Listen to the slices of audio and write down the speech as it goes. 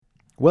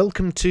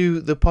Welcome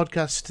to the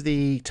podcast,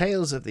 the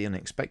Tales of the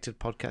Unexpected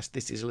podcast.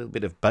 This is a little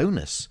bit of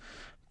bonus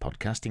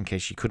podcast in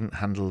case you couldn't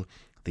handle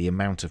the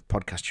amount of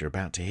podcast you're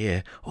about to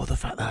hear, or the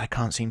fact that I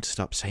can't seem to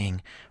stop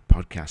saying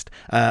podcast.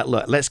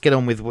 Look, let's get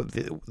on with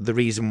the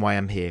reason why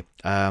I'm here.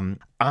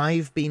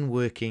 I've been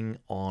working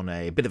on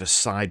a bit of a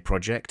side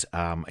project.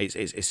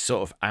 It's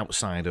sort of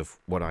outside of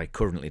what I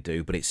currently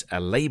do, but it's a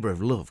labour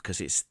of love because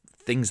it's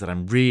things that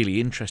I'm really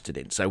interested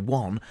in. So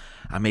one,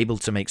 I'm able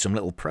to make some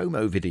little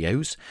promo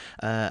videos,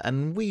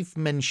 and we've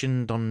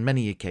mentioned on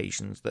many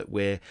occasions that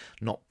we're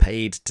not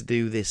paid to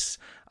do this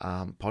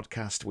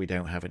podcast. We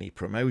don't have any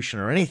promotion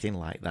or anything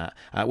like that,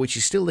 which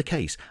is still the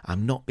case.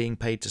 I'm not being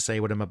paid to say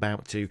what I'm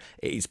about to.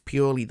 It is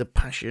purely the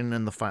passion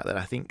and the fact that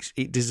I think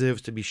it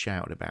deserves to be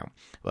shouted about.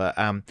 But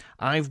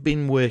I've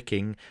been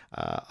working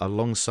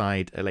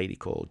alongside a lady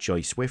called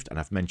Joy Swift, and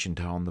I've mentioned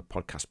her on the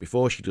podcast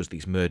before. She does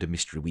these murder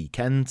mystery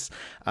weekends,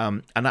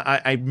 and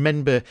I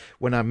remember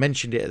when I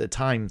mentioned it at the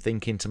time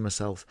thinking to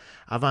myself,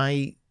 have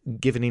I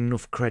given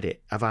enough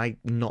credit? Have I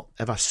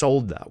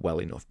sold that well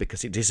enough?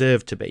 Because it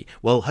deserved to be.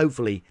 Well,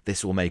 hopefully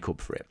this will make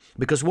up for it.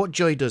 Because what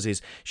Joy does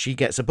is she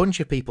gets a bunch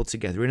of people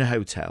together in a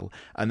hotel,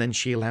 and then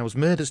she allows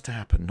murders to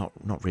happen.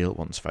 Not real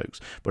ones, folks,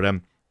 but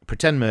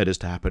pretend murders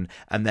to happen,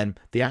 and then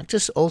the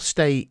actors all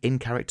stay in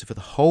character for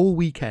the whole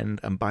weekend,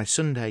 and by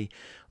Sunday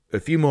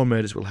a few more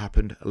murders will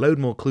happen, a load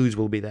more clues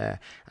will be there,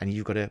 and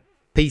you've got to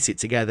piece it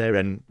together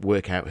and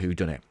work out who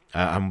done it,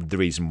 and the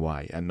reason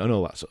why, and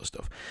all that sort of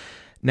stuff.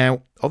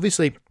 Now,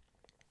 obviously,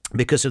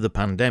 because of the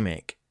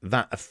pandemic,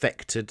 that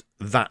affected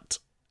that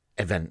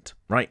event,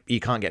 right?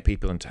 You can't get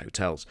people into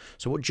hotels.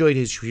 So what Joy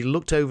did is she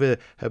looked over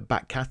her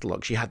back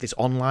catalogue. She had this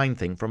online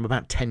thing from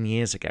about 11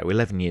 years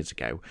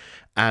ago,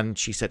 and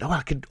she said,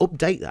 I could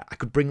update that. I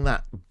could bring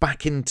that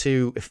back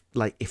into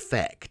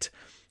effect,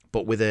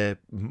 but with an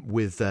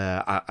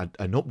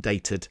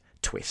updated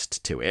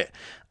twist to it,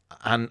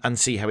 and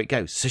see how it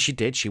goes. So she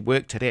did. She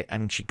worked at it,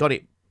 and she got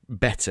it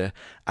better,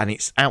 and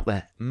it's out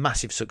there.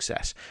 Massive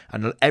success,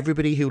 and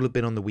everybody who will have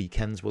been on the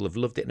weekends will have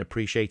loved it and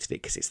appreciated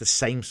it because it's the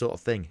same sort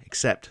of thing,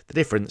 except the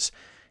difference,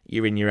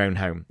 you're in your own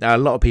home. Now, a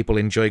lot of people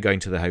enjoy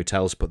going to the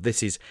hotels, but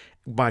this is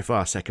by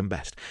far second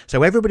best.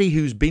 So everybody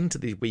who's been to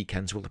these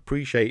weekends will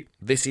appreciate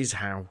this is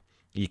how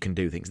you can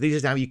do things. This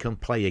is how you can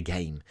play a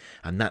game,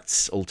 and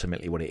that's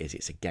ultimately what it is.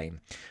 It's a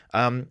game.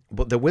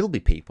 But there will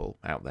be people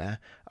out there,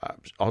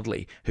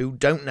 oddly, who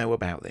don't know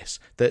about this,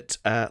 that,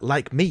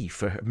 like me,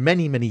 for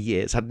many, many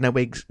years, had no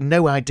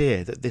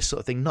idea that this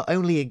sort of thing not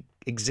only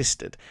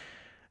existed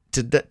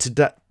to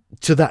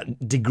that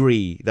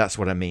degree. That's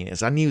what I mean.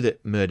 Is I knew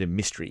that murder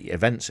mystery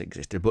events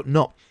existed, but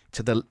not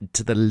to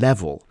the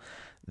level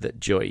that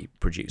Joy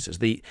produces.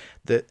 The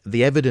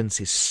evidence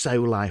is so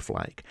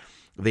lifelike.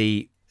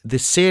 The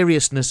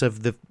seriousness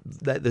of the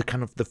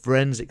kind of the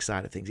forensic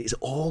side of things is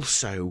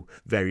also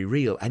very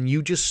real, and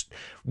you just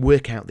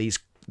work out the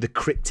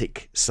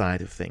cryptic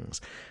side of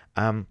things.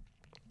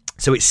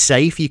 So it's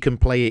safe. You can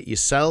play it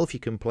yourself.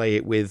 You can play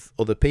it with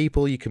other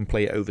people. You can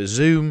play it over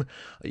Zoom.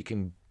 You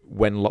can,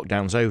 when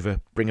lockdown's over,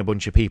 bring a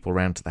bunch of people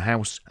around to the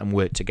house and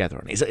work together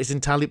on it. It's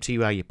entirely up to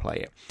you how you play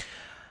it.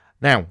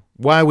 Now,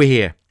 why are we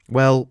here?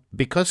 Well,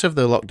 because of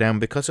the lockdown,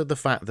 because of the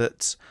fact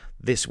that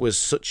this was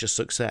such a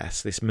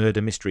success, this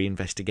murder mystery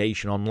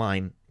investigation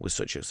online was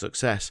such a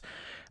success,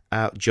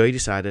 Joy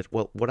decided,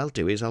 well, what I'll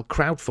do is I'll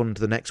crowdfund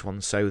the next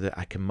one so that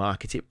I can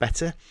market it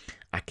better.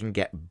 I can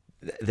get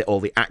all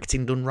the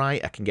acting done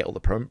right. I can get all the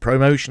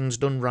promotions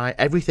done right.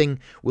 Everything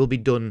will be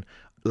done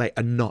like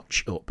a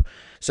notch up.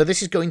 So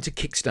this is going to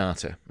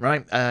Kickstarter,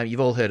 right?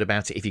 You've all heard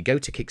about it. If you go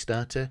to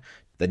Kickstarter,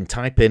 then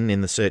type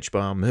in the search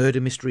bar, Murder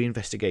Mystery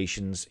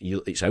Investigations.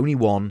 It's only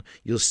one.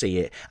 You'll see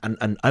it.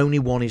 And only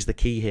one is the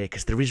key here,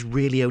 because there is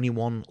really only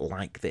one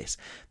like this.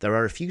 There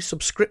are a few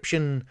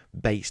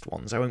subscription-based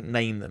ones. I won't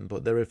name them,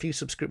 but there are a few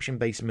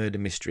subscription-based murder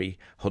mystery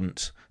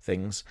hunt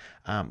things.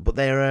 But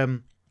they're,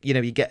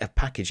 you get a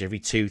package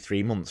every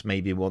 2-3 months,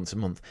 maybe once a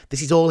month.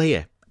 This is all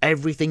here.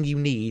 Everything you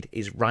need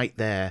is right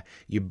there.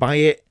 You buy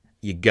it,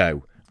 you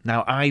go.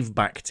 Now, I've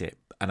backed it,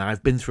 and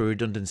I've been through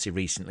redundancy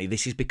recently.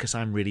 This is because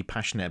I'm really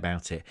passionate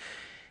about it.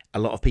 A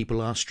lot of people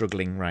are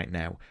struggling right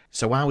now.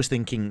 So I was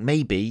thinking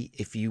maybe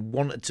if you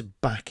wanted to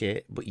back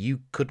it, but you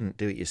couldn't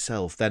do it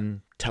yourself,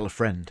 then tell a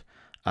friend.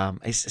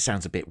 It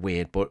sounds a bit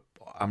weird, but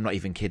I'm not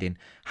even kidding.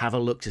 Have a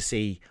look to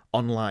see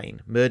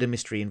online,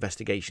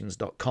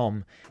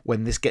 murdermysteryinvestigations.com,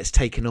 when this gets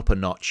taken up a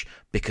notch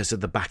because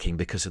of the backing,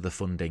 because of the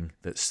funding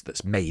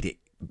that's made it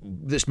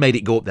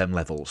go up them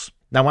levels.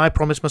 Now, I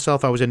promised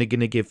myself I was only going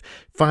to give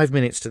 5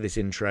 minutes to this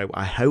intro.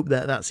 I hope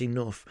that that's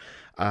enough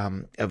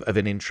of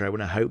an intro,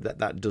 and I hope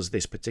that does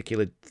this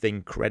particular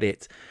thing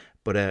credit.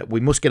 But we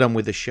must get on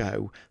with the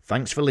show.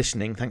 Thanks for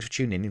listening. Thanks for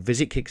tuning in.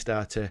 Visit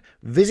Kickstarter.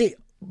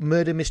 Visit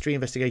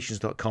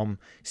murdermysteryinvestigations.com.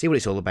 See what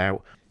it's all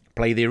about.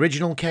 Play the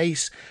original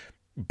case.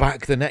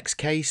 Back the next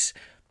case.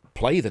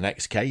 Play the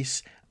next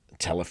case.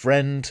 Tell a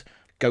friend.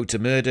 Go to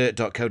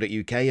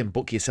murder.co.uk and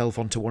book yourself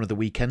onto one of the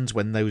weekends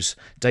when those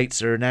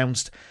dates are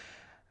announced.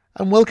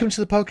 And welcome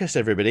to the podcast,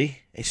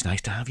 everybody. It's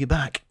nice to have you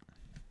back.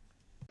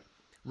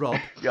 Rob,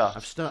 Yeah.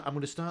 I'm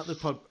going to start the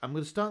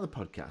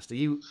podcast.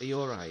 Are you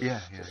all right?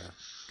 Yeah.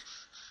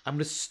 I'm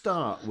going to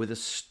start with a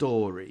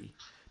story.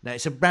 Now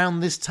it's around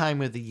this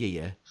time of the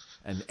year,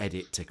 and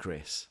edit to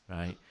Chris,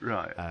 right?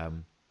 Right.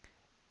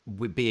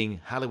 With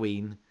being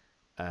Halloween,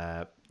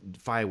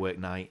 firework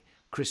night,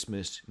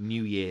 Christmas,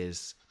 New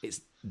Year's,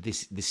 it's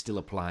this still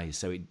applies.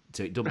 So it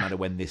doesn't matter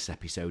when this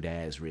episode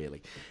airs.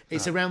 Really,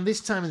 it's around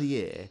this time of the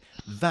year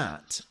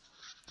that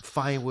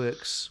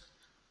fireworks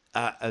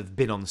have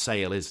been on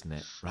sale, isn't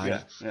it? Right?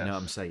 Yeah. You know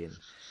what I'm saying?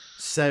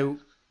 So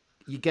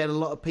you get a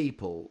lot of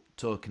people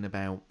talking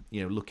about,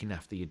 looking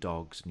after your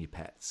dogs and your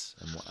pets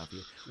and what have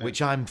you,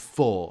 which I'm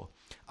for.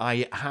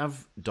 I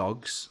have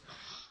dogs,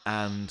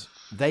 and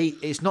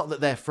it's not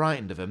that they're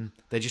frightened of them,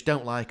 they just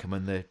don't like them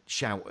and they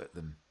shout at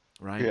them,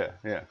 right?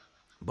 Yeah.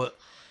 But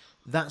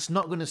that's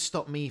not going to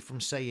stop me from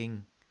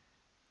saying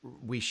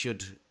we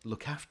should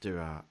look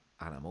after our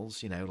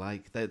animals,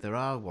 like there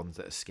are ones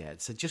that are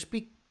scared. So just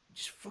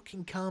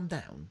fucking calm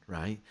down,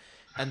 right?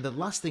 And the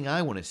last thing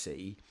I want to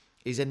see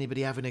is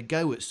anybody having a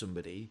go at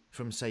somebody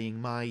from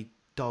saying my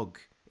dog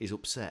is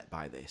upset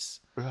by this.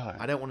 Right.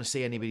 I don't want to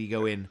see anybody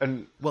go in.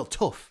 And well,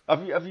 tough.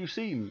 Have you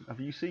seen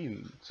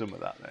some of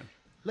that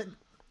then?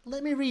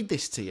 Let me read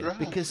this to you, Right.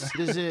 because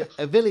there's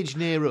a village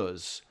near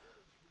us,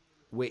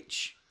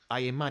 which I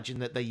imagine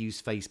that they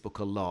use Facebook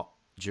a lot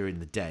during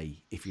the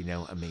day, if you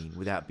know what I mean,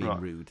 without being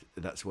Right. rude.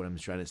 That's what I'm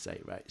trying to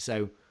say, right?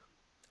 So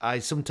I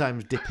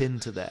sometimes dip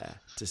into there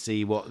to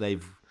see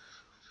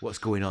what's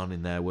going on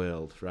in their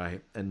world,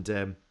 right?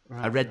 And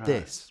I read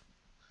this.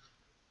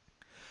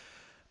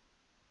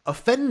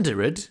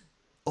 Offendered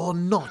or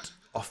not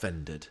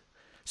offended?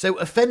 So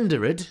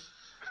offendered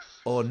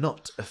or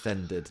not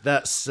offended.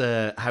 That's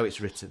how it's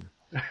written.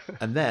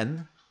 And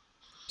then,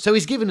 so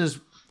he's given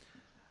us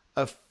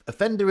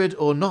offendered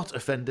or not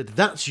offended.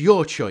 That's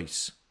your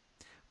choice.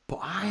 But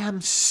I am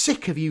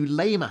sick of you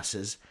lame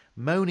asses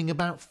moaning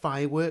about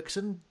fireworks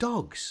and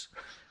dogs.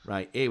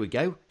 Right, here we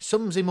go.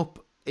 Sums him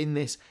up in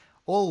this.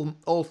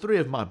 All three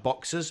of my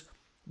boxers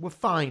were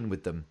fine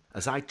with them,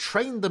 as I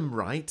trained them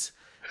right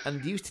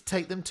and used to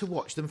take them to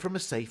watch them from a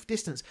safe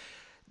distance.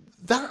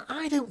 That,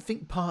 I don't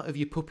think part of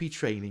your puppy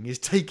training is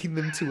taking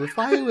them to a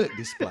firework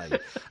display.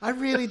 I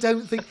really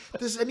don't think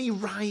there's any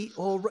right,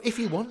 or if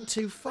you want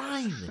to,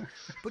 fine.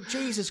 But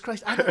Jesus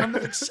Christ, I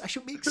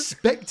shouldn't be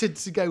expected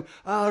to go,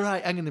 all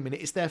right, hang on a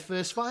minute, it's their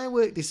first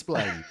firework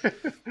display.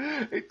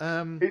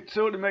 It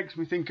sort of makes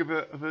me think of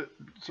a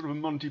sort of a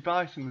Monty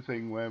Python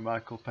thing where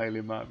Michael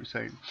Palin might be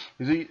saying,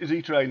 "Is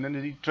he trained then?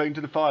 Is he trained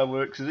to the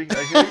fireworks? Is he?"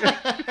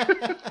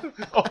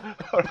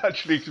 or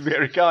actually, to be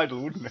Eric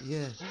Idle, wouldn't it?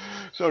 Yeah.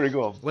 Sorry,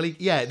 go on. Well,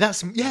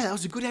 that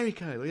was a good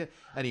Eric Idle. Yeah.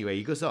 Anyway,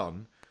 he goes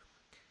on.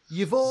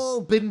 You've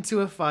all been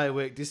to a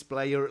firework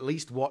display or at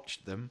least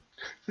watched them.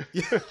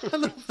 Yeah, I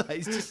love that.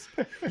 It's just,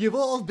 you've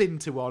all been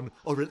to one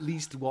or at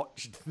least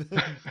watched them.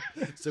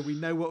 So we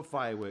know what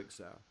fireworks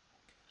are.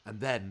 And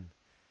then,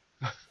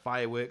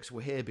 fireworks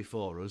were here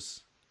before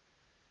us.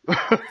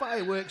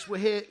 Fireworks were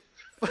here.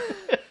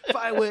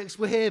 Fireworks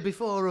were here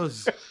before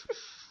us.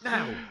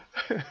 Now,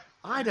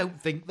 I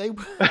don't think they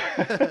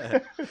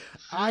were.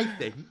 I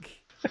think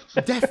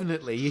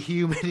definitely a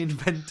human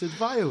invented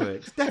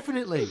fireworks.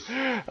 Definitely.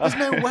 There's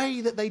no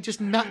way that they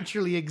just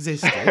naturally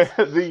existed.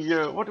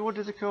 What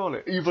do they call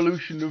it?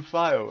 Evolution of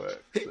fireworks.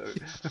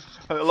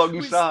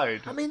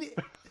 Alongside. I mean,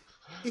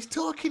 he's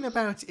talking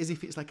about it as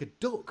if it's like a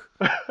duck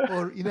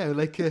or,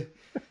 like a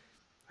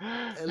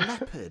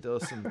leopard or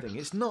something.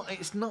 It's not.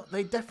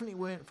 They definitely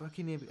weren't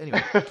fucking.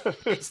 Anyway,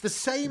 it's the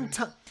same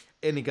time.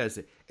 And he goes,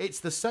 it's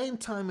the same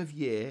time of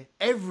year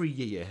every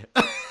year.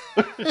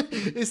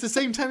 It's the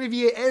same time of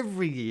year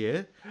every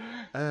year.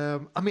 I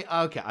mean,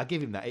 okay, I'll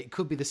give him that. It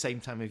could be the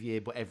same time of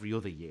year, but every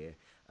other year.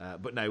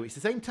 But no, it's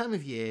the same time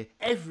of year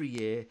every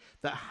year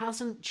that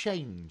hasn't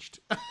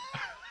changed.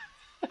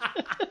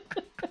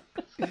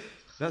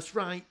 That's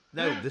right.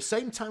 No, the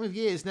same time of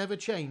year has never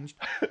changed.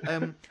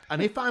 And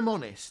if I'm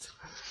honest,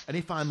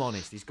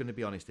 he's going to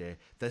be honest here,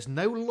 there's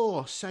no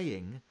law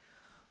saying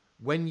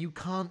when you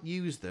can't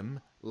use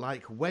them,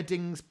 like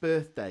weddings,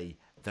 birthday,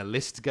 the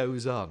list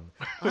goes on.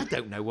 I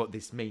don't know what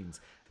this means.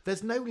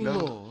 There's no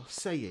law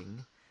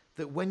saying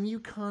that when you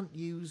can't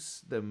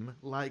use them,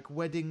 like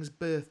weddings,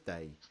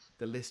 birthday,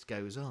 the list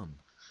goes on.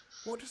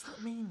 What does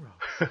that mean, Rob?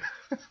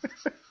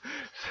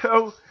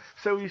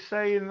 So he's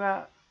saying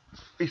that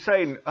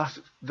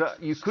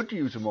you could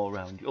use them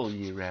all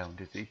year round,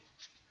 is he?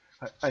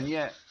 And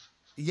yet,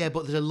 yeah,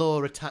 but there's a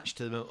law attached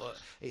to them.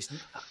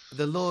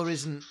 The law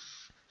doesn't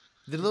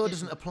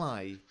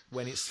apply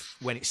when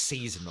it's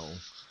seasonal.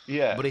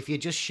 Yeah. But if you're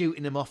just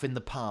shooting them off in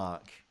the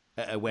park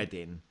at a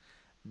wedding,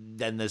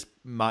 then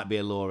might be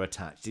a law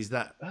attached. Is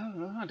that?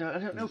 Oh, I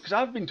don't know, because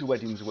I've been to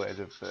weddings where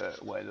they've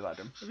had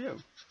them. Have you?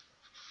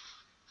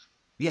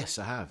 Yes,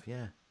 I have.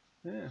 Yeah.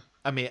 Yeah.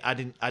 I mean, I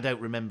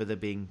don't remember there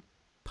being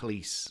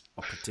police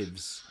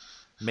operatives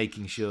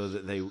making sure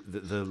that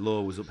the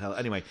law was upheld.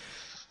 Anyway,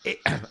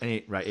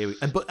 right here.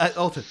 But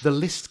also, the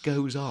list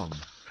goes on.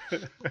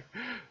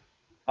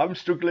 I'm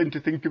struggling to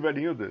think of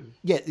any others.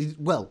 Yeah.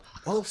 Well,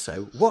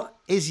 also, what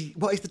is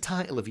the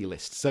title of your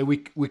list, so we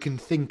can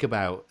think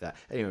about that.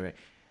 Anyway,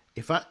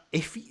 if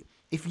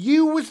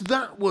you was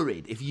that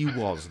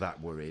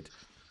worried,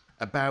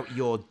 about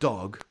your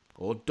dog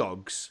or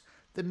dogs,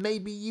 then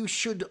maybe you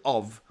should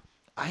have.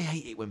 I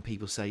hate it when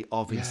people say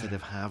of instead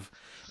of have.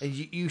 And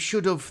you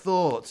should have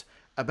thought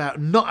about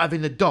not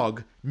having a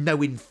dog,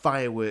 knowing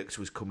fireworks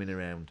was coming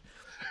around.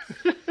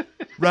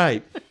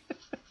 Right.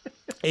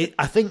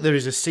 I think there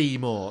is a C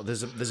more.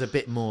 There's a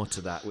bit more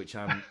to that, which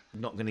I'm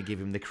not going to give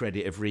him the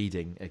credit of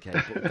reading. Okay,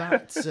 but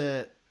that's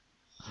there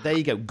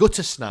you go.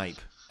 Gutter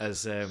snipe,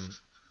 as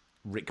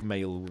Rick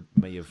Mail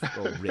may have,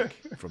 or Rick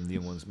from the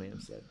Young Ones may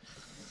have said.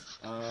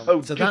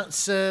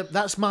 So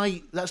that's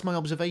my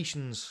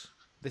observations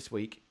this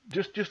week.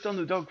 Just on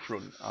the dog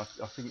front, I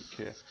think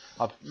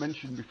I've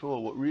mentioned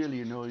before. What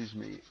really annoys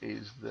me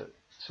is that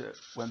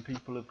when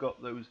people have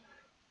got those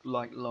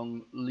like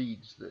long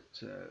leads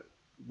that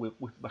whip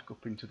back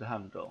up into the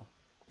handle,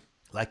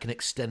 Like an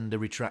extender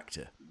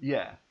retractor.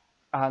 yeah,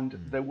 and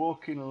they're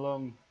walking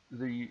along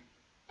the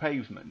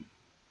pavement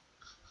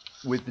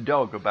with the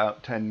dog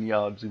about 10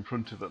 yards in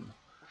front of them,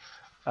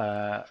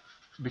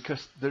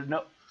 because they're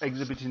not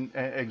exerting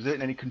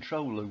any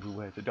control over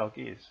where the dog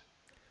is,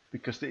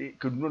 because it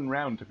could run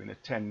round them in a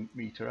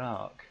 10-metre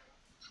arc.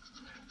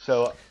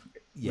 So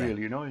it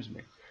really annoys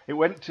me. It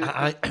went to...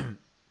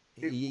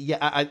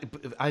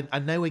 I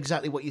know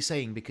exactly what you're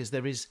saying, because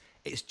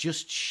it's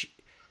just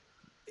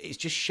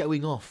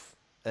showing off,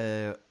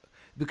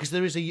 because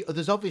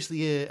there's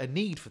obviously a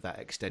need for that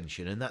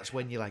extension, and that's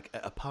when you're like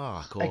at a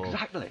park or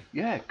Exactly.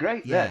 Yeah.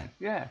 Great. Then.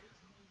 Yeah.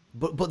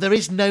 But there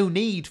is no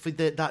need for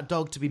that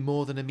dog to be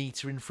more than a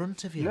metre in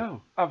front of you.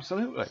 No,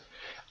 absolutely.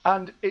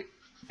 And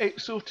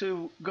it sort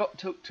of got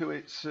took to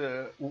its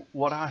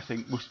what I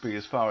think must be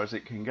as far as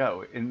it can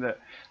go. In that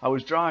I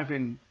was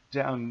driving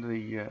down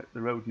the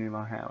road near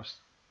my house,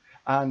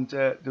 and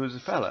there was a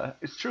fella.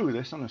 It's true,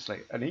 this,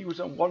 honestly, and he was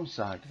on one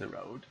side of the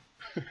road,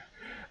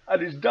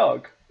 and his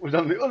dog was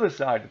on the other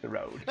side of the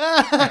road,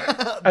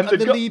 and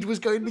the lead was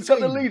going between.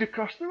 Got the lead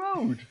across the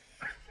road.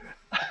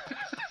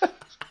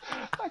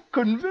 I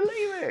couldn't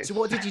believe it. So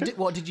what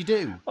did you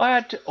do? I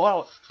had to.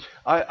 Well,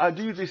 I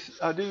do this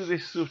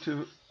sort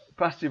of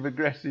passive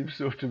aggressive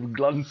sort of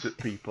glance at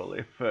people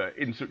if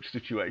in such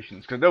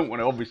situations, because I don't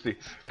want to obviously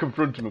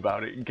confront them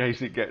about it in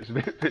case it gets a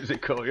bit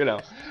physical, you know.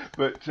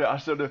 But I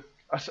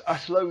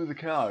slow the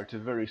car to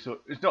very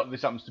sort. It's not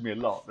this happens to me a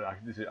lot, but I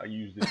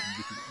use this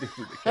in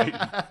different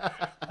occasions.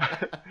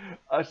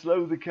 I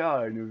slow the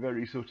car in a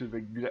very sort of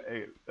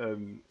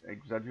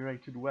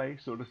exaggerated way,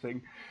 sort of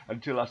thing,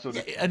 until I sort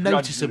of a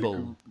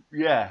noticeable.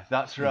 Yeah,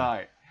 that's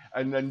right.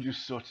 And then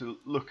just sort of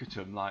look at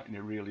him like in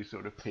a really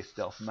sort of pissed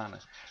off manner.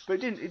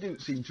 But it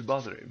didn't seem to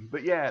bother him.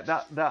 But yeah,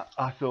 that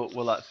I thought,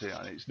 well, that's it.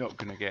 It's not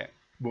going to get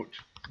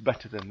much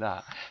better than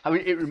that. I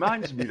mean, it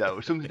reminds me though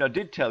of something I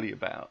did tell you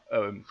about,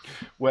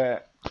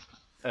 where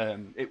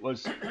it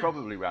was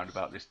probably round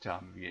about this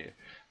time of year,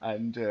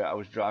 and I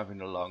was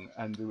driving along,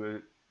 and there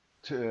were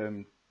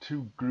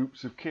two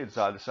groups of kids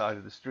either side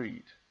of the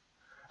street,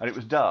 and it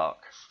was dark.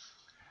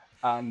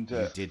 And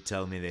you did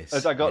tell me this.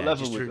 As I got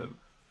level with them.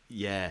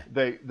 Yeah.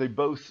 They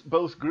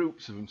both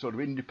groups of them sort of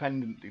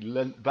independently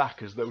leant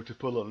back as though to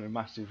pull on a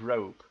massive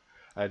rope.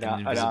 An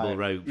invisible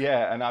rope.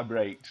 Yeah, and I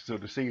braked,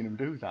 sort of seeing them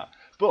do that.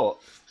 But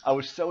I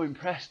was so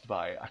impressed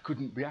by it, I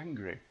couldn't be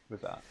angry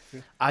with that.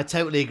 I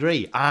totally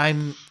agree.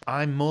 I'm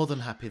more than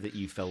happy that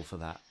you fell for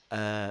that.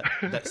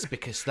 That's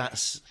because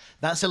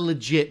that's a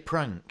legit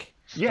prank.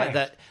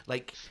 Yeah.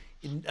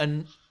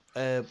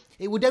 It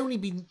would only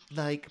be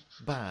like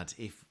bad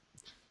if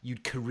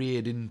you'd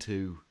careered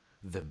into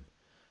them.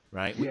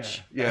 Right,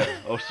 which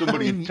or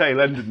somebody had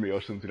tail-ended me or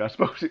something. I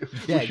suppose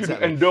we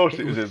shouldn't endorse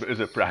it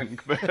as a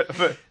prank,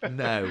 but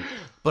no.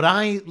 But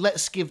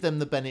let's give them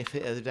the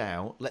benefit of the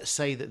doubt. Let's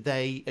say that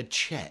they had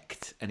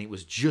checked, and it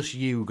was just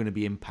you were going to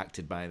be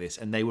impacted by this,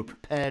 and they were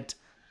prepared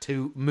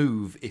to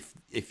move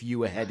if you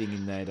were heading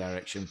in their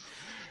direction.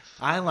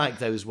 I like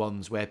those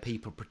ones where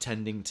people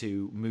pretending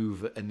to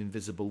move an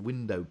invisible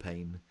window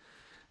pane.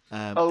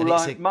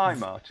 Like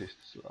mime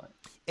artists, like.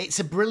 It's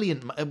a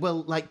brilliant,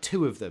 well, like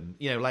two of them,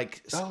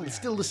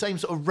 still the same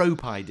sort of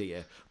rope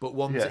idea, but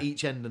one's at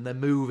each end and they're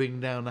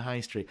moving down the high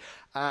street.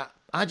 I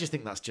just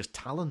think that's just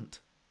talent,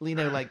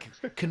 like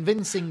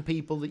convincing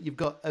people that you've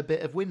got a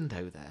bit of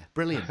window there.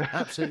 Brilliant,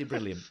 absolutely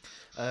brilliant.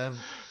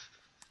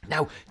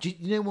 Now, do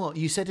you know what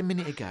you said a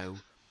minute ago?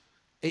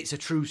 It's a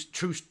true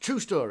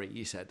story.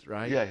 You said,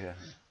 right? Yeah.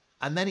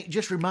 And then it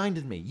just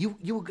reminded me. You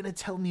were going to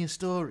tell me a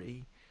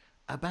story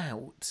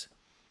about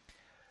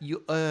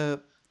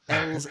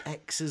Elle's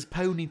ex's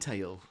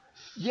ponytail.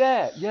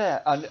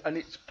 Yeah, and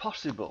it's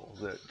possible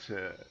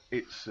that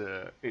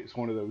it's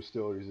one of those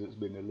stories that's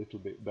been a little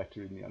bit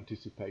better in the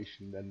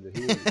anticipation than the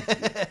hearing.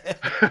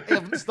 I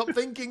haven't stopped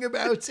thinking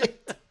about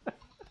it.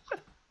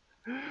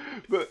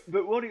 But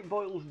what it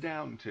boils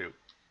down to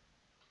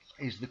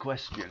is the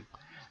question: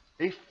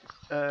 if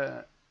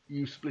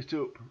you split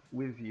up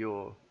with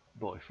your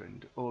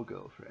boyfriend or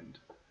girlfriend,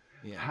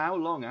 Yeah. How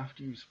long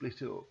after you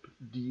split up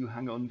do you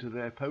hang on to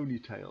their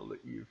ponytail that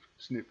you've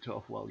snipped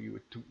off while you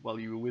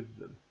were with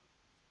them?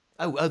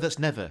 Oh, that's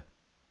never.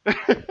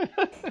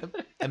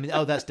 I mean,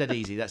 that's dead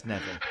easy. That's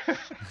never.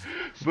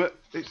 But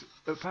it's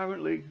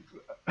apparently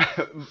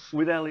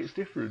with Elle it's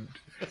different.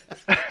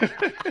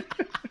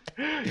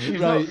 She's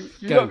Right,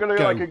 not go, going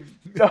to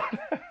go. like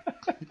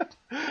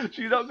a.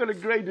 She's not going to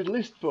grade a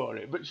list for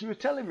it, but she was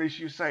telling me,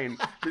 she was saying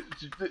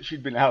that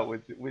she'd been out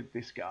with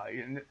this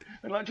guy, and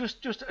like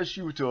just as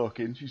she was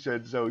talking, she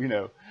said, so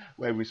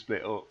when we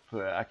split up,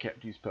 I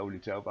kept his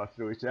ponytail, but I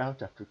threw it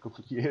out after a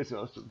couple of years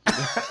or something.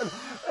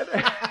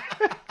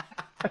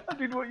 and I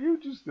did what you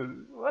just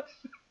did. What?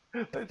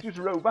 Let's just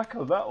roll back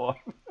on that one.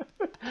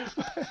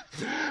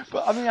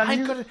 But I mean,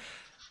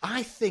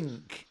 I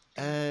think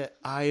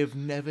I have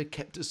never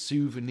kept a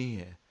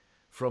souvenir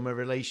from a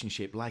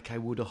relationship like I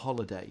would a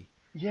holiday.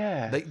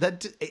 Yeah.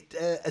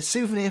 A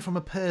souvenir from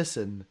a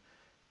person.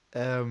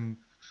 I'll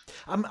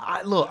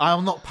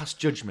not pass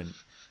judgment.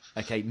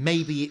 Okay,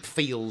 maybe it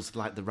feels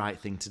like the right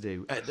thing to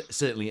do,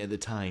 certainly at the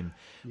time,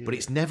 but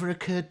it's never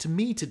occurred to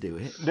me to do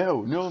it.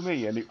 No, nor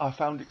me, and I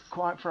found it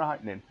quite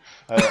frightening.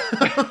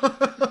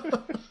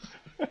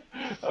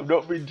 I've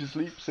not been to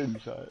sleep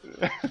since.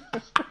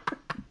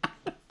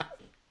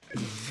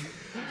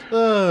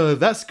 Oh,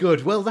 that's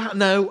good. Well,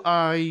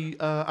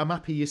 I'm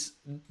happy.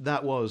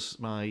 That was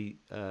my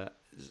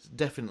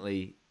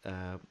definitely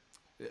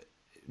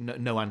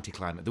no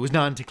anticlimax. There was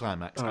no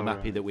anticlimax. I'm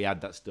happy that we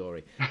had that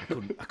story. I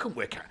couldn't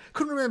work out.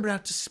 Couldn't remember how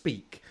to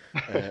speak.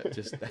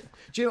 Just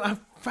do you know? I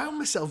found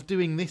myself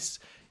doing this.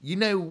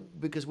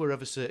 Because we're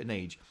of a certain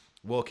age,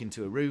 walk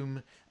into a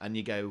room and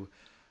you go,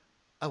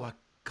 "Oh, I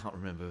can't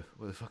remember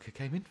what the fuck I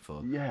came in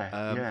for."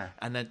 Yeah.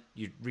 And then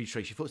you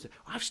retrace your footsteps.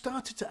 I've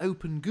started to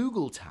open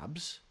Google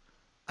tabs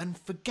and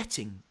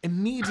forgetting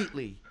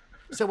immediately.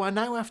 So I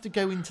now have to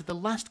go into the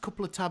last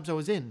couple of tabs I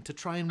was in to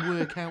try and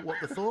work out what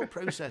the thought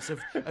process of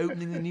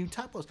opening the new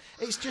tab was.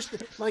 It's just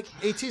like,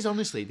 it is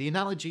honestly, the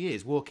analogy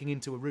is walking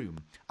into a room.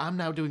 I'm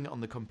now doing it on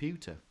the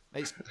computer.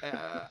 It's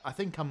I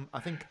think I'm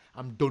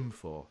done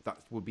for. That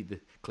would be the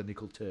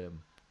clinical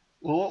term.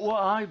 Well,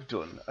 what I've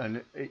done,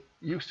 and it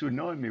used to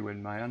annoy me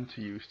when my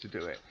auntie used to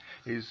do it,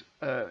 is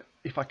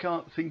if I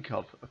can't think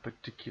of a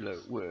particular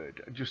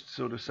word, I just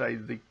sort of say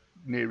the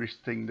nearest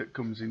thing that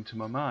comes into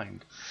my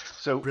mind.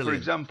 So, Brilliant. For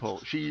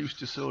example, she used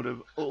to sort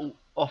of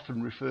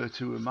often refer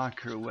to a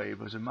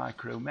microwave as a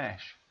micro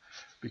mesh,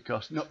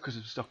 not because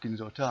of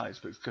stockings or ties,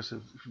 but because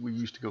we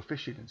used to go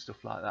fishing and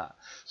stuff like that.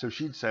 So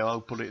she'd say,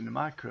 "I'll put it in a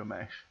micro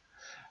mesh."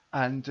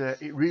 And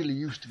it really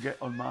used to get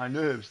on my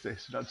nerves,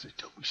 this. And I'd say,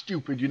 "Don't be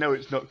stupid,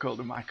 it's not called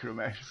a micro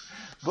mesh."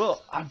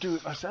 But I do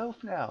it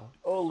myself now,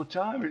 all the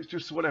time. It's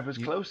just whatever's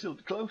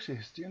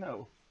closest.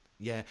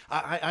 Yeah,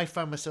 I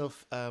found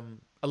myself.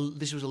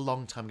 This was a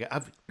long time ago.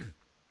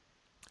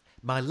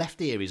 My left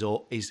ear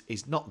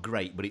is not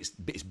great, but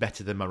it's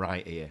better than my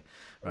right ear,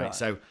 right?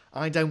 So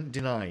I don't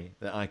deny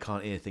that I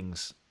can't hear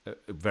things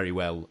very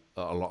well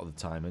a lot of the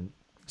time, and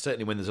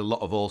certainly when there's a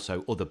lot of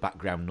also other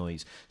background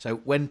noise. So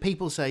when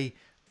people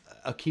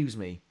accuse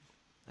me,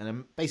 and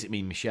I'm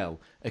basically Michelle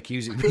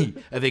accusing me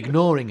of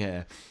ignoring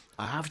her,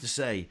 I have to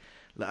say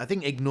that I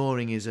think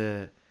ignoring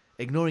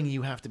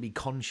you have to be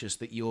conscious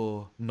that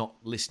you're not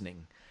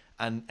listening.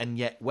 And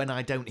yet when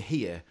I don't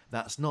hear,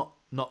 that's not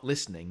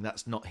listening,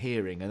 that's not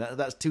hearing, and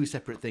that's two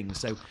separate things.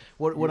 So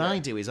what I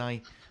do is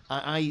I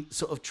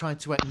sort of try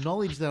to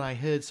acknowledge that I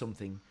heard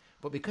something,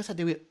 but because I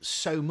do it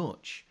so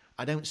much,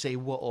 I don't say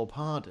what or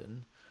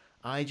pardon.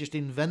 I just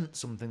invent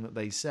something that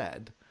they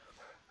said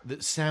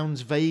that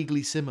sounds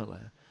vaguely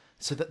similar,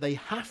 so that they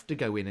have to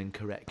go in and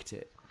correct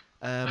it.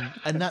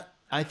 And that,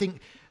 I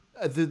think,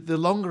 the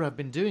longer I've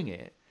been doing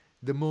it,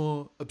 the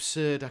more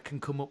absurd I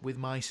can come up with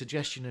my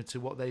suggestion to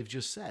what they've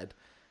just said.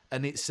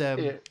 And it's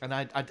and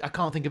I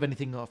can't think of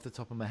anything off the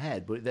top of my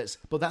head,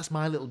 but that's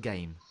my little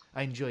game.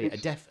 I enjoy it. A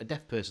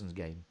deaf person's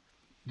game.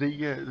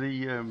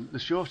 The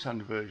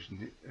shorthand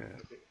version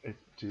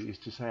is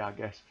to say, I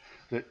guess,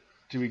 that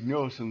to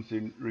ignore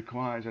something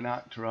requires an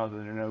act rather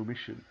than an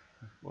omission.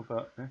 What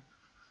about that?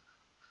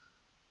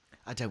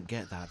 I don't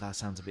get that. That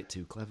sounds a bit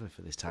too clever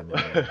for this time of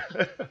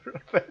year.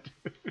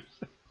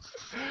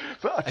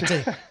 But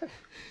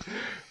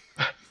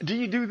do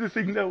you do the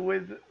thing though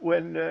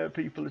when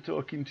people are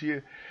talking to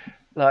you,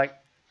 like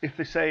if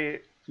they say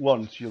it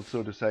once, you'll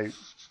sort of say,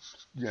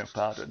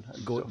 pardon.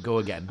 Go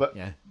again. But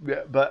yeah.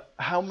 But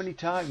how many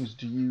times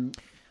do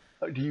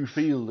you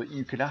feel that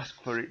you can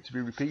ask for it to be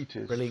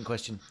repeated? Brilliant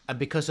question. And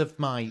because of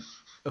my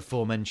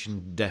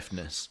aforementioned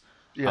deafness,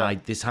 yeah.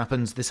 This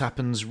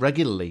happens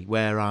regularly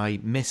where I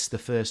miss the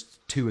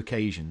first two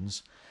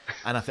occasions,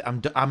 and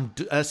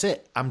that's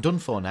it. I'm done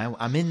for now.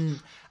 I'm in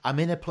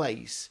a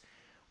place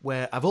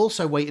where I've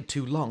also waited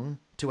too long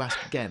to ask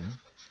again,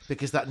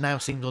 because that now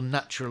seems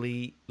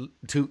unnaturally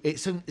it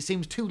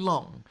seems too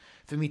long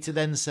for me to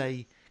then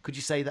say, "Could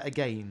you say that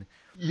again?"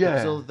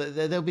 Yeah.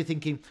 They'll be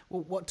thinking,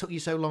 "Well, what took you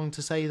so long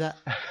to say that?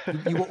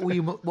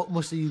 What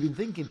must have you been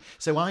thinking?"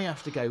 So I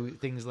have to go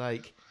things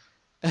like,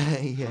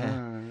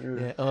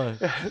 Yeah. Oh.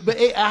 But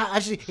it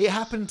actually it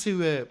happened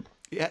to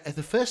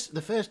the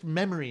first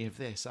memory of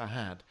this I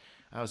had.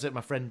 I was at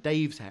my friend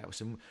Dave's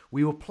house, and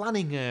we were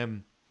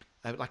planning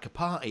like a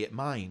party at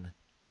mine.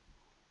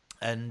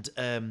 And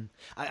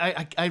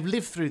I've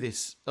lived through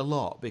this a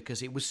lot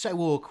because it was so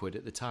awkward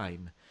at the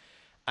time,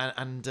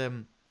 and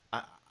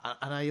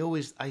I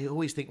always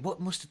think, what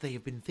must they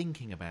have been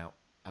thinking about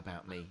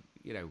me,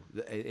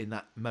 in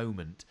that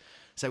moment.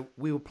 So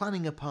we were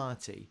planning a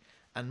party,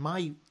 and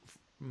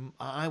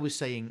I was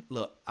saying,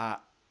 look,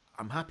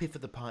 I'm happy for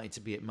the party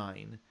to be at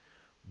mine,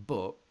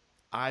 but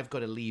I've got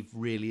to leave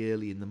really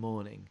early in the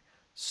morning,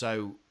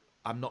 so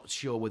I'm not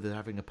sure whether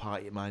having a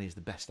party at mine is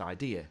the best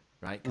idea,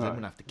 right? Because I'm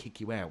going to have to kick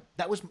you out.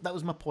 That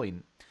was my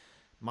point.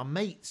 My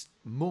mate's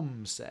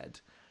mum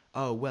said,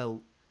 oh,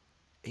 well,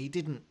 he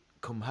didn't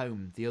come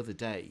home the other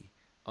day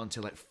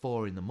until like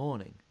 4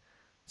 a.m.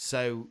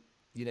 So,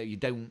 you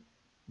don't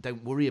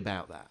worry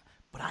about that.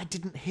 But I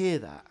didn't hear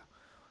that.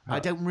 I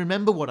don't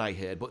remember what I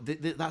heard, but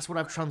that's what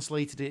I've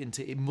translated it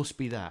into. It must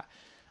be that.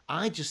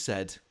 I just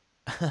said,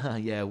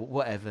 yeah,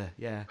 whatever,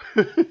 yeah.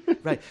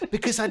 Right,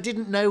 because I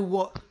didn't know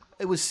what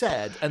it was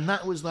said, and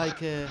that was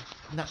like a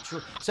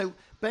natural. So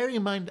bearing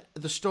in mind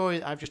the story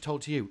that I've just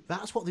told to you,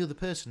 that's what the other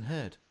person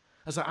heard.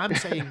 As I'm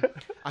saying,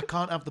 I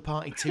can't have the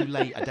party too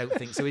late, I don't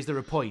think, so is there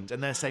a point?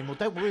 And they're saying, well,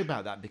 don't worry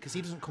about that, because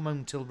he doesn't come home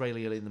until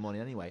really early in the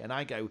morning anyway. And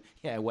I go,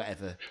 yeah,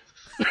 whatever.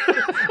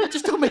 It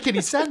just don't make any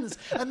sense.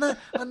 And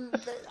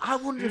I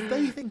wonder if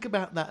they think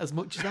about that as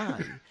much as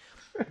I.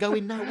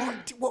 Going, now,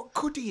 what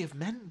could he have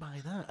meant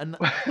by that? And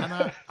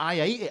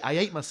I ate it. I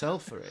ate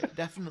myself for it,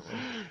 definitely.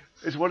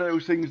 It's one of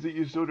those things that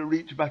you sort of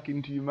reach back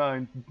into your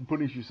mind and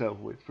punish yourself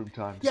with from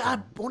time to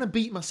time. I want to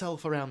beat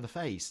myself around the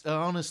face,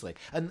 honestly.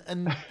 And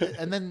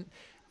then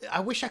I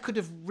wish I could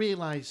have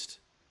realised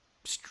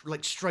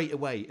straight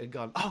away and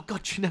gone, oh,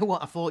 God, you know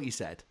what I thought you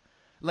said?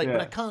 But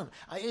I can't.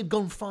 It had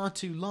gone far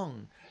too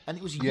long. And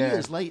it was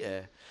years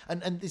later.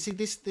 And see,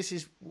 this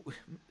is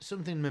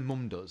something my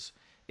mum does,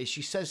 is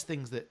she says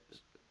things that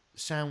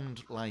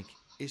sound like,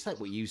 it's like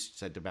what you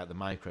said about the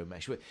micro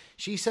mesh.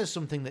 She says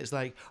something that's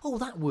like, oh,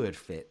 that word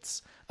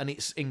fits, and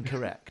it's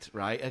incorrect,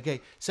 right? Okay,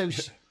 so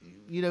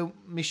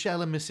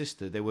Michelle and my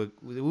sister, they were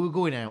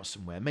going out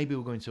somewhere. Maybe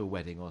we were going to a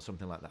wedding or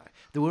something like that.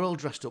 They were all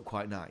dressed up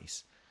quite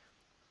nice,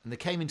 and they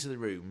came into the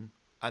room,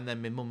 and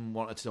then my mum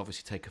wanted to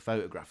obviously take a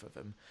photograph of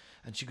them,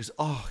 and she goes,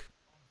 oh,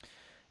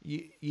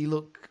 you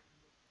look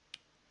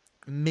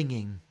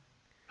minging.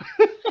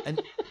 And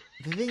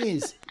the thing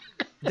is,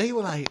 they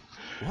were like,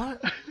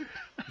 what?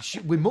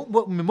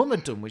 What my mum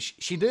had done was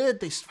she'd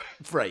heard this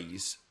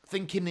phrase,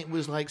 thinking it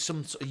was like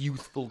some sort of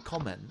youthful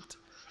comment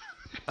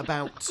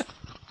about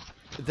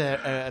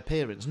their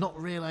appearance, not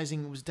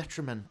realising it was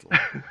detrimental.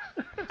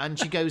 And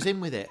she goes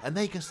in with it, and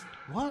they goes,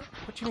 what?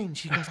 What do you mean?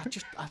 She goes,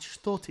 I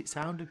just thought it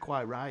sounded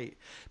quite right,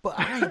 but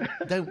I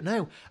don't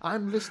know. I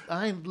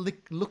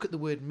look at the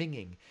word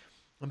minging,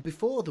 and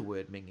before the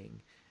word minging,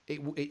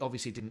 it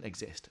obviously didn't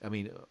exist. I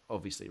mean,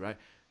 obviously, right?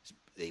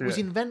 It was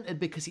invented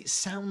because it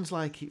sounds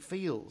like it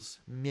feels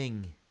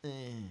ming,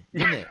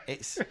 doesn't it?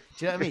 It's, do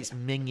you know what I mean? It's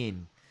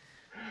minging.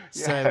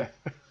 So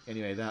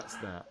anyway, that's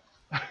that.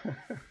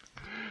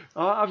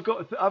 I've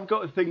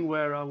got a thing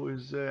where I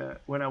was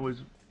when I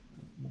was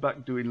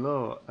back doing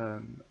law.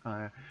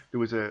 There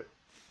was a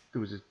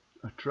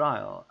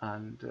trial,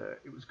 and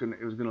it was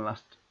gonna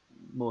last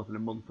more than a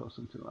month or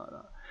something like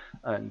that.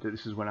 And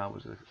this is when I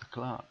was a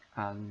clerk,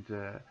 and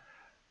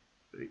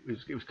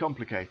it was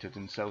complicated,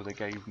 and so they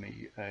gave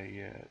me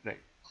they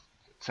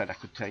said I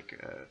could take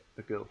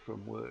a girl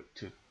from work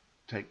to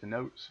take the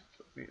notes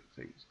for me and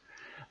things,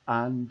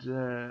 and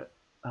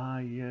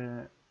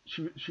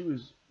she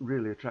was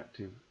really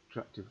attractive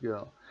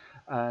girl,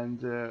 and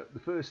the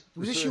first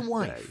was this your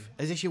wife?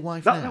 Is this your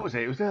wife? That was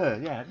it. It was her.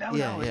 Yeah. No,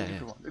 it was a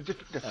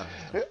different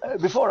one.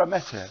 Before I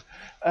met her,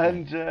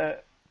 and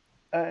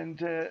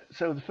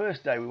so the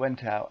first day we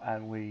went out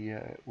and we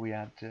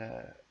had.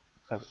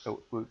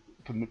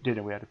 For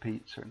dinner we had a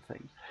pizza and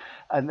things,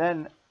 and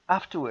then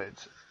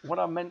afterwards what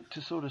I meant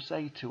to sort of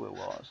say to her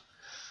was,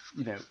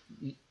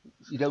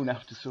 you don't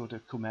have to sort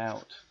of come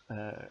out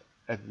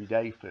every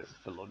day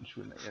for lunch,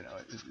 you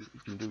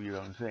can do your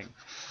own thing.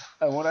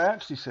 And what I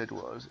actually said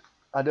was,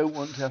 I don't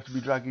want to have to be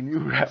dragging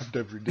you around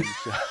every dinner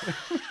time.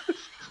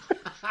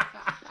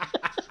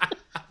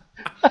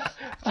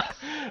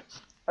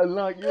 And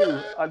like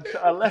you,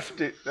 I left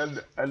it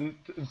and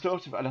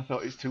thought about it, and I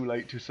thought it's too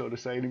late to sort of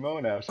say any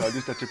more now, so I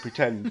just had to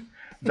pretend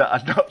that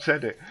I'd not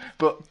said it.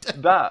 But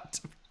that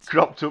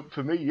cropped up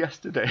for me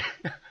yesterday,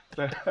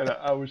 and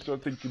I was sort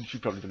of thinking she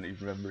probably doesn't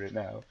even remember it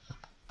now.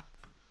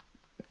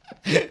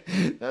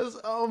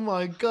 Oh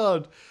my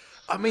God.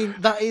 I mean,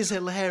 that is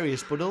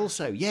hilarious, but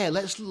also,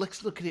 let's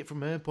look at it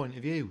from her point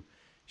of view.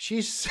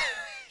 She's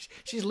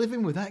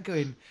living with that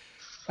going,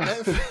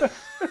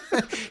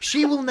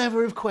 she will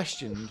never have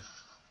questioned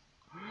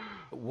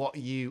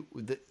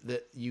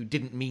that you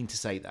didn't mean to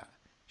say that.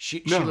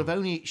 She'll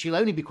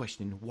only be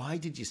questioning, why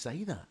did you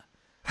say that?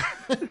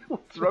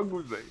 What's wrong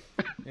with me?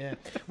 Yeah.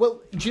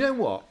 Well, do you know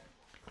what?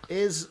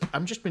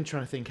 I'm just been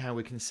trying to think how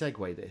we can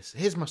segue this.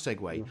 Here's my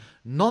segue.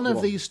 None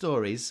of these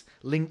stories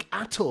link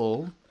at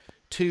all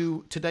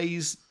to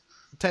today's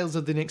Tales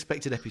of the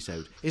Unexpected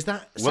episode. Is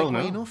that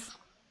segue enough?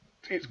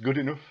 It's good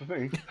enough for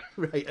me.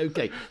 Right,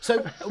 okay. So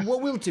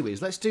what we'll do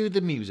is let's do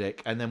the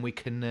music and then we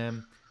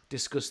can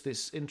discuss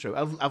this intro.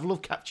 I've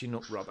loved catching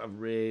up, Rob. I've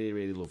really,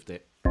 really loved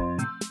it.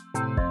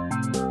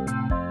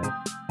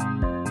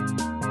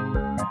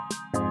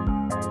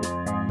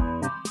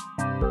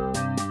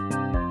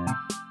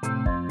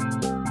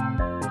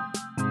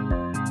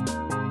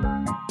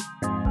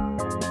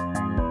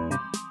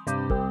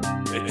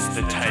 It's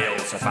the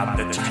tales about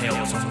the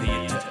tales of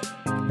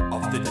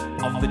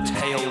the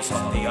tales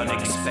of the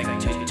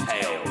Unexpected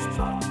Tales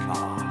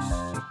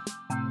podcast.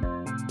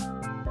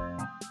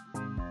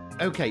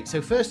 Okay,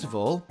 so first of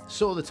all,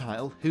 saw the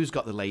title, Who's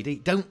Got the Lady?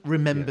 Don't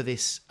remember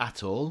this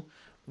at all.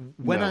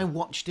 When I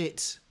watched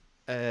it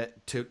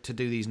to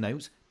do these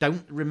notes,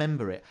 don't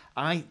remember it.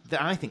 I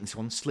think this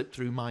one slipped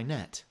through my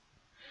net.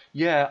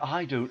 Yeah,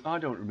 I don't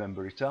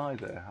remember it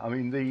either. I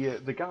mean,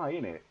 the guy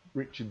in it,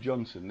 Richard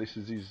Johnson. This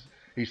is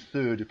his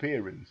third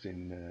appearance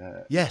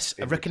in. Yes,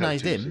 in I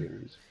recognised him.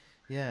 series.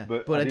 Yeah,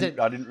 but I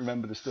didn't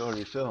remember the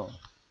story at all.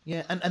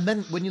 Yeah, and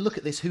then when you look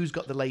at this, Who's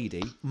Got the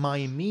Lady? My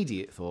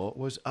immediate thought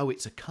was, oh,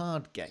 it's a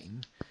card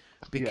game,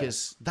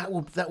 because that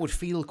would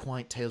feel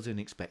quite Tales of the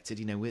Unexpected,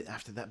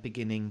 after that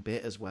beginning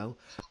bit as well.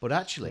 But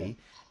actually,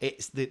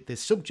 it's the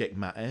subject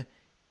matter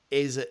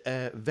is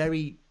a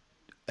very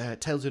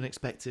Tales of the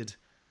Unexpected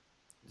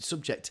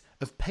subject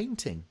of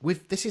painting.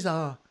 This is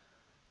our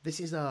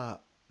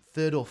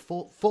third or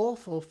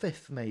fourth or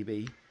fifth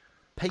maybe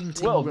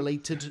painting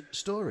related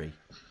story.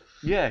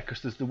 Yeah,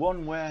 because there's the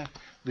one where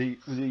the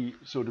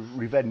sort of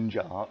revenge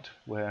art,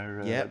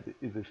 where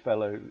the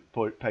fellow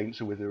paints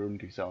her with her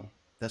undies on.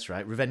 That's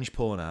right, revenge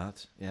porn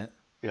art. Yeah.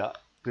 Yeah.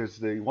 There's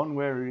the one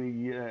where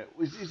he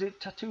is it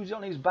tattoos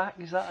on his back?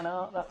 Is that an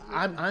art?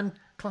 I'm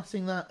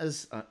classing that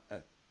as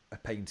a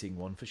painting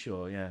one for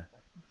sure. Yeah.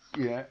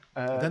 Yeah.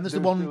 Then there's the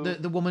one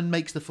the woman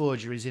makes the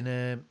forgeries in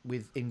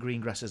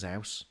Greengrass's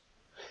house.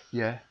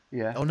 Yeah.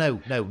 Yeah. Oh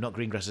no, not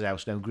Greengrass's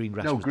house. No,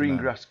 Greengrass. No, was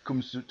Greengrass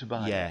comes to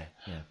buy. Yeah.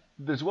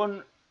 There's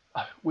one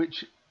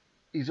which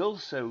is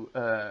also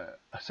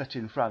set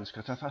in France,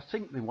 because I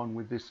think the one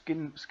with the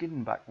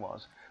skin back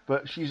was.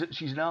 But she's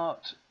an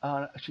art.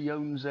 She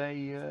owns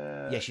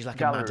a she's like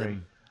gallery. a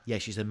madam. Yeah,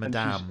 she's a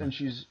madame. And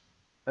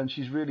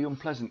she's really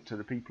unpleasant to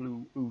the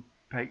people who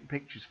take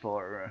pictures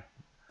for her.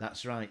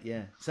 That's right.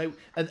 Yeah. So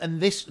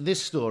and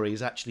this story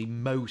is actually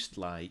most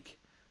like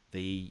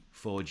the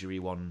forgery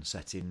one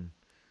set in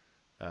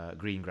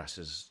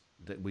Greengrass's.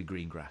 With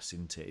Greengrass,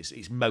 isn't it?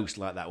 It's most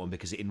like that one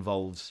because it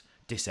involves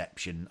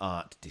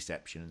art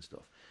deception and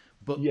stuff.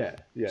 But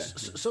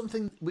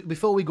something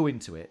before we go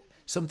into it,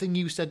 something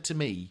you said to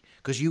me,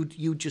 because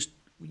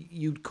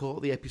you'd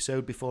caught the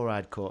episode before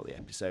I'd caught the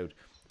episode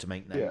to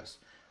make notes,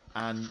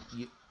 and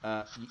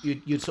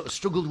you'd sort of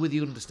struggled with the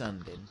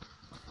understanding.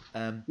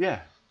 And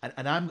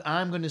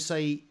I'm going to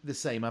say the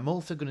same. I'm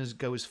also going to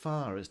go as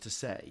far as to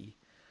say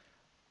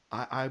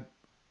I'm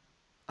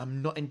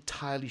not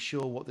entirely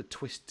sure what the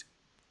twist.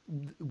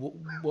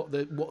 What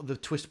the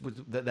twist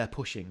that they're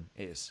pushing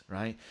is,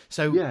 right?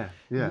 So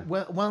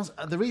whilst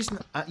the reason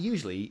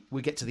usually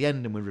we get to the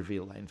end and we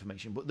reveal that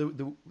information, but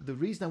the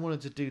reason I wanted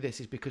to do this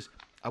is because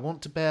I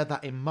want to bear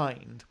that in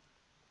mind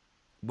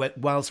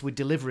whilst we're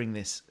delivering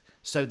this,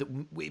 so that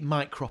it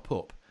might crop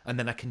up and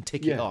then I can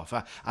tick it off.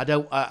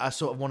 I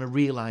sort of want to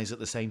realise at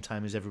the same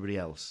time as everybody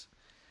else.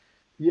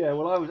 Yeah,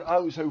 well, I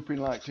was hoping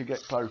to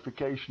get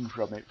clarification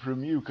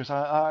from you, because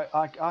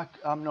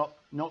I'm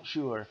not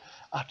sure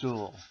at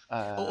all.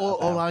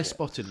 All I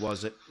spotted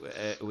was it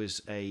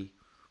was a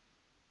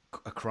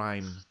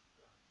crime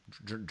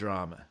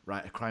drama,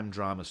 right? A crime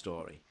drama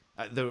story.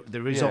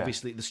 There is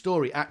obviously the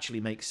story actually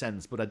makes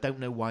sense, but I don't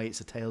know why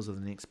it's a Tales of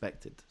the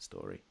Unexpected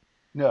story.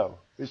 No,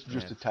 it's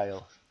just a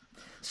tale.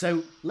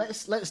 So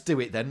let's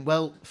do it then.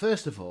 Well,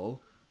 first of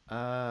all.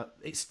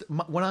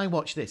 When I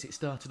watched this, it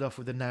started off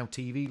with the Now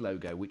TV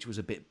logo, which was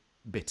a bit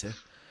bitter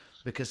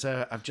because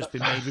I've just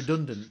been made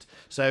redundant.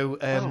 So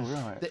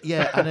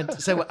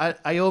so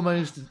I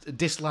almost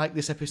disliked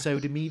this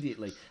episode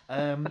immediately.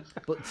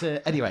 But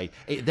anyway,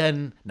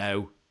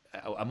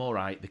 I'm all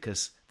right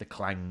because the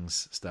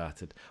clangs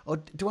started. Or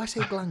do I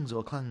say glangs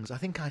or clangs? I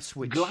think I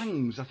switched.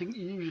 Glangs. I think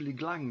usually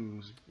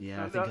glangs.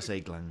 Yeah, I think I say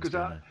glangs.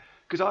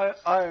 Because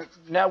I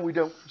now we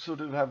don't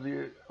sort of have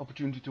the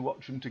opportunity to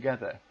watch them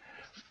together.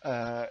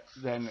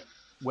 Then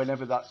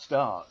whenever that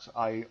starts,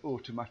 I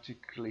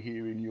automatically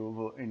hear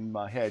in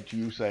my head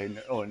you saying,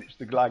 "Oh, and it's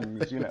the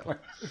glangs,"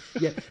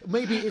 Yeah,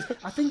 maybe it is.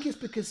 I think it's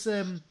because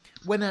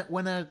when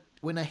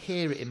I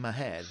hear it in my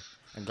head,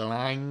 and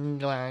glang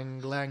glang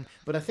glang,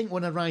 but I think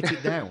when I write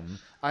it down,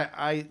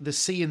 I the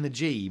C and the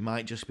G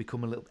might just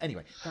become a little.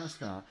 Anyway, that's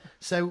that.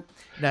 So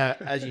now,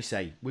 as you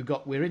say,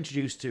 we're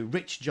introduced to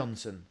Rich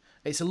Johnson.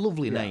 It's a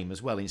lovely name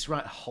as well. It's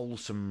right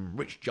wholesome,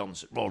 Rich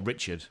Johnson. Well,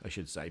 Richard, I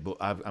should say, but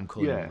I'm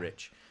calling him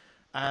Rich.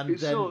 And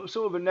It's then,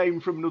 sort of a name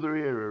from another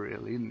era,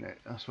 really, isn't it?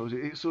 I suppose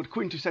it's sort of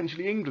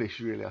quintessentially English,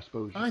 really. I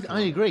suppose.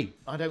 I agree.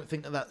 I don't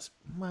think that's,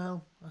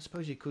 well, I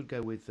suppose you could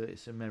go with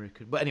it's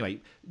American. But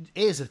anyway,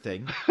 here's the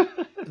thing.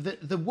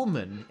 The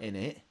woman in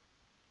it,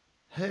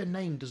 her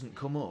name doesn't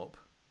come up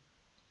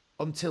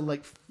until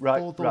like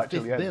fourth or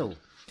till fifth the end. bill.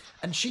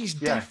 And she's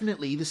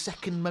definitely the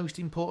second most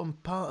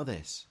important part of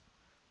this.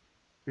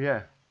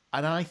 Yeah.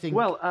 And I think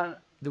Well,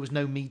 there was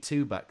no Me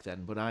Too back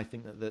then, but I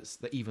think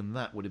that even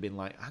that would have been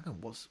like, hang on,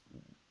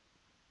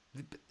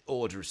 the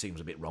order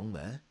seems a bit wrong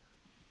there.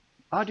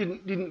 I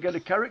didn't get a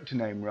character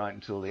name right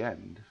until the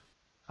end.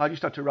 I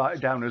just had to write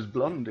it down as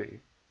Blondie,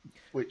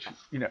 which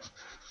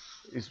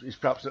is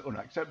perhaps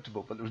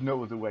unacceptable, but there was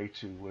no other way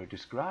to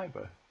describe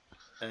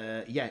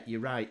her. Yeah,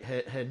 you're right.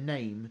 Her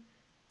name,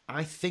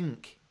 I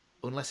think,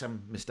 unless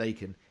I'm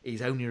mistaken,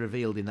 is only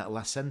revealed in that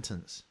last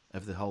sentence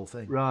of the whole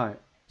thing. Right.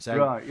 So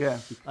Right. Yeah.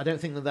 I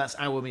don't think that's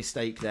our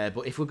mistake there.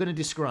 But if we're going to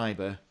describe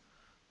her,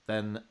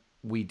 then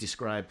we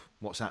describe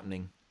what's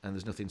happening, and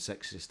there's nothing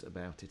sexist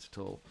about it at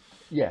all.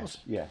 Yes.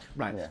 Yeah.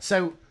 Right. Yeah.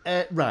 So,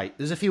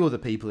 there's a few other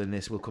people in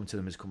this. We'll come to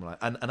them as come along.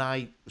 And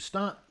I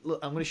start. Look,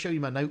 I'm going to show you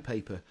my note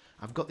paper.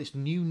 I've got this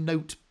new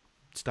note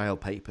style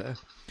paper,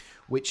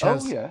 which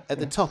has at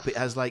the top it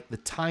has like the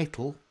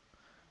title.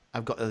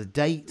 I've got the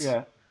date.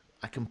 Yeah.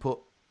 I can put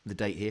the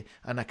date here,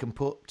 and I can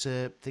put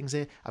things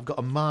here. I've got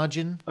a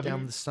margin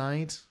down the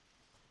side.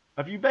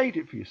 Have you made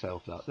it for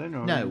yourself that then?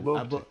 Or have you No,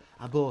 bought it?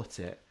 I bought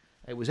it.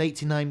 It was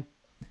 89.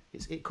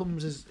 It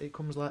comes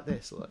like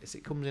this.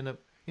 It comes in a.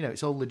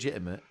 It's all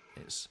legitimate.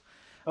 It's.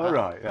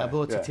 Right. I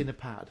bought it in a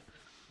pad.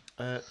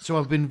 So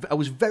I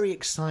was very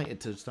excited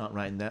to start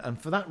writing there, and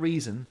for that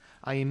reason,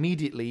 I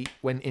immediately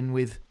went in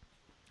with.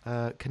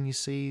 Can you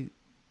see?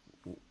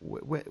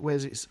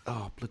 Where's it?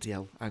 Oh bloody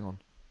hell! Hang on.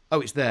 Oh,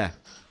 it's there.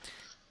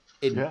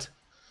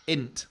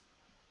 Int.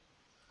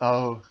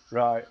 Oh,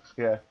 right.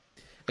 Yeah.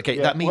 Okay,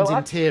 Yeah, that means well,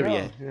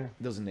 interior, yeah.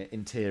 doesn't it?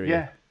 Interior.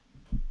 Yeah.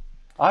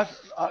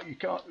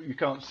 You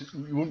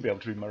wouldn't be able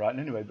to read my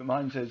writing anyway, but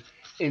mine says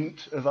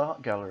Int of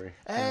Art Gallery.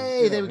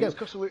 Hey, there we go. It's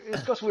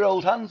because we're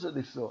old hands at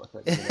this sort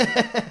of thing.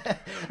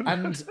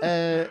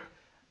 And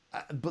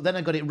but then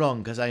I got it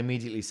wrong because I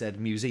immediately said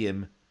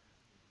museum,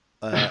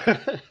 and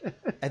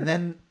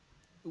then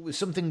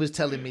something was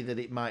telling me that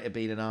it might have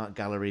been an art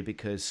gallery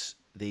because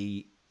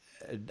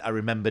I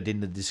remembered in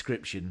the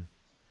description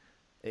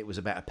it was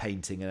about a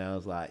painting, and I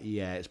was like,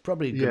 yeah, it's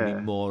probably going to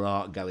be more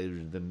art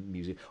gallery than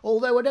museum.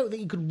 Although I don't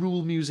think you could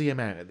rule museum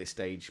out at this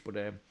stage. But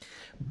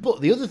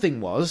the other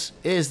thing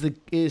is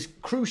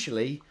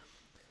crucially,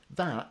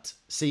 that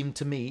seemed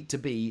to me to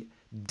be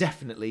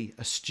definitely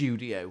a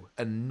studio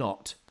and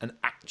not an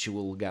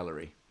actual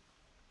gallery.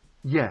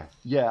 Yeah.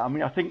 I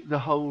mean, I think the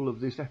whole of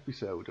this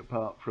episode,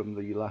 apart from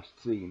the last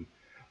scene,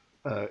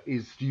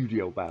 is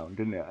studio bound,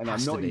 isn't it? And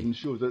I'm not even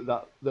sure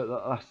that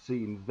last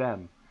scene's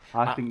them.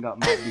 I think that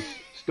might be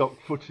stock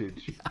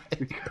footage.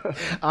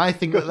 I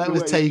think that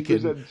was taken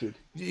presented.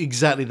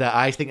 exactly that.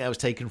 I think that was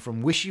taken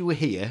from "Wish You Were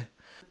Here."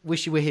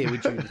 "Wish You Were Here"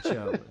 with Julia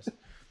Chalmers.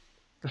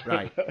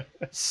 Right.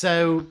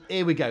 So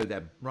here we go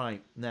then.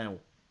 Right now,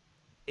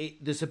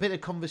 there's a bit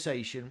of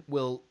conversation.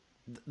 Well,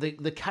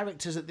 the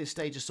characters at this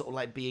stage are sort of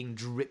like being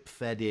drip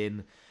fed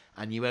in,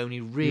 and you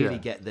only really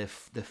get the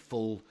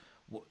full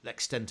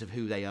extent of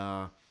who they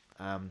are.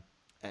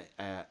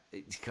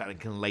 It's kind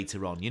of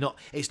later on.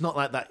 It's not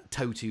like that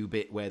Totu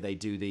bit where they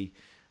do the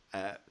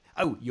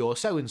you're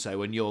so and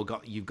so and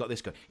you've got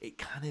this guy.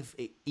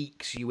 It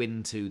ekes you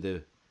into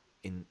the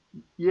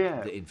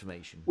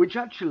information, which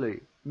actually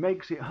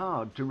makes it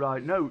hard to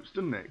write notes,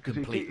 doesn't it? Because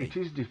it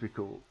is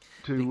difficult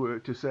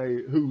to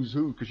say who's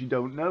who because you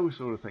don't know,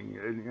 sort of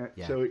thing.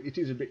 So it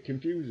is a bit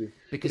confusing.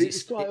 Because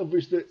it's quite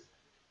obvious that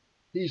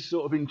he's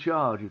sort of in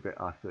charge of it.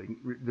 I think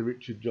the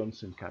Richard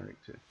Johnson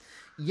character.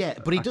 Yeah,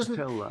 but he doesn't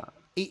tell that.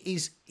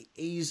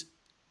 He's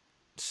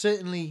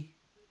certainly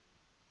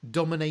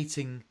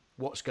dominating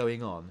what's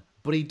going on,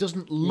 but he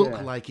doesn't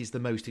look like he's the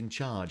most in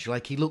charge.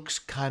 Like he looks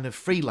kind of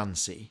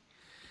freelancy.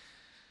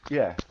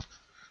 Yeah.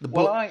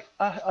 Well, I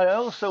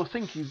also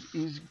think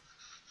he's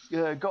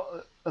got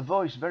a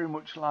voice very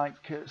much like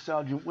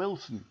Sergeant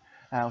Wilson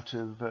out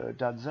of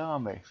Dad's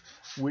Army,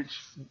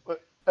 which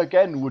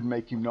again would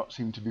make him not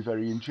seem to be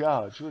very in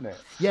charge, wouldn't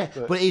it? Yeah,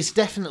 but he's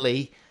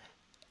definitely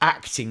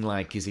acting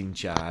like he's in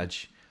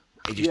charge.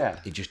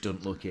 He just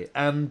doesn't look it.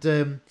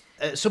 And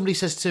somebody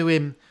says to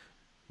him,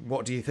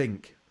 "What do you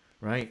think?"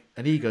 Right,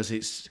 and he goes,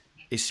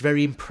 "It's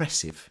very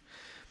impressive."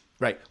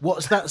 Right,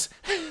 what's that?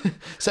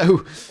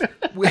 So,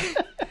 what?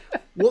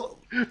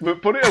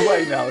 But put it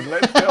away now and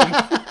let's go.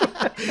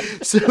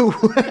 So,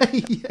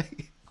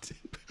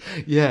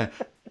 yeah,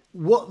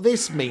 what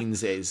this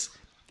means is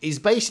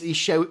basically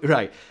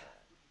right.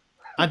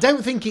 I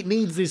don't think it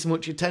needs this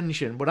much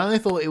attention, but I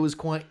thought it was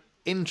quite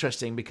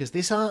interesting because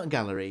this art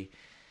gallery.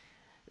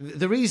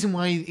 The reason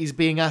why he's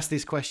being asked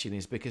this question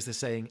is because they're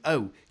saying,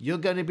 "Oh, you're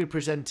going to be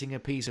presenting a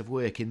piece of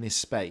work in this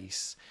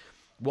space.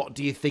 What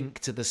do you think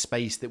to the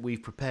space that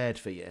we've prepared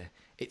for you?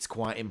 It's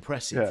quite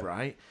impressive,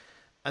 right?"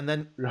 And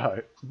then,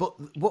 right. But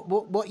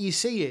what you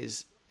see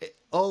is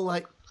all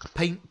like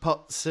paint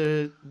pots,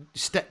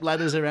 step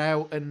ladders are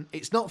out, and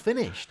it's not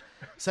finished.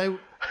 So,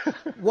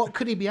 what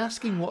could he be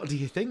asking? What do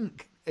you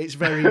think? It's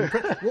very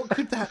what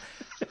could that?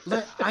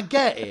 Like, I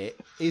get it.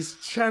 Is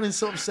trying to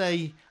sort of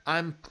say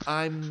I'm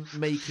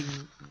making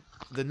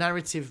the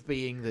narrative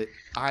being that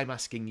I'm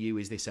asking you,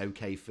 is this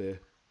okay for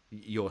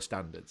your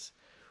standards?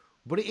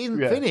 But it isn't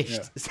finished.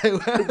 Yeah.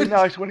 So it'd be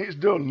nice when it's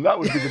done. That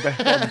would be the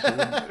best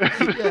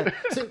answer. yeah.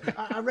 So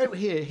I wrote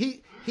here.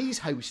 He's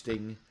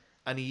hosting,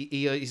 and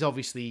he's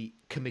obviously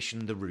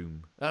commissioned the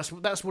room. That's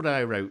what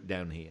I wrote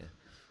down here.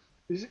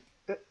 Is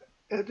it,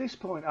 at this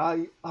point,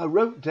 I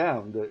wrote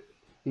down that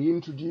he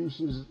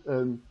introduces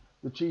the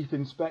chief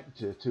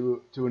inspector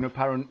to an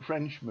apparent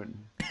Frenchman.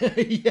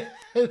 Yeah,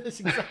 that's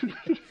exactly.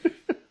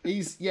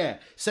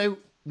 So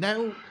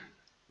now,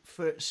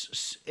 at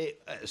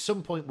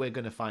some point, we're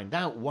going to find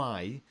out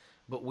why.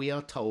 But we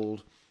are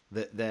told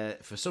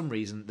that for some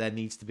reason, there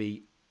needs to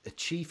be a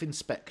chief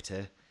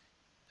inspector,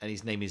 and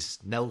his name is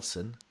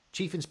Nelson.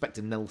 Chief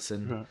Inspector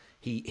Nelson. Right.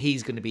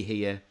 He's going to be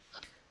here,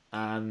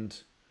 and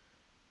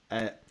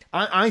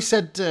I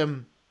said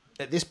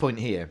at this point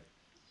here,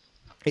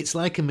 it's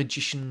like a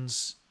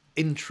magician's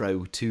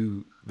intro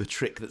to the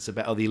trick that's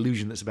about, or the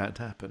illusion that's about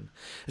to happen.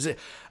 Is it?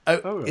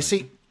 Right. You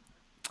see,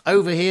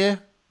 over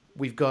here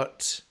we've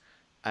got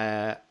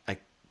a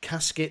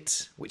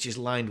casket which is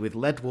lined with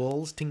lead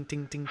walls. Ting,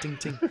 ting, ting, ting,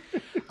 ting.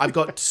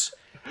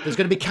 There's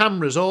going to be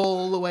cameras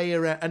all the way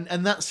around,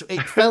 and that's.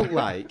 It felt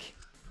like,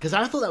 because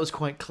I thought that was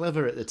quite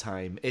clever at the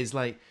time. Is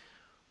like,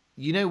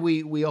 you know,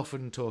 we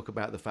often talk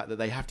about the fact that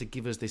they have to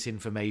give us this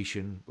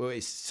information. Well,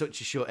 it's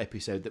such a short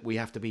episode that we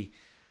have to be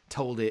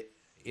told it,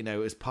 you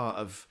know, as part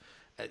of,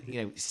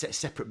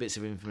 separate bits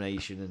of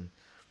information. And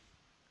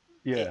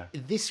yeah,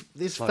 this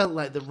felt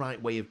like the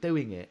right way of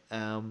doing it.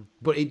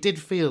 But it did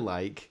feel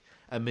like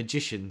a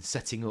magician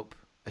setting up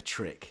a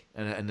trick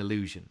and an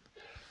illusion.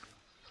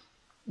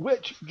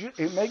 Which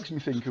it makes me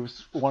think of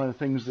one of the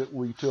things that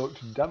we talk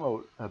to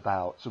Demo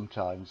about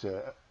sometimes.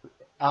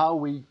 Are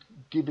we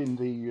giving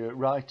the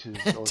writers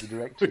or the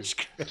directors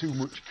too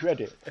much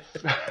credit?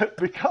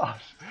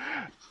 Because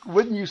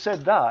when you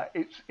said that,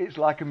 it's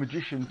like a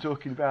magician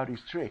talking about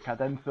his trick. I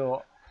then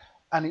thought,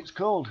 and it's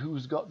called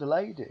Who's Got the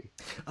Lady?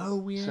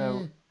 Oh, yeah.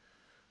 So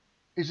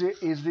is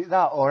it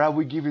that, or are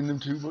we giving them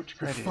too much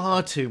credit?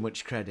 Far too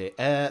much credit.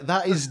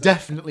 That is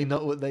definitely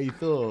not what they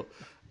thought.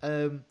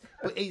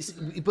 But it's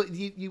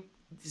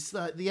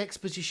like the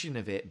exposition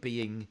of it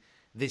being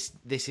this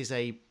is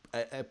a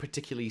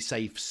particularly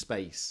safe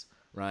space,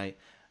 right?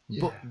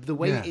 Yeah. But the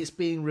way it's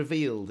being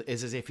revealed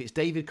is as if it's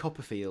David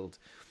Copperfield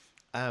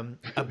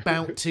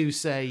about to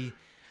say,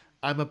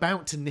 I'm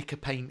about to nick a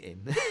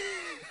painting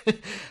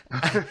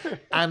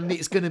and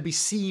it's going to be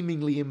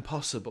seemingly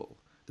impossible.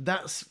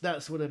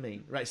 That's what I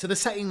mean, right? So they're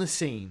setting the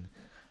scene,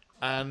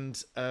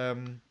 and I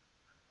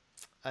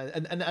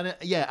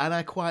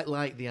quite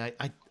like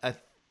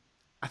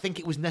I think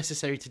it was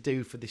necessary to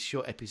do for this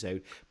short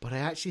episode, but I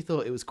actually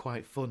thought it was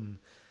quite fun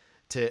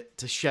to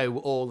show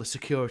all the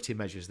security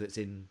measures that's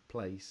in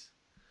place.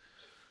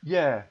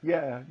 Yeah.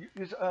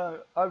 You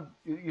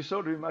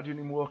sort of imagine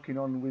him walking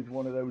on with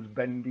one of those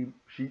bendy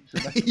sheets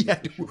of metal. Yeah.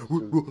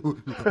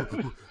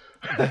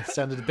 That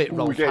sounded a bit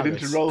Rolf We're getting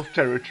Harris. into Rolf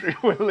territory.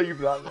 We'll leave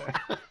that there.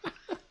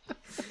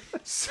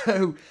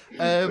 So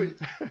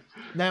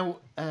now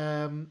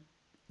I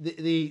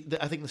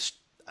think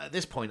at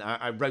this point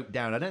I wrote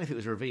down, I don't know if it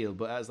was revealed,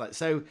 but I was like,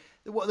 so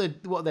what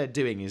they're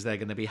doing is they're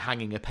going to be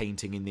hanging a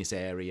painting in this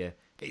area.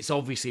 It's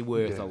obviously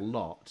worth a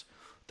lot.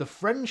 The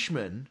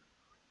Frenchman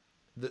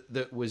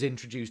that was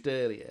introduced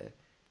earlier,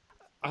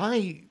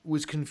 I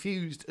was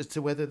confused as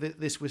to whether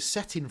this was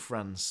set in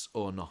France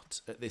or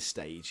not at this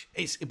stage.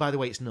 By the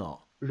way, it's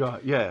not.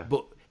 Right, yeah.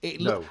 But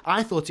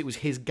I thought it was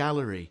his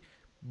gallery.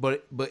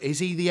 But is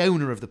he the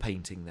owner of the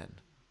painting then?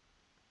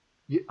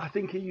 Yeah, I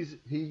think he's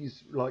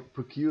like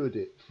procured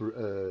it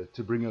for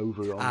to bring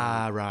over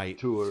on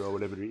tour or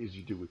whatever it is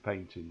you do with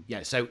painting.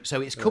 Yeah, so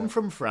it's come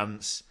from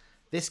France.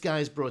 This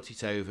guy's brought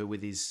it over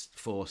with his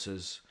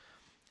forces,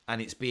 and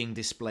it's being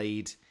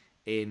displayed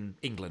in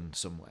England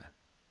somewhere.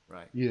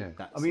 Right. Yeah.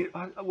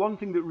 One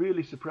thing that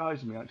really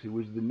surprised me actually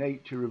was the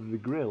nature of the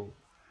grill,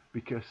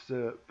 because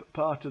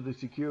part of the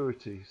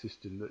security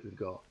system that they've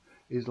got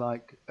is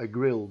like a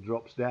grill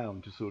drops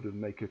down to sort of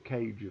make a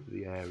cage of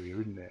the area,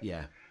 isn't it?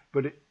 Yeah.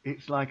 But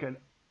it's like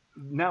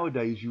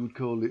nowadays you would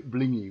call it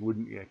blingy,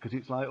 wouldn't you? Because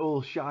it's like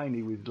all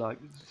shiny with like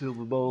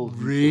silver balls.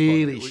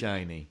 Really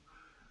shiny.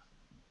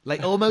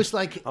 Like almost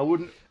like I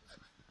wouldn't.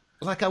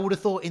 Like I would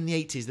have thought in the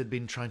 80s they'd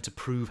been trying to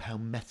prove how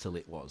metal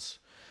it was.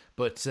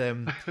 But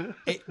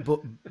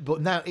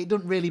but now it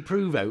doesn't really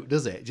prove out,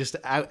 does it? Just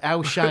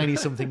how shiny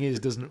something is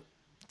doesn't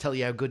tell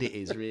you how good it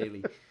is,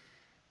 really.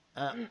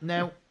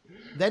 Now,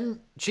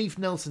 then Chief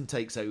Nelson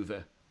takes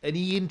over and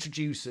he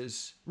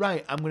introduces,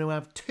 right, I'm going to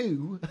have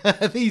two.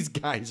 These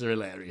guys are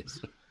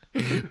hilarious.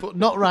 But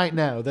not right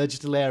now. They're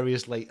just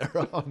hilarious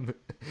later on.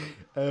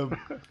 They're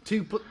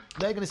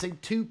going to say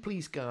 2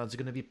 police guards are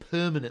going to be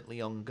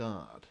permanently on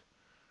guard,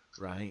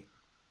 right?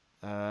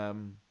 Yeah.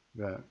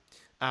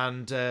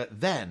 And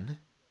then,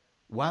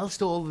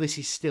 whilst all this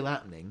is still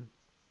happening,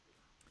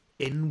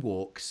 in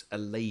walks a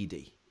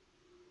lady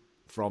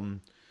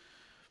from...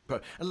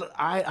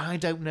 I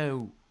don't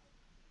know,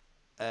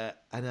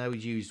 and I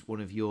would use one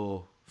of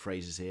your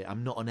phrases here.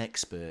 I'm not an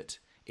expert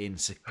in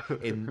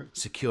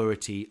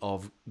security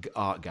of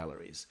art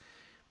galleries,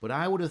 but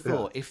I would have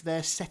thought if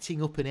they're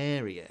setting up an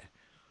area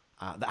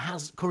that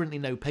has currently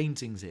no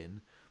paintings in,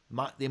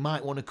 they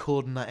might want to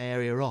cordon that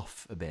area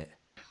off a bit.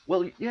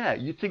 Well, yeah,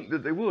 you'd think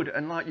that they would,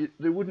 and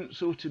they wouldn't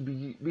sort of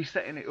be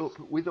setting it up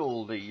with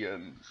all the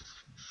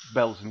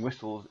bells and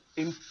whistles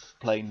in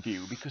plain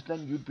view, because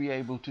then you'd be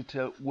able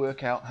to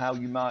work out how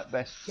you might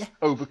best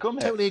overcome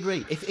it. Totally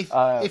agree.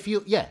 If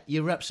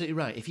you're absolutely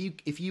right.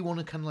 If you want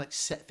to kind of like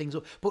set things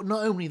up, but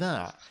not only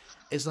that,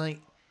 it's like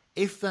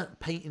if that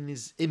painting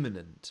is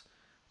imminent,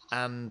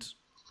 and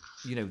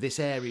this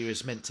area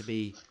is meant to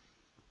be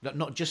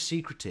not just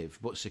secretive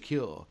but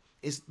secure.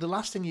 Is the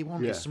last thing you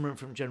want is someone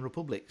from general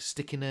public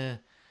sticking a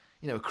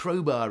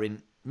crowbar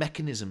in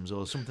mechanisms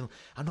or something.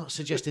 I'm not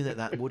suggesting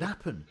that would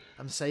happen.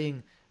 I'm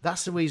saying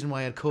that's the reason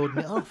why I'd cordon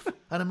it off,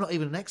 and I'm not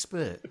even an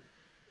expert.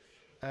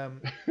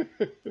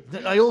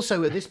 I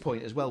also, at this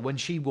point as well, when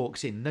she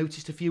walks in,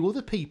 noticed a few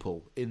other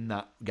people in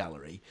that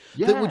gallery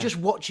that were just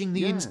watching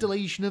the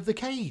installation of the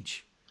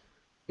cage.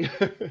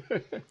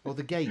 Or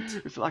the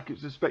gate. It's like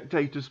it's a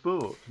spectator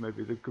sport.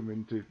 Maybe they've come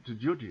in to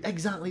judge it.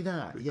 Exactly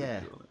that, yeah.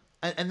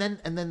 And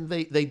then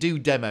they do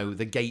demo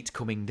the gate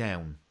coming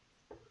down.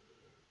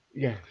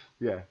 Yes,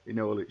 yeah, in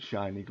all its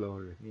shiny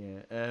glory.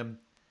 Yeah,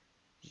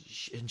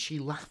 and she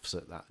laughs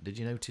at that. Did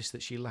you notice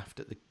that she laughed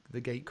at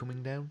the gate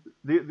coming down?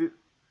 The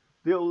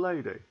old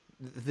lady?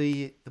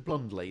 The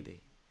blonde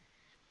lady.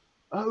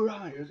 Oh,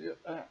 right.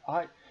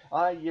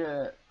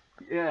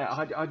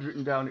 I'd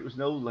written down it was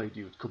an old lady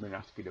who was coming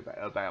asking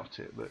about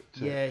it, but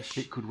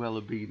it could well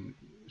have been,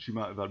 she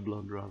might have had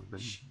blonde rather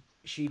than...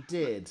 She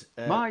did.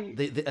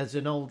 As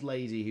an old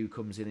lady who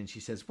comes in and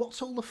she says,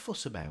 "What's all the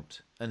fuss about?"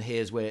 And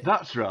here's where...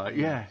 That's right,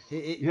 yeah.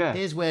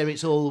 Here's where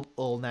it's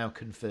all now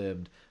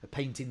confirmed. A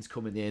painting's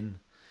coming in,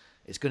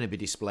 it's going to be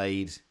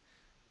displayed,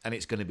 and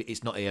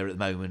it's not here at the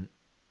moment,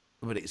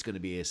 but it's going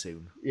to be here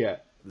soon. Yeah.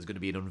 There's going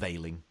to be an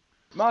unveiling.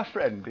 My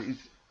friend,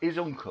 his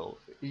uncle,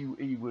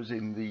 he was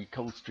in the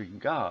Coldstream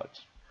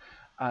Guards,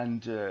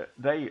 and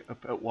they,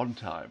 at one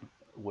time,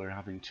 were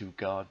having to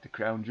guard the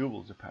crown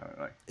jewels,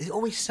 apparently. It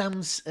always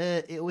sounds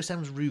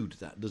rude,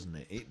 that, doesn't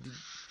it?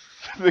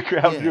 The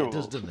crown jewels. It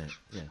does, doesn't it?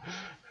 Yeah.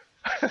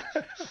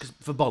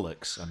 For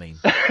bollocks, I mean.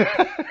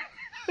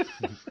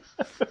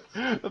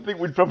 I think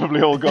we'd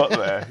probably all got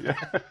there. Yeah.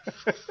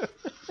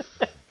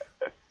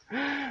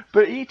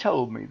 But he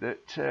told me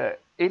that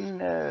in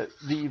the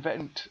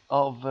event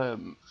of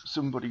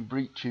somebody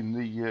breaching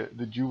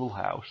the jewel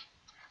house,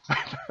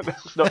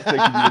 that's not taking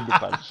the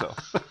underpants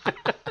off.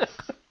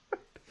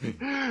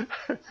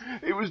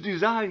 It was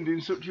designed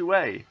in such a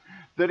way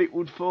that it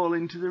would fall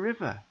into the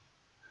river.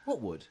 What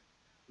would?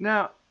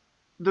 Now,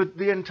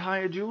 the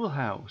entire jewel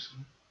house,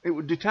 it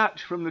would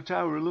detach from the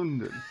Tower of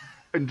London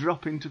and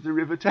drop into the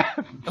River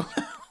Thames.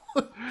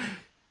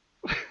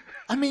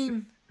 I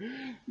mean,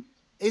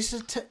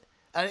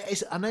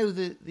 I know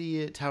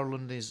the Tower of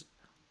London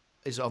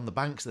is on the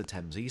banks of the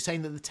Thames. Are you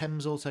saying that the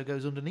Thames also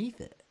goes underneath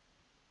it?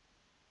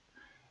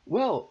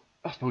 Well,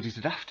 I suppose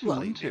it'd have to,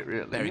 wouldn't it,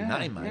 really? Bearing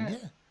that in mind,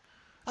 yeah.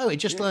 Oh, it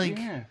just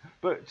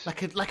but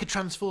like a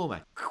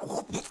transformer.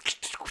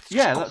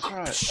 Yeah, that's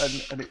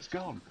right, and it's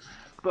gone.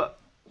 But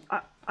I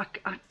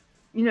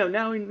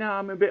now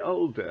I'm a bit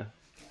older.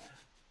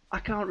 I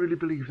can't really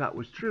believe that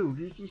was true.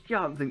 You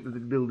can't think that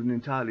they'd build an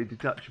entirely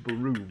detachable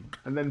room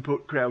and then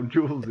put crown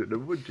jewels in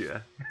them, would you?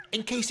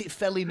 In case it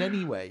fell in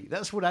anyway.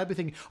 That's what I'd be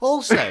thinking.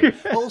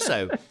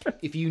 Also,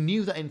 if you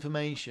knew that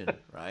information,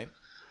 right,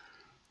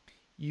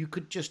 you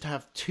could just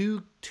have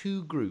two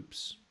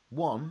groups.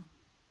 One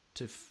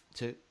to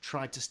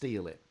try to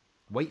steal it,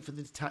 wait for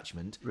the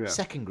detachment. Yeah.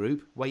 Second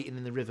group waiting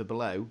in the river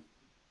below,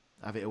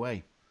 have it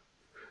away.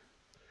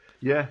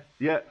 Yeah.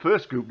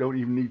 First group don't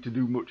even need to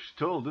do much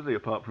at all, do they?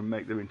 Apart from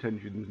make their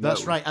intentions known.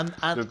 That's right. And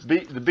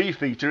the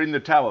beefeater in the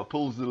tower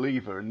pulls the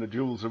lever, and the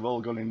jewels have all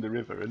gone in the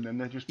river, and then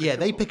they just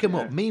pick them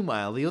up.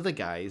 Meanwhile, the other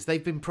guys,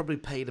 they've been probably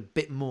paid a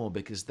bit more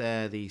because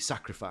they're the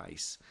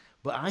sacrifice.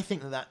 But I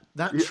think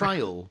that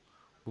trial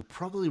will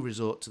probably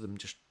resort to them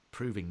just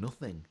proving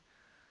nothing.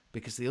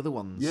 Because the other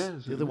ones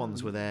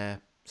were there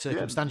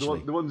circumstantially.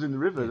 Yeah, the ones in the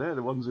river, they're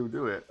the ones who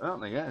do it,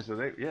 aren't they? Yeah, so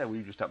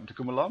we just happen to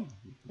come along.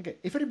 Okay,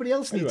 if anybody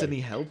else needs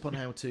any help on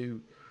how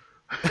to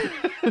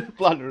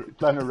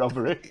plan a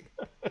robbery.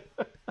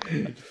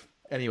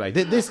 Anyway,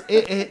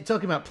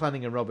 talking about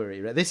planning a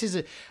robbery, right? This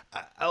is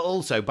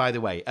also, by the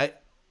way,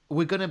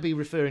 we're going to be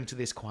referring to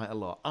this quite a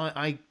lot.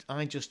 I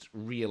just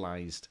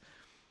realised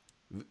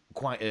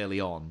quite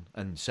early on,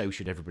 and so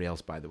should everybody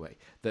else, by the way,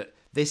 that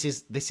this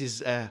is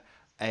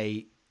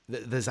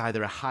there's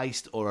either a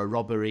heist or a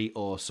robbery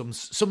or some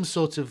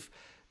sort of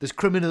there's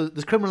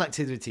criminal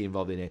activity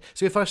involved in it.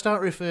 So if I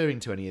start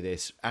referring to any of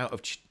this out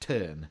of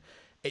turn,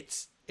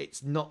 it's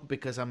it's not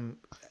because I'm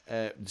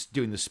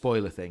doing the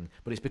spoiler thing,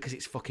 but it's because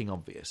it's fucking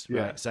obvious,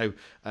 right? So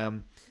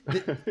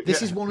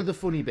this is one of the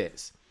funny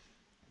bits.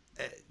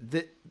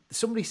 That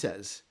somebody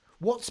says,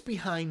 "What's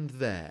behind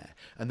there?"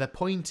 and they're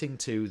pointing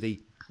to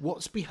the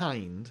what's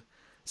behind.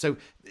 So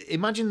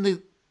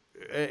imagine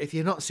if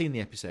you've not seen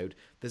the episode,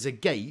 there's a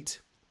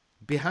gate.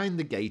 Behind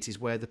the gate is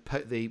where the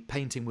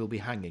painting will be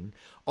hanging.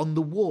 On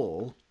the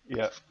wall,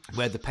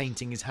 where the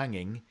painting is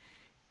hanging,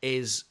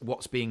 is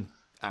what's being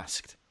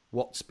asked.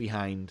 What's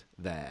behind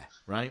there,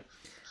 right?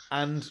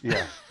 And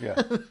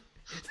the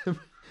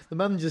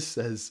man just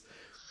says,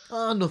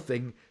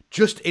 nothing,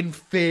 just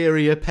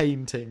inferior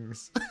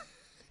paintings."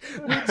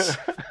 Which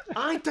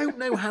I don't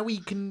know how he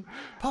can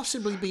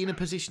possibly be in a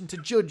position to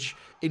judge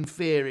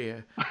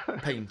inferior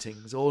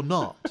paintings or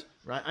not,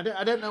 right?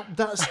 I don't know.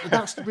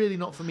 That's really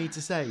not for me to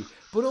say.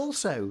 But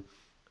also,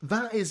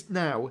 that is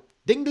now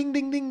ding ding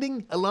ding ding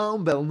ding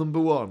alarm bell number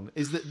 1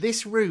 is that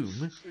this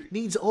room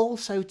needs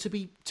also to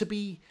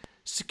be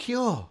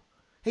secure,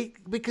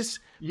 because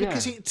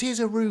it is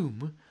a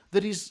room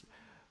that is,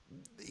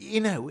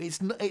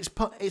 it's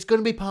going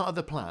to be part of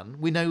the plan.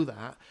 We know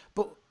that,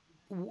 but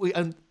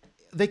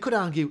they could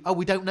argue,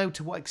 we don't know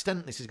to what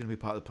extent this is going to be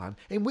part of the plan.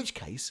 In which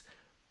case,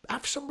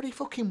 have somebody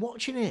fucking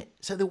watching it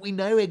so that we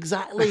know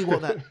exactly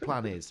what that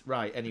plan is.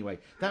 Right. Anyway,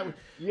 that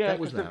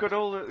was they've got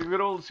all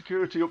the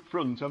security up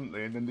front, haven't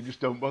they? And then they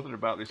just don't bother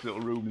about this little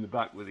room in the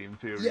back with the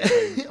inferior.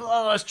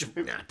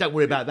 Don't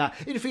worry about that.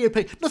 Inferior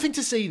paint, nothing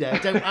to see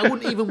there. I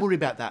wouldn't even worry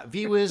about that.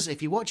 Viewers,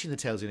 if you're watching the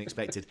Tales of the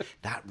Unexpected,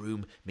 that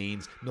room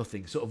means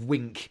nothing. Sort of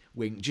wink.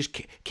 Just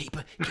keep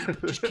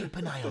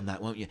an eye on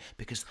that, won't you?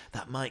 Because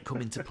that might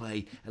come into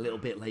play a little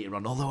bit later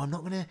on. Although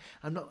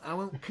I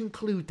won't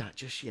conclude that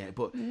just yet.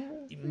 But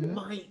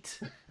might.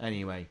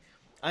 Anyway,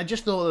 I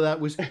just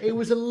thought it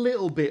was a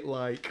little bit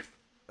like,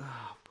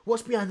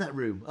 what's behind that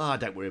room?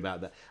 Don't worry about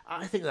that.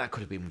 I think that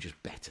could have been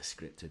just better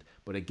scripted.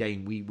 But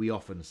again, we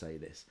often say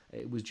this.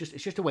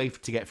 It's just a way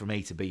to get from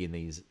A to B in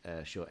these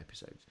short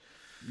episodes.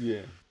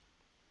 Yeah.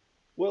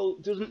 Well,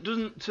 doesn't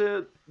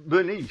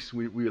Bernice,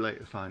 we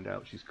later find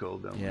out she's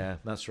called, don't we? Yeah,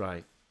 that's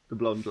right. The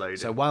blonde lady.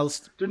 So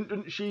whilst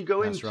didn't she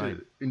go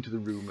into the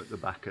room at the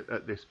back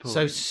at this point?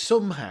 So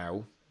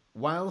somehow,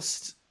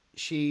 whilst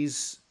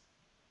she's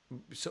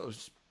sort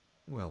of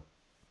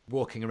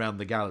walking around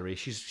the gallery,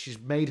 she's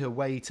made her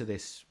way to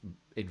this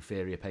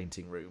inferior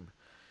painting room,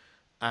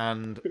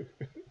 and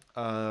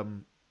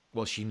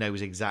she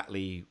knows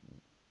exactly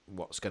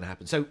what's going to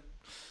happen. So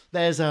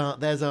there's our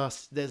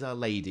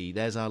lady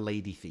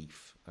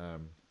thief.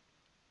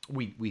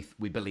 We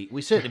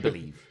certainly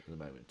believe at the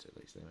moment, at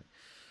least. Anyway.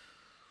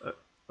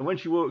 And when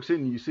she walks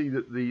in, you see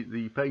that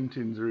the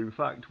paintings are in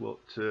fact what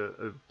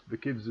the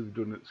kids have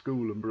done at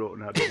school and brought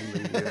and had on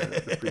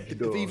the fridge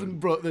door. They've even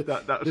brought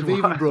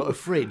a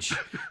fridge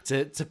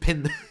to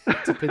pin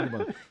them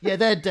on. Yeah,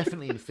 they're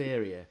definitely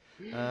inferior.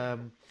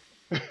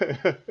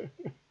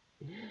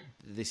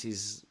 This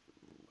is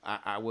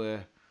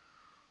our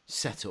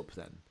setup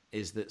then,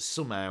 is that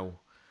somehow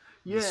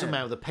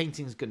the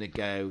painting's going to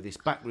go, this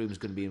back room's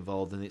going to be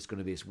involved, and it's going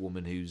to be this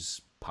woman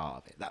who's part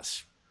of it.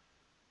 That's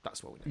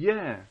what we know.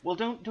 Yeah. Well,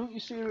 don't you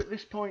see her at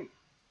this point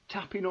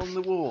tapping on the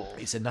wall?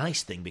 It's a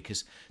nice thing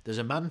because there's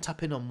a man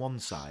tapping on one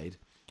side.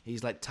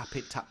 He's like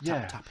tapping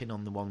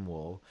on the one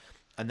wall,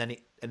 and then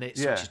it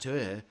switches to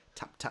her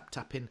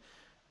tapping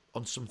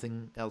on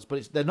something else.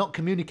 But they're not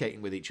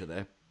communicating with each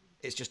other.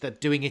 It's just they're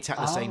doing it at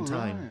the same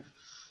time.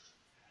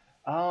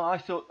 I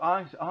thought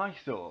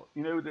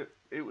that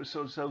it was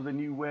so they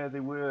knew where they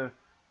were,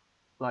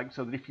 like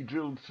so that if you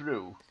drilled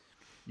through,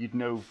 you'd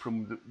know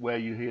from where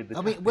you hear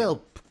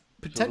the.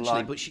 Potentially,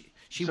 so but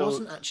she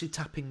wasn't actually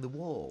tapping the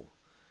wall.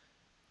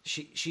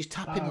 She's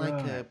tapping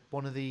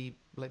one of the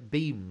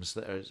beams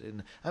that are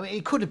in. I mean,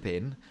 it could have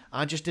been.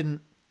 I just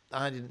didn't.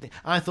 I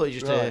thought it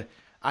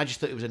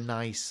just it was a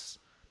nice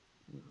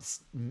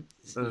link,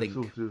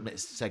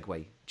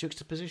 segue,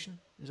 juxtaposition.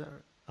 Is that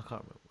right? I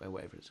can't remember.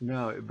 Whatever it is.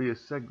 No, it'd be a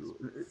segue.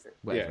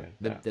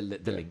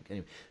 The link.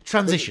 Anyway,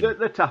 transition.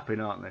 They're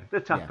tapping, aren't they? They're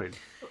tapping.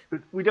 Yeah.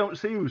 We don't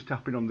see who's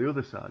tapping on the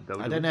other side, though.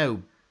 I don't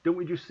know. Don't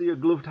we just see a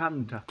gloved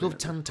hand tapping?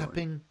 Gloved hand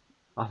tapping?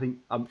 I think...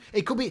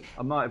 it could be...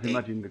 I might have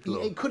imagined the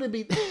glove. It could have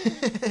been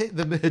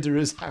the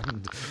murderer's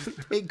hand.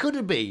 It could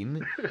have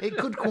been... It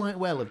could quite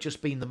well have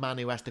just been the man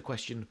who asked the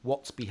question,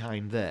 what's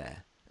behind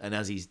there? And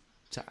as he's...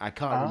 I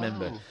can't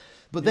remember.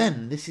 But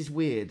then, this is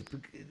weird.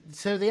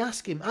 So they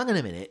ask him, hang on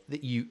a minute,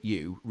 that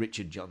you,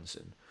 Richard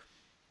Johnson,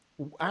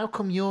 how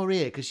come you're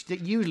here? Because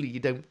usually you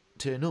don't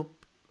turn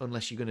up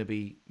unless you're going to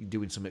be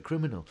doing something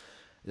criminal.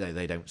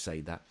 They don't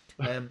say that.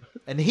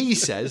 And he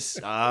says,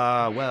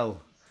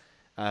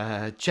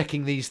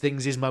 checking these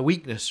things is my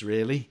weakness,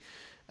 really.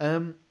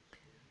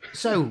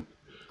 So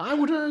I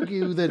would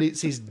argue that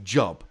it's his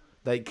job.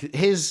 Like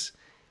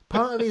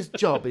part of his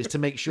job is to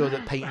make sure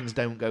that paintings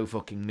don't go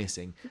fucking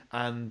missing.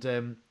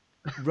 And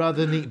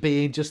rather than it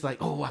being just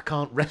like, I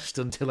can't rest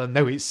until I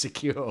know it's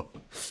secure.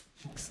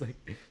 It's like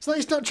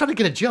he's not trying to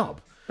get a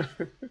job.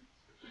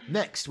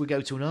 Next, we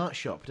go to an art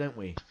shop, don't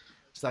we?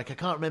 It's like I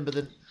can't remember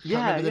the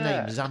Yeah.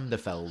 name,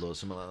 Zanderfeld or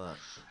something like that.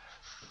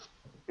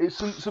 It's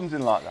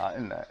something like that,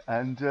 isn't it?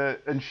 And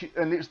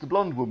it's the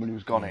blonde woman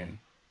who's gone in,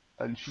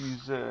 and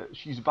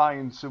she's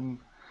buying some.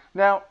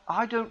 Now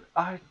I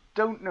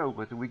don't know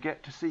whether we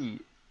get to see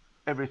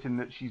everything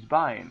that she's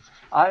buying.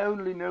 I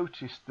only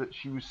noticed that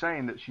she was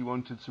saying that she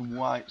wanted some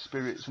white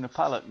spirits and a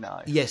palette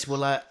knife. Yes,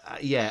 well,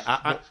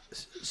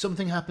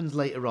 something happened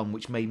later on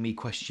which made me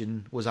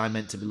question: was I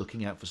meant to be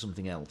looking out for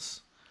something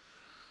else?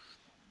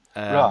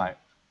 Right.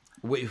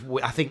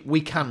 I think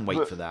we can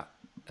wait for that.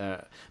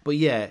 But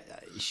yeah,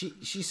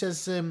 she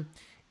says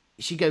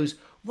she goes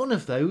one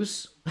of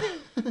those,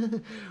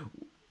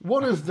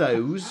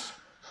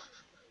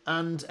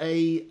 and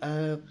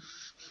a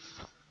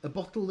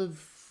bottle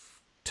of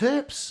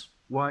Terps.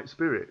 White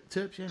spirit.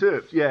 Terps, yeah.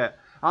 Terps, yeah.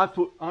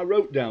 I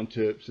wrote down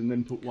Terps and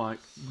then put white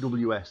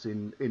WS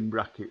in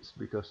brackets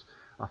because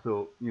I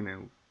thought,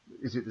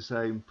 is it the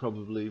same?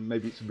 Probably.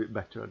 Maybe it's a bit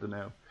better. I don't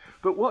know.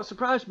 But what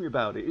surprised me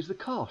about it is the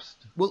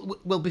cost.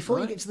 Well, before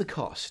you get to the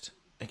cost,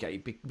 okay,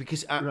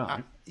 because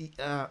I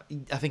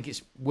think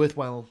it's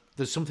worthwhile.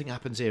 There's something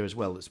happens here as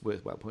well that's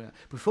worthwhile pointing out.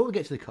 Before we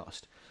get to the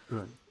cost,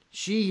 Right.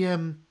 She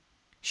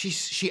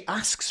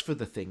asks for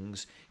the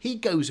things. He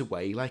goes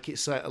away like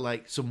it's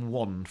like some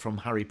wand from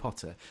Harry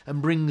Potter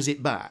and brings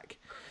it back,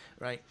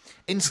 right?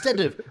 Instead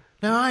of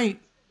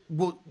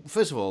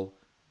first of all,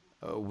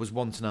 was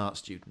once an art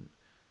student,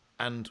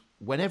 and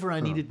whenever I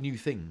needed new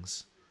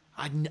things,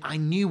 I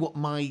knew what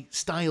my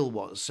style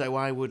was. So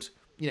I would,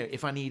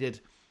 if I needed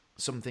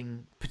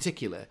something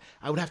particular,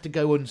 I would have to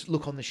go and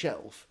look on the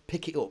shelf,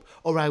 pick it up,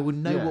 or I would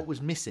know what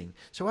was missing.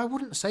 So I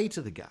wouldn't say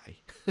to the guy,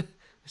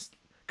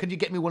 "Can you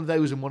get me one of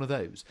those and one of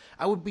those?"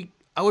 I would be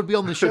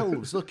on the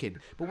shelves looking.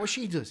 But what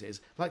she does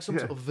is, like some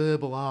sort of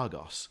verbal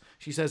Argos,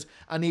 she says,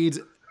 "I need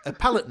a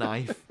palette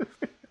knife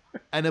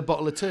and a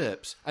bottle of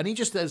Terps." And he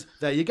just says,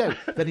 "There you go."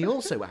 Then he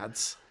also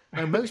adds,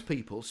 now most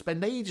people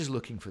spend ages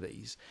looking for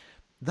these.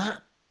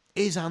 That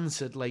is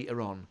answered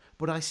later on,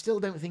 but I still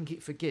don't think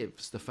it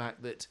forgives the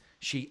fact that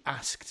she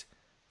asked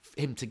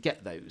him to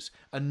get those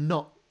and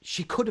not.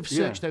 She could have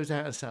searched those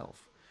out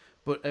herself,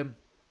 but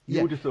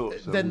You would have thought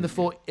so. Then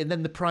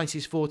the price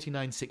is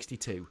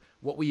 $49.62.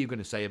 What were you going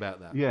to say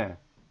about that? Yeah.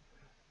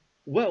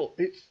 Well,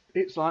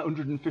 it's like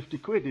 150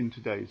 quid in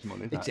today's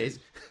money. It is.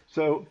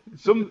 So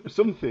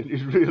something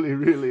is really,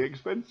 really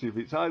expensive.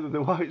 It's either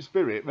the white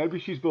spirit, maybe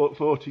she's bought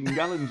 14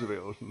 gallons of it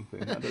or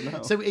something. I don't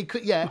know. So it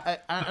could,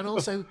 and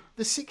also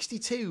the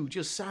 62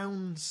 just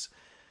sounds.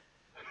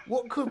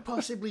 What could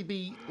possibly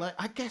be like?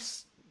 I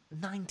guess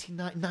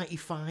 99,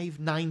 95,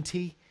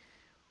 90,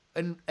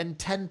 and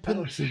 10 pence.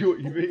 I see what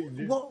you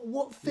mean.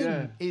 What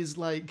thing is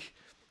like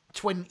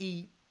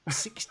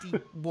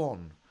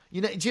 2061? Do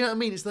you know what I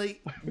mean? It's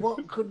like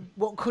what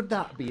could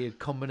that be a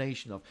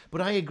combination of? But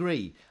I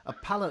agree, a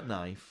palette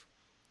knife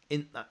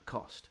isn't that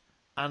cost,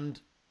 and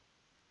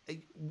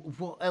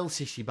what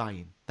else is she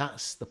buying?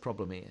 That's the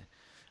problem here.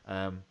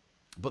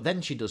 But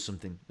then she does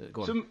something.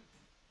 Go on.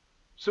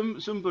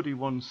 Somebody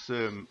once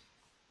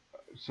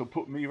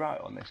put me right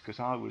on this because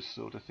I was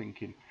sort of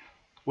thinking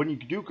when you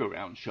do go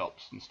around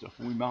shops and stuff,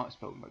 and we might have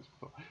spoken about this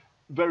before,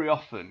 very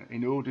often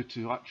in order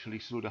to actually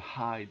sort of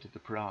hide the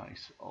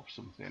price of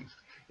something,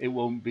 it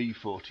won't be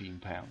 £14,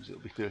 it'll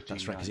be £13.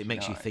 That's right, because it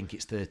makes you think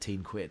it's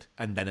 13 quid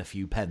and then a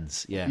few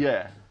pence.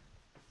 Yeah.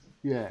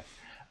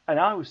 And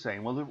I was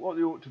saying, well, what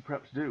they ought to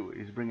perhaps do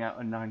is bring out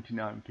a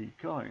 99p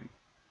coin.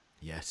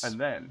 Yes. And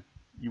then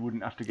you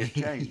wouldn't have to get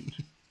change.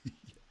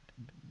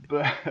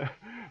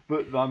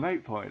 But my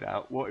mate pointed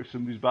out, what if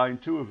somebody's buying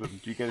two of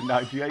them? Do you get a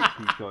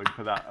 98p coin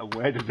for that? And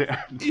where does it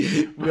end?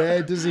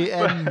 Where does it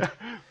end?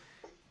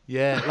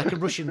 Yeah, like a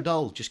Russian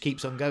doll, just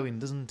keeps on going,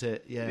 doesn't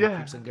it? Yeah, it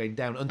keeps on going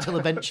down until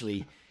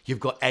eventually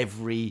you've got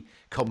every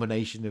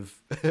combination of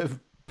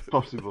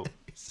possible.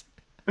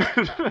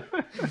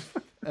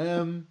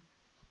 Then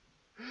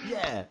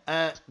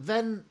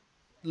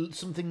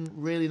something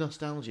really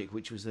nostalgic,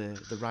 which was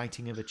the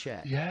writing of a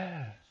check.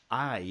 Yeah.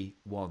 I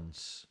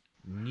once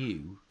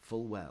knew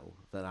full well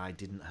that I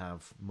didn't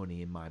have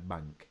money in my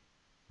bank,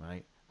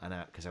 right? And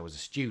because I was a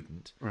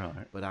student,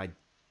 right? But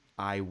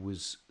I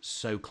was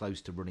so close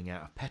to running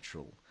out of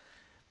petrol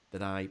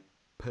that I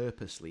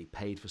purposely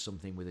paid for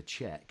something with a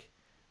check,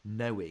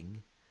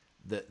 knowing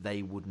that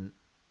they wouldn't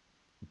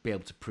be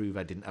able to prove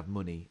I didn't have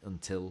money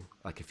until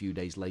like a few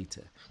days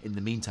later. In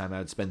the meantime, I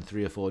would spend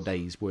 3 or 4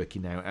 days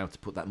working out how to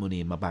put that money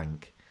in my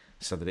bank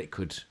so that it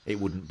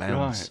wouldn't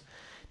bounce. Right.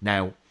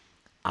 Now,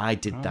 I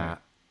did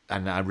that,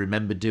 and I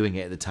remember doing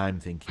it at the time,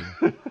 thinking,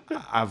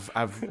 I've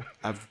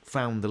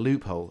found the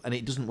loophole, and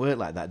it doesn't work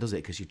like that, does it?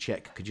 Because your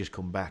check could just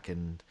come back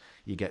and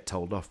you get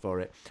told off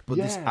for it. But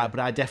but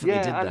I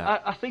definitely did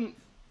that. I think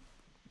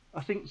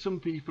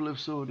some people have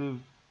sort of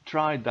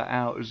tried that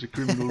out as a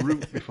criminal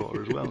route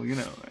before as well.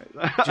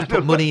 Just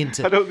put money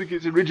into. I don't think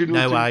it's original.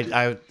 No,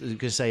 I was going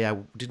to say I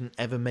didn't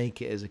ever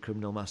make it as a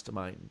criminal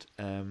mastermind,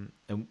 and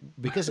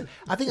because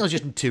I think I was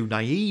just too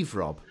naive,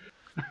 Rob.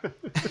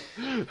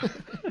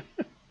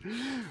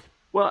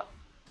 Well,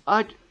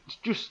 I'd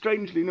just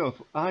strangely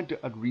enough, I'd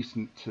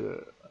recent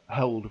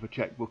hold of a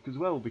checkbook as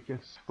well,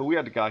 but we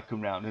had a guy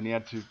come round and he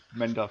had to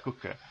mend our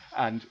cooker,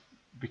 and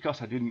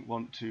because I didn't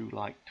want to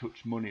like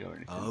touch money or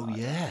anything. Oh like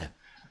yeah.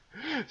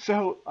 that,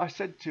 so I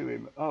said to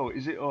him, "Oh,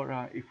 is it all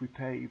right if we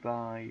pay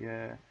by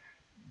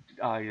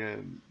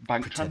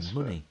bank Pretend transfer?"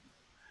 money.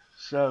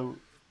 So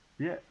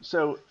yeah,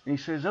 so he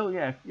says, "Oh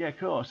yeah, of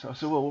course." I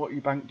said, "Well, what are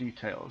your bank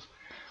details?"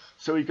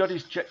 So he got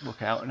his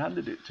checkbook out and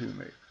handed it to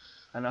me,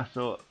 and I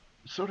thought,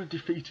 sort of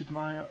defeated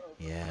my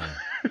Yeah.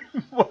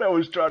 what I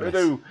was trying to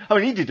Bless. do. I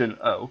mean, he didn't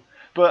owe,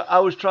 but I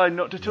was trying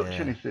not to touch Yeah.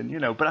 anything,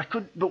 But I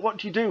could. But what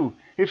do you do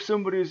if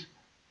somebody's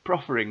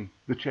proffering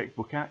the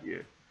checkbook at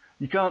you?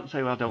 You can't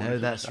say, "Well, I don't want No,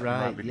 to touch that's that, there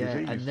might right. be Yeah,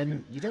 disease." and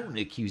then you don't want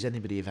to accuse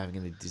anybody of having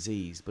any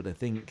disease, but I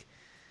think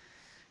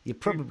you're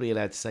probably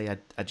allowed to say,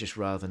 "I'd just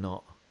rather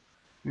not."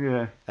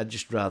 Yeah. I'd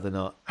just rather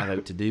not have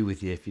out to do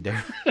with you if you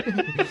don't.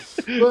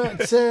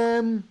 But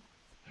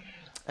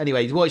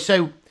anyway,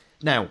 so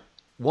now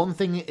one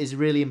thing is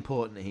really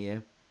important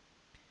here.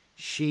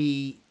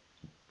 She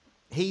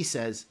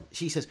says,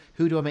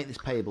 "Who do I make this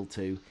payable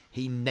to?"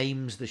 He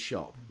names the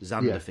shop,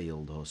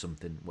 Zanderfield or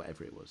something,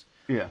 whatever it was.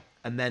 Yeah.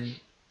 And then,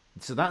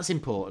 so that's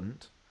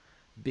important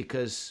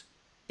because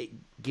it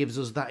gives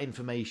us that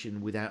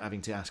information without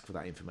having to ask for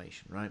that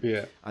information, right?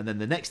 Yeah. And then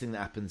the next thing that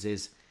happens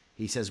is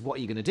he says, "What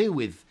are you going to do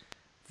with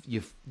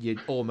your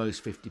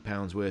almost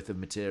 £50 worth of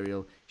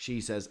material?"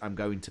 She says, "I'm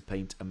going to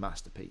paint a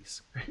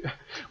masterpiece."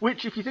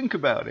 Which, if you think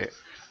about it,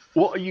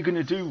 what are you going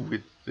to do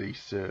with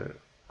this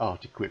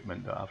art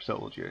equipment that I've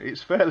sold you?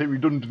 It's a fairly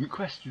redundant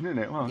question, isn't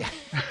it? Well,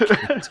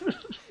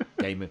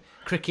 Game of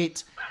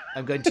cricket.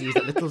 I'm going to use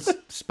that little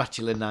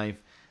spatula knife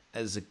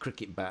as a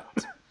cricket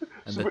bat,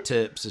 and the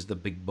terps as the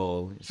big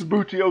ball. it's a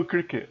booty old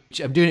cricket.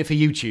 I'm doing it for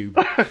YouTube.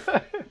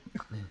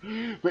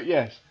 But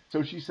yes,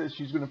 so she says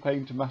she's going to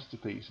paint a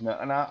masterpiece, and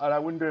I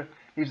wonder,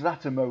 is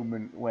that a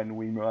moment when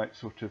we might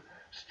sort of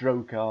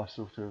stroke our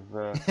sort of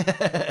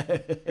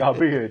our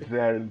beard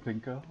there and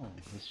think, "Oh,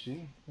 is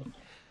she?"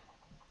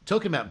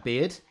 Talking about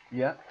beard,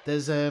 Yeah.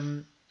 there's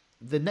the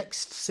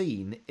next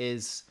scene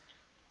is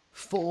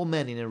 4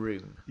 men in a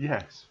room.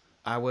 Yes.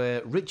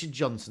 Our Richard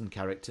Johnson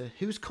character,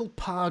 who's called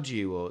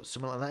Pardew or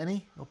something like that,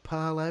 any or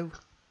Parlow,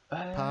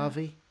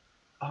 Parvey,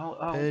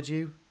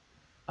 Purdue.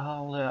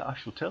 I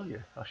shall tell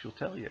you.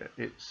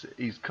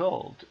 He's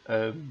called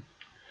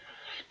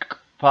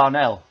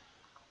Parnell.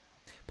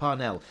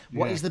 Parnell.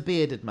 What Yeah. is the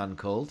bearded man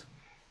called?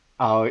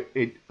 I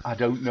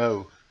don't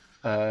know.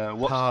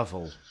 What's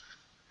Parvel.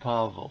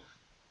 Parvel?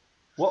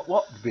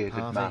 What bearded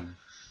Harvey. man?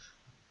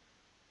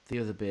 The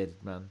other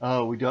bearded man.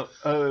 Oh, we don't.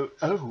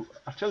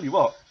 I tell you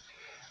what.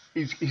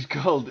 He's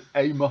called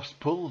Amos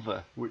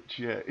Pulver, which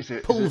is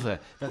a Pulver.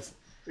 That's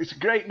it's a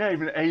great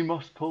name,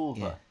 Amos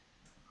Pulver.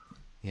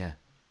 yeah.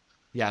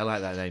 Yeah, I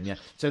like that name, yeah.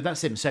 So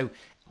that's him. So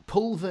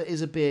Pulver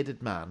is a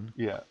bearded man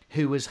Yeah.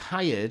 who has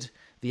hired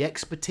the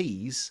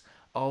expertise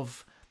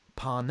of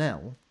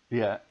Parnell,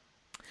 Yeah.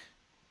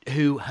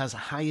 who has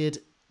hired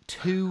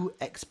 2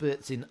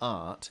 experts in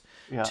art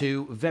Yeah.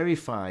 to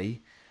verify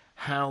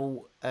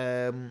how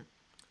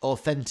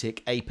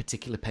authentic a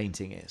particular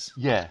painting is.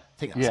 Yeah. I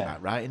think that's yeah.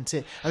 about right, isn't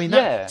it? I mean,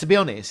 Yeah. to be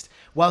honest,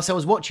 whilst I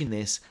was watching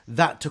this,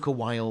 that took a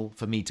while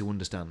for me to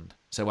understand.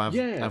 So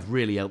Yeah. I've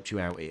really helped you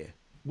out here.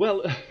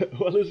 Well,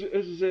 as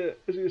you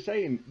were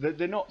saying,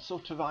 they're not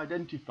sort of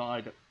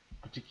identified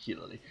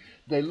particularly.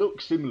 They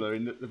look similar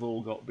in that they've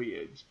all got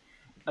beards,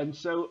 and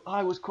so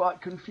I was quite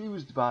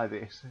confused by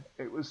this.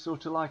 It was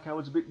sort of like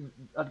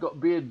I'd got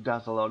beard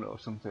dazzle on or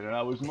something, and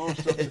I was more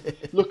sort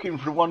of looking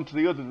from one to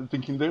the other and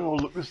thinking they all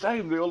look the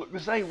same.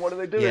 What are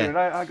they doing? Yeah. And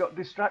I got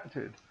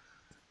distracted.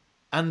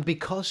 And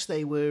because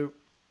they were,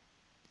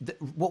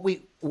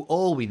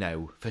 all we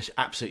know for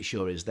absolute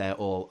sure is they're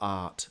all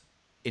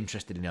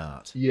interested in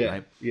art.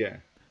 Right? Yeah.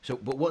 So,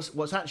 but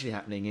what's actually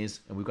happening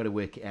is, and we've got to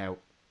work it out,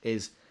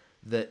 is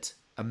that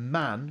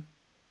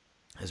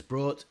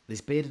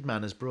this bearded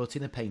man has brought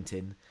in a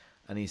painting,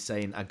 and he's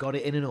saying, "I got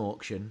it in an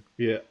auction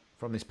Yeah.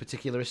 from this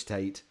particular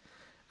estate,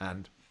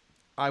 and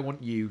I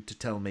want you to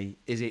tell me,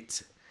 is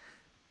it?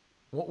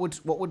 What would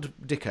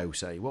Dicko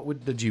say? What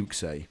would the Duke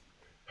say?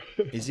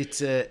 Is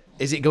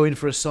it going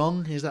for a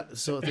song? Is that the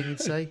sort of thing he'd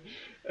say?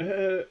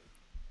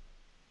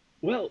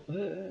 Well,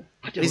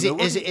 I don't Is know.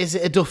 it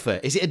a duffer?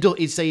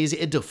 He'd say, is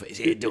it a duffer? Is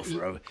it a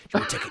duffer? Or do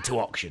we take it to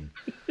auction?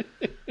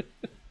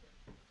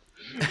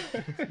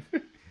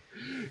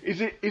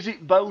 Is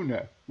it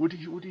Boner? Would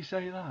he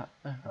say that?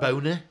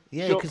 Boner?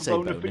 Yeah, you could say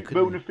Boner. couldn't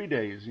Bona you?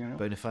 fides, you know.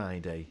 Bona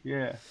fide.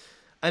 Yeah.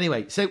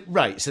 Anyway, so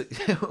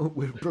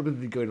we're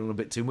probably going on a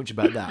bit too much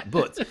about that,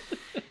 but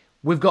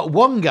we've got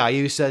one guy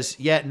who says,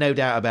 "Yeah, no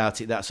doubt about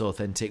it, that's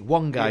authentic."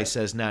 One guy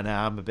says, "No,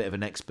 I'm a bit of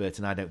an expert,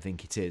 and I don't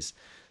think it is."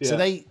 So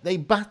they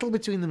battle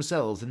between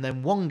themselves, and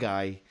then one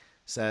guy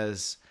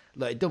says,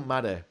 "Look, it don't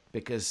matter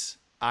because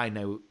I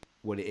know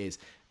what it is."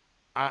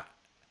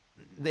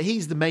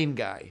 He's the main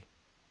guy,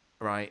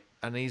 right?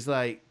 And he's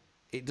like,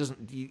 "It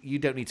doesn't. You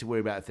don't need to worry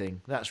about a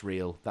thing. That's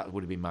real. That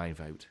would have been my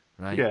vote,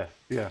 right?"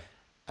 Yeah.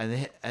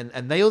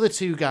 And the other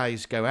 2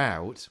 guys go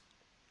out,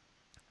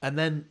 and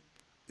then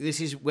this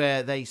is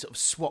where they sort of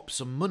swap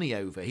some money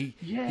over. He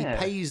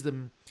pays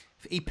them.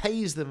 He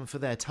pays them for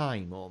their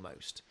time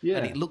almost,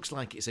 and it looks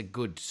like it's a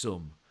good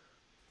sum.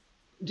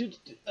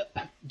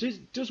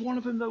 Does one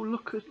of them though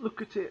look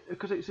at it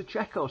because it's a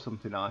check or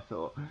something? I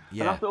thought,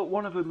 yeah. And I thought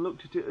one of them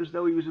looked at it as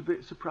though he was a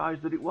bit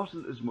surprised that it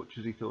wasn't as much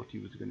as he thought he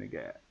was going to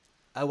get.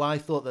 Oh, I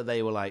thought that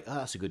they were like, "Oh,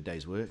 that's a good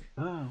day's work."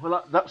 Oh,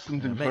 well, that's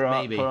something for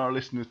maybe. our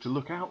listeners to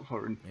look out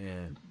for,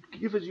 and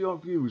give us your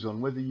views on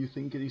whether you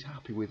think he's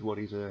happy with what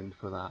he's earned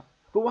for that.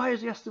 But why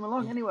has he asked him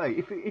along anyway?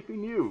 If he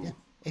knew,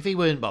 if he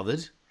weren't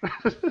bothered,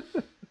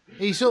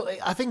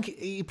 I think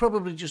he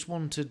probably just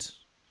wanted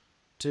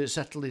to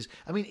settle his.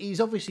 I mean, he's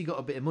obviously got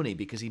a bit of money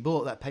because he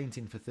bought that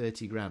painting for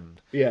 $30,000.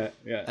 Yeah.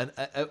 And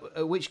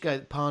at which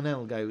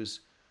Parnell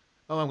goes,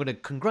 "Oh, I'm going to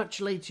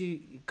congratulate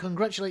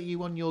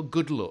you on your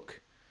good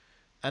luck."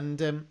 And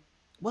the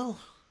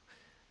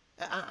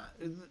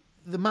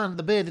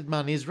bearded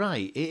man is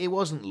right. It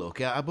wasn't luck.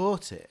 I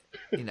bought it,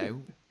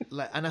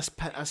 and I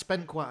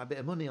spent quite a bit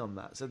of money on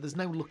that. So there's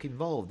no luck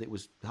involved. It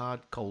was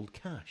hard, cold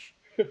cash.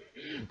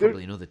 And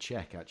probably another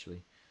check,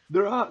 actually.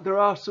 There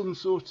are some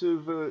sort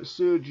of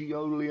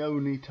Sergio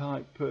Leone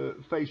type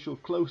facial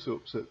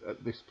close-ups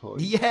at this point.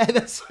 Yeah,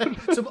 that's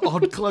some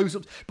odd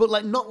close-ups,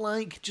 but not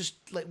just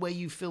where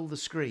you fill the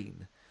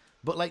screen.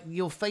 But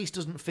your face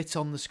doesn't fit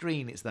on the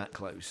screen. It's that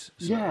close.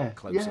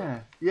 Close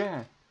up.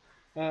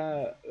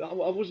 I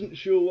wasn't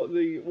sure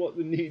what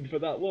the need for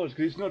that was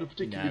because it's not a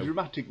particularly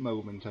dramatic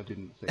moment. I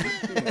didn't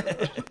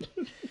think.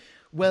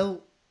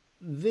 Well,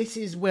 this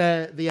is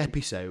where the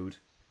episode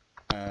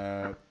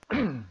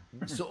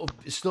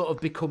sort of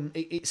become.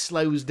 It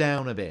slows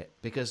down a bit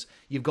because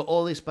you've got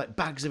all this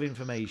bags of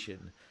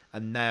information,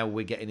 and now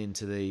we're getting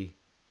into the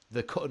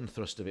cut and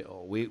thrust of it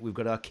all. We've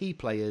got our key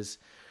players.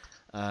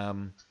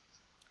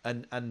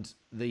 And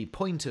the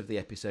point of the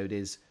episode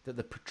is that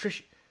the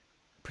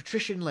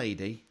patrician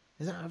lady,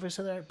 is that how I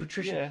said that?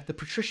 Patrician. Yeah. The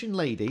patrician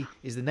lady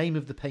is the name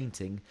of the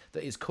painting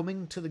that is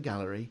coming to the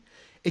gallery.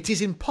 It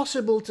is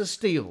impossible to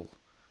steal.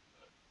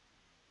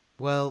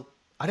 Well,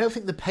 I don't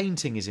think the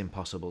painting is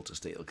impossible to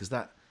steal because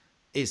that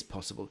is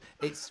possible.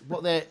 It's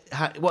what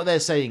they're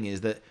saying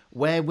is that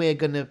where we're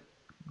going to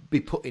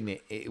be putting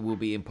it, it will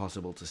be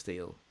impossible to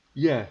steal.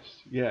 Yes.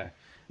 Yeah.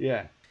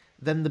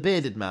 Then the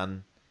bearded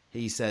man.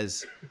 He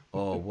says,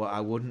 "Oh, what I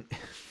wouldn't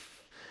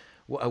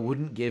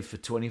give for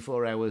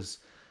 24 hours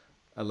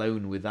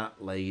alone with that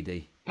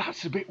lady."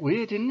 That's a bit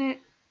weird, isn't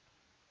it?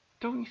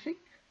 Don't you think?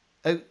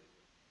 Oh,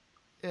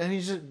 and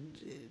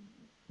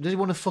does he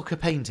want to fuck a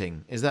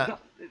painting? Is that,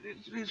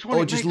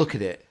 or just look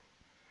at it?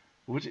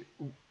 Was it?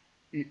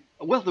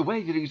 Well, the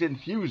way that he's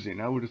enthusing,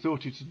 I would have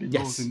thought it'd be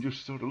more than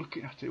just sort of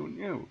looking at it, wouldn't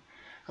you?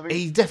 I mean,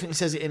 he definitely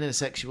says it in a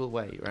sexual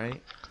way,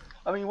 right?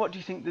 I mean, what do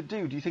you think they'd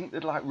do? Do you think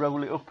they'd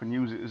roll it up and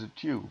use it as a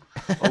tube,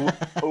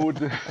 or would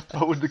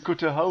they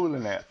cut a hole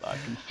in it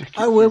and stick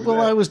it?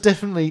 Well, I was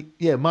definitely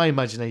my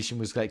imagination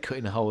was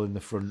cutting a hole in the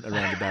front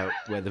around about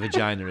where the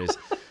vagina is,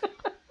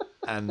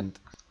 and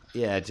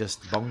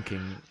just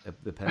bonking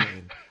the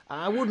painting.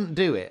 I wouldn't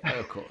do it,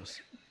 of course.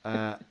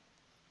 I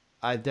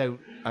don't.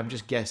 I'm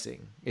just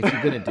guessing. If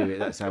you're going to do it,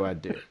 that's how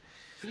I'd do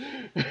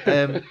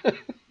it.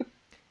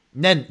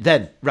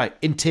 Then right,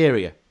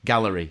 interior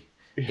gallery.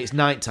 It's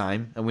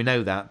nighttime, and we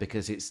know that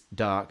because it's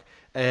dark.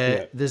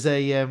 There's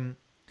a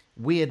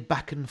weird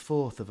back and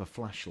forth of a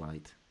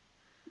flashlight.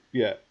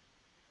 Yeah.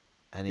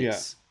 And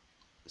it's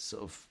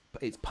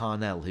it's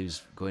Parnell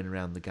who's going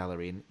around the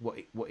gallery, and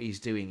what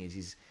he's doing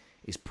is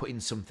he's putting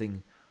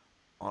something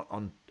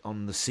on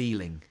the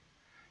ceiling.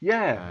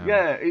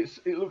 It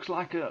looks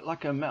like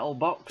a metal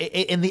box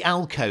in the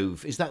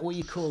alcove. Is that what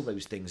you call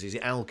those things? Is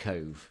it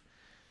alcove?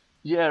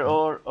 Yeah,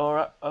 or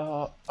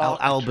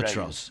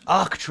albatross,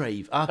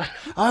 architrave.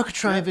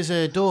 Architrave is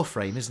a door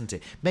frame, isn't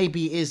it?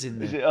 Maybe it is in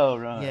there. Is it? Oh,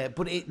 right. Yeah,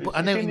 but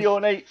I know in the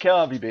ornate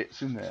carvy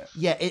bits, isn't it?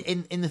 Yeah,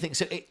 in the thing.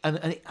 So and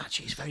it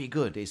actually is very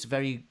good. It's a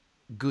very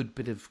good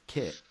bit of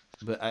kit.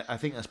 But I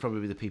think that's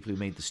probably the people who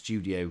made the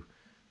studio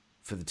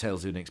for the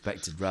Tales of the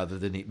Unexpected, rather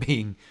than it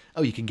being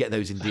you can get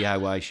those in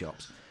DIY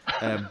shops.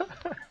 And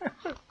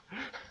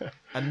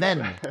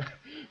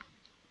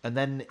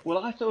then. Well,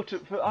 I thought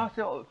at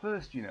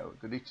first,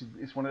 that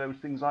it's one of those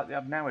things like they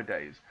have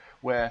nowadays,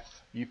 where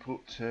you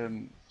put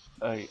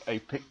a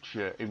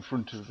picture in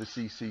front of the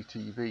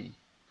CCTV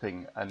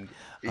thing and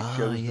it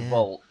shows the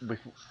vault.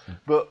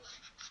 But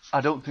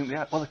I don't think they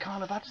had. Well, they can't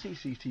have had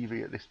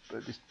CCTV at this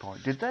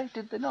point, did they?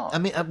 Did they not? I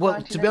mean,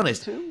 to be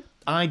honest,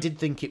 I did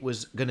think it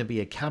was going to be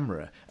a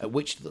camera. At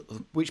which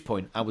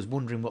point, I was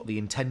wondering what the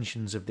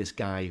intentions of this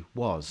guy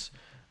was.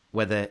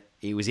 Whether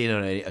he was in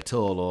on it at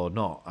all or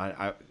not,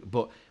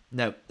 but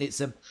no,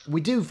 it's we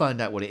do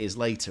find out what it is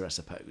later, I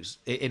suppose,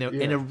 in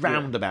a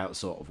roundabout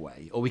sort of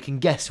way, or we can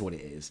guess what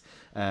it is.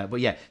 But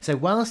yeah, so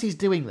whilst he's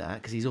doing that,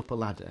 because he's up a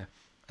ladder,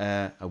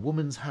 a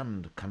woman's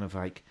hand kind of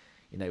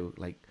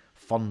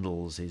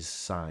fondles his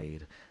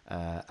side,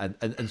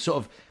 and sort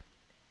of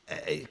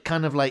it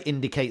kind of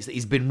indicates that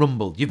he's been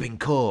rumbled, you've been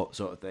caught,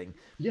 sort of thing.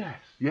 Yes,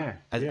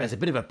 as a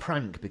bit of a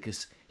prank,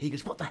 because he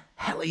goes, "What the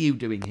hell are you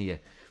doing here?"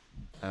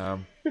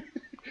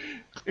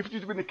 if it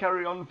had been a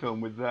Carry On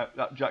film with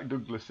that Jack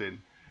Douglas in,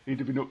 he'd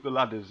have been up the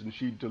ladders and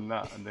she'd done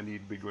that, and then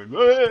he'd be going,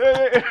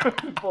 "Hey!"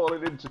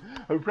 falling into,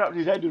 and perhaps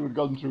his head would have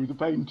gone through the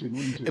painting,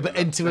 wouldn't it? But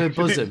into her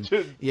bosom.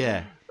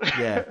 Yeah.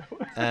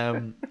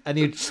 And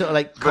he'd sort of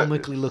like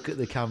comically look at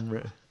the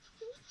camera.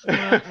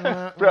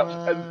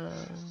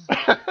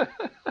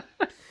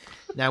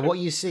 Now, what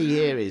you see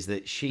here is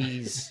that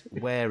she's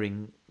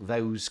wearing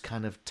those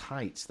kind of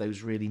tights,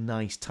 those really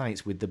nice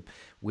tights with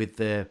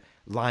the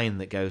line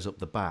that goes up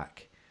the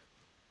back.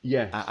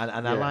 Yes,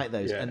 and I like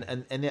those. Yeah.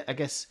 And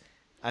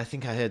I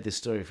think I heard this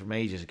story from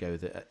ages ago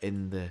that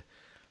in the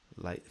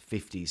like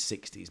 50s,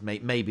 60s,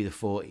 maybe the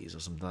 40s or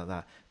something like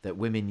that, that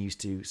women used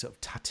to sort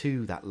of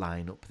tattoo that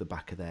line up the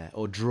back of there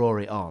or draw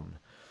it on.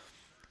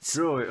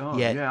 Draw it on.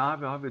 Yeah, I've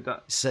heard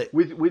that. So,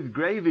 with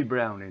gravy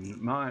browning,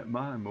 my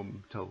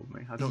mum told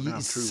me. I don't know how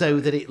true. So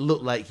that it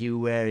looked like you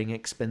were wearing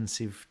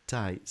expensive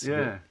tights.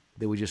 Yeah,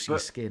 they were just your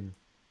skin.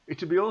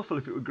 It'd be awful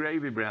if it were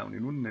gravy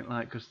browning, wouldn't it?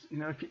 Like, because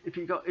if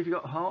you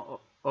got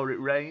hot or it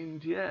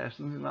rained,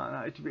 something like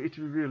that, it'd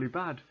be really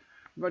bad.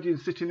 Imagine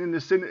sitting in the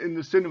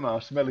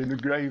cinema smelling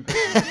of gravy,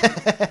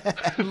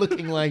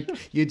 looking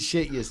like you'd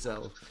shit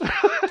yourself.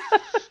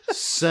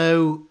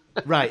 So,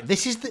 right,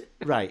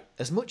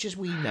 as much as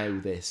we know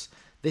this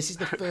is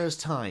the first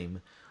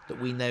time that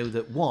we know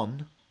that,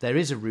 one, there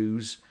is a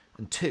ruse,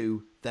 and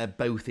two, they're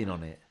both in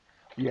on it.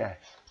 Yes,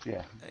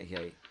 yeah.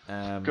 Okay.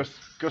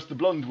 Because the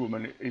blonde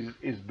woman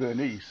is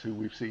Bernice, who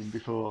we've seen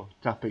before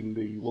tapping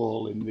the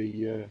wall in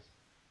the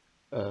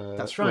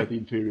that's right, where the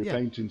interior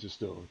paintings are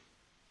stored.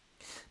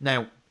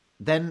 Now,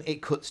 then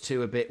it cuts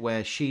to a bit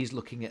where she's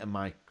looking at a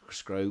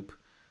microscope,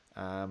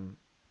 and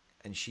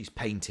she's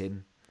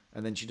painting,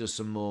 and then she does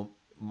some more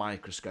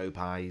microscope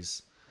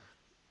eyes,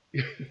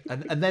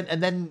 and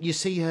then you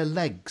see her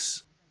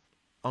legs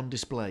on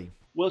display.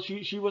 Well,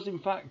 she was in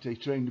fact a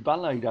trained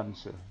ballet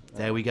dancer.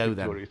 There we go,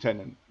 Victoria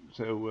Tennant.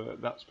 So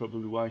that's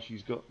probably why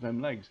she's got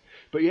them legs.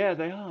 But yeah,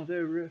 they are.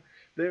 They're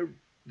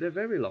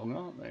very long,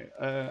 aren't they?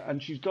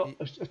 And she's got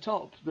a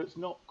top that's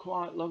not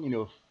quite long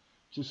enough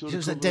to sort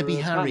of. So Debbie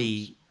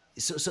Harry.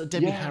 So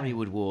Debbie Harry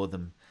would wore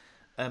them.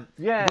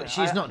 But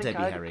she's not Debbie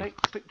Harry. I take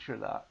a picture of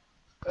that.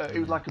 It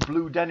was like a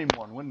blue denim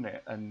one, wasn't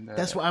it? And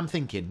that's what I'm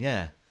thinking.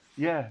 Yeah.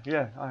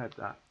 Yeah, I had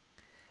that.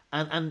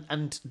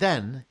 And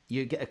then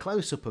you get a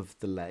close up of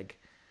the leg,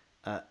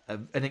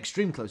 an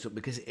extreme close up,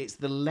 because it's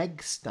the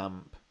leg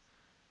stamp,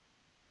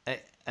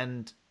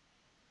 and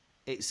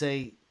it's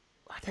I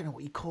don't know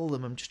what you call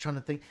them. I'm just trying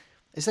to think.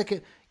 It's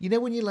like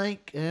when you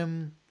like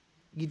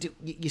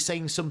you're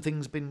saying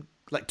something's been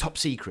like top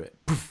secret.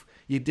 Poof,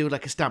 you do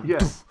like a stamp. Yeah.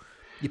 Poof,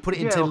 you put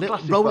it into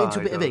roll it into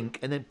a bit of ink,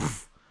 and then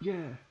poof.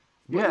 Yeah.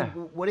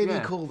 Whatever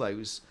you call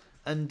those.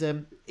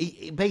 And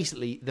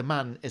basically, the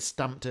man has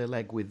stamped her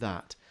leg with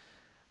that.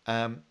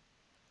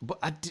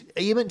 But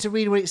are you meant to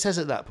read what it says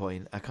at that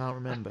point? I can't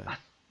remember.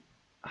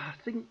 I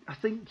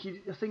think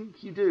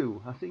you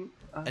do.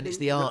 And it's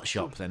the art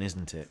shop, then,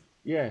 isn't it?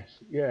 Yes.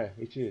 Yeah,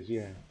 it is.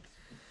 Yeah.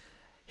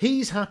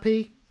 He's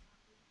happy,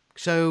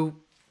 so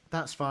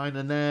that's fine.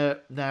 And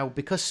now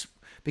because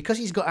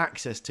he's got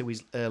access to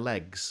his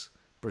legs,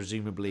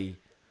 presumably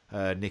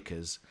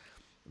knickers,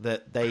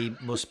 that they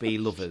must be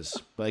lovers.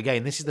 But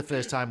again, this is the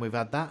first time we've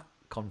had that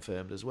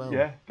confirmed as well.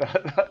 Yeah,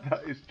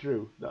 that is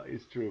true. That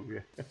is true.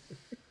 Yeah.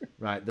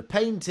 Right, the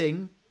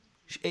painting,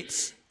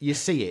 you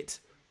see it.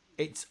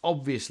 It's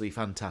obviously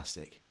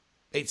fantastic.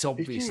 It's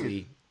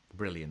obviously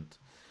brilliant.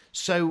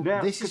 So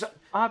now, this is.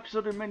 I've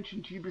sort of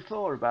mentioned to you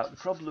before about the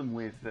problem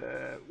with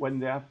when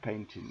they have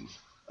paintings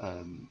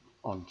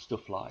on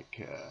stuff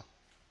like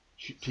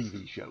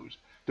TV shows.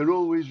 They're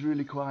always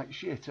really quite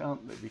shit,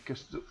 aren't they?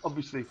 Because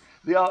obviously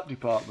the art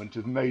department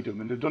have made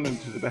them and have done them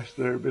to the best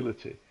of their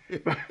ability,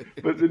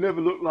 but they never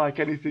look like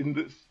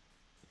anything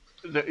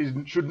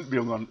shouldn't be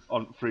hung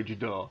on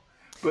Frigidaire.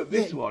 But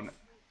this one,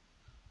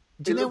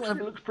 it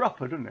looks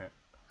proper, doesn't it?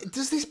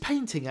 Does this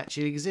painting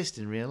actually exist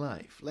in real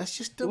life? Let's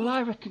just Well,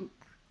 I reckon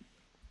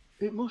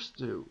it must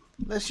do.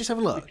 Let's just have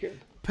a look.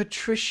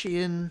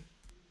 Patrician.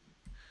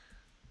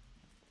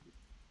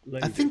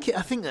 Lady. I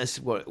think that's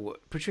what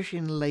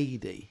Patrician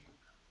Lady.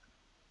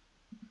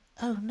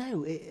 Oh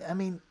no!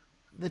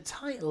 The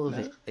title of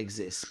it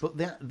exists, but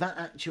that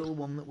actual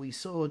one that we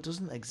saw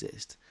doesn't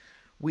exist.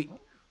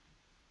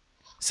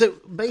 So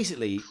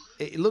basically,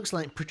 it looks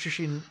like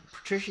Patrician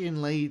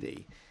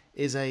Lady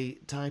is a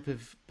type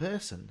of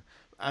person,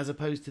 as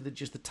opposed to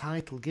just the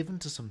title given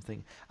to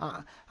something.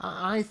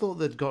 I thought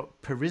they'd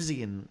got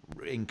Parisian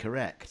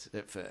incorrect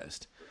at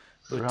first,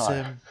 but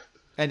right.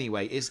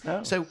 Anyway,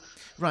 so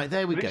right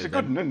there we go. It's a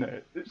good one, isn't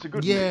it? It's a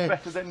good one. It's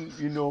better than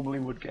you normally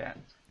would get.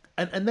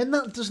 And then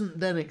that doesn't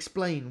then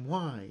explain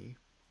why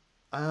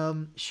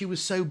she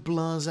was so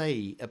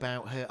blasé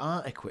about her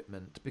art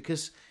equipment,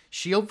 because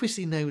she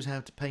obviously knows how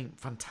to paint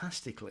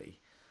fantastically.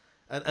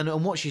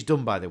 And what she's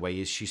done, by the way,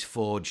 is she's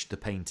forged the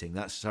painting.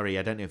 I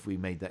don't know if we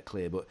made that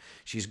clear, but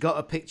she's got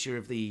a picture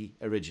of the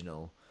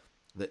original.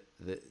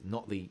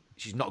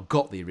 She's not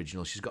got the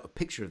original. She's got a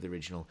picture of the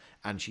original,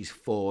 and she's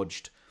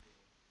forged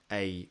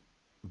a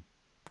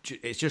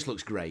it just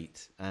looks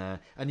great, and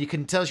you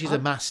can tell she's a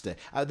master.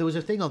 There was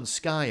a thing on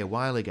Sky a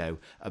while ago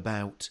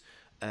about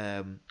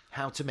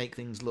how to make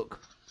things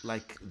look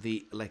like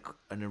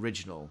an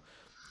original,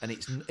 and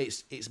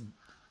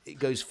it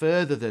goes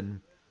further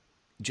than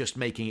just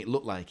making it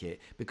look like it,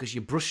 because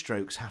your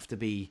brushstrokes have to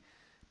be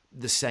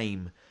the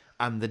same,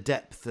 and the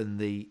depth and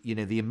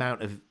the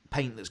amount of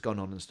paint that's gone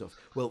on and stuff.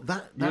 Well,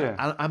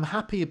 I'm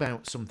happy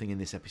about something in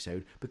this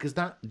episode, because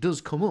that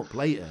does come up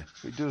later.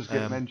 It does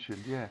get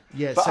mentioned, yeah.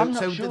 Yeah, but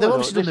so they've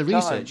obviously done the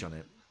research on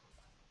it.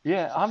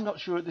 Yeah, I'm not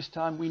sure at this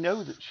time we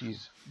know that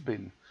she's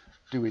been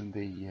doing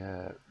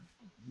the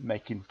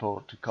making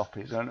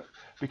photocopies,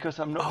 because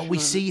I'm not sure. We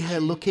see her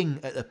looking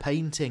at the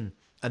painting,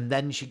 and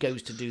then she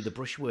goes to do the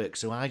brushwork.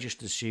 So I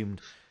just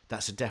assumed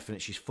that's a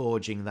definite. She's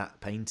forging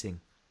that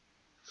painting.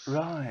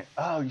 Right.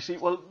 Oh, you see.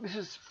 Well, this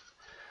is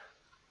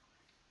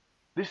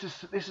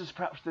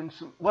perhaps then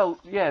some. Well,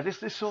 yeah.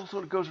 This all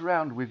sort of goes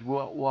around with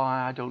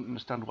why I don't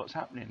understand what's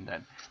happening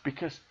then,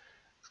 because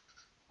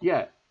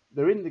yeah,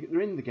 they're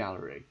in the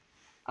gallery,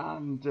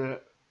 and if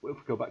we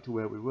go back to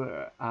where we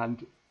were,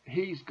 and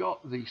he's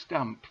got the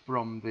stamp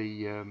from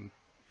the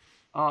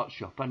art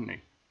shop, hasn't he?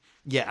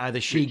 Yeah, either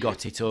she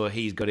got it or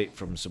he's got it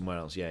from somewhere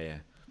else. Yeah.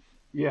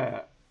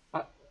 Yeah,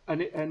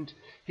 and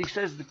he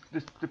says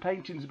the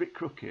painting's a bit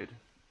crooked,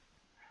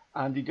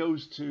 and he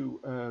goes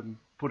to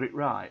put it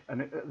right,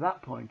 and at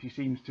that point he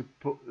seems to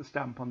put the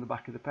stamp on the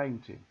back of the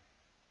painting.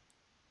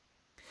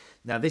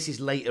 Now this is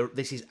later.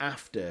 This is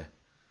after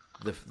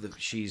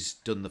she's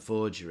done the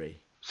forgery.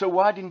 So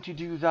why didn't he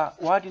do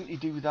that? Why didn't he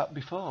do that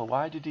before?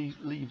 Why did he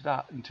leave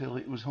that until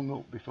it was hung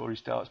up before he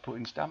starts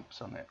putting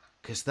stamps on it?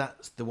 Because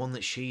that's the one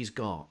that she's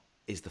got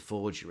is the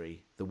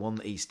forgery. The one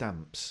that he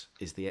stamps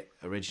is the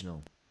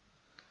original.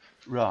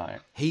 Right.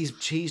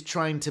 She's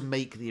trying to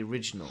make the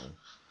original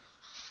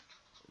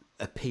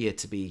appear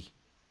to be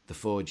the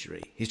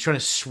forgery. He's trying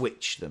to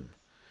switch them.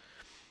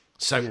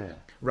 So yeah.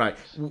 Right.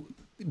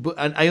 But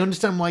and I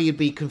understand why you'd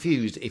be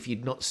confused if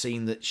you'd not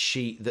seen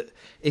that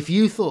if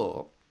you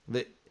thought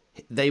that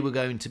they were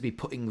going to be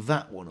putting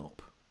that one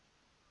up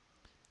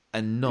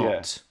and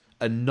not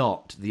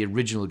the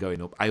original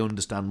going up, I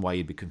understand why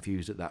you'd be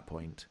confused at that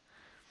point.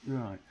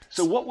 Right.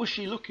 So what was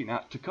she looking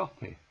at to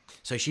copy?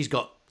 So she's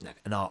got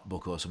an art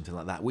book or something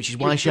like that, which is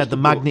why she had the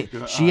magnet.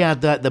 She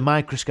had the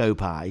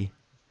microscope eye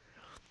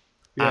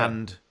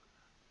and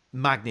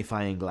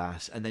magnifying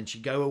glass, and then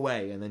she'd go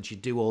away and then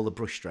she'd do all the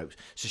brushstrokes.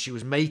 So she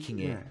was making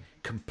it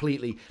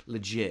completely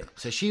legit.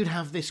 So she would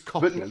have this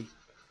copy. But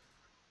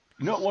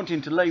not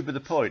wanting to labour the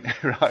point,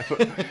 right?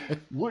 But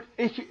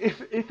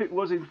if it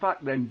was in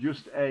fact then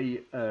just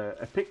a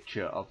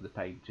picture of the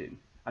painting,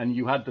 and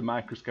you had the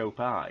microscope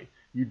eye,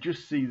 you'd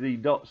just see the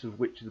dots of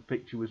which the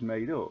picture was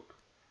made up.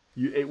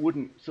 It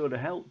wouldn't sort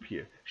of help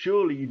you.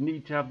 Surely you'd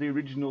need to have the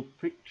original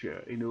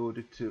picture in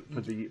order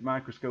for the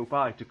microscope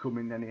eye to come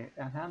in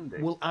handy.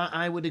 Well,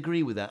 I would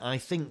agree with that. I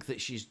think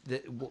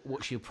that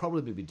what she'll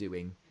probably be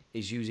doing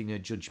is using her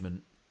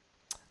judgment,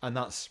 and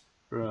that's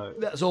right.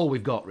 That's all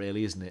we've got,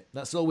 really, isn't it?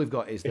 That's all we've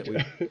got is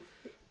that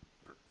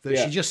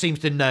she just seems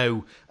to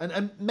know,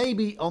 and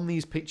maybe on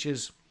these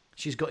pictures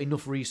she's got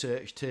enough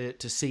research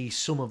to see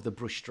some of the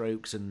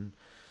brushstrokes, and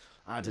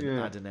I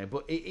don't know.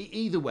 But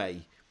either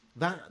way,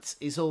 that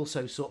is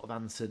also sort of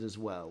answered as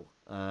well.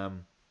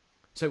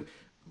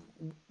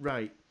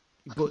 Right,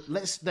 but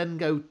let's then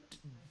go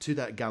to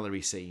that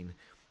gallery scene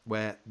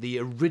where the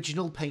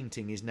original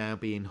painting is now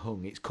being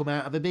hung. It's come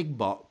out of a big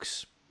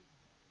box.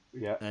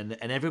 Yeah. And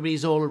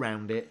everybody's all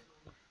around it.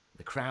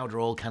 The crowd are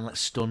all kind of like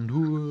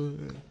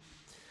stunned.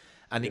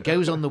 And it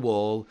goes on the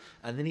wall,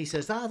 and then he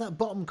says, that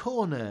bottom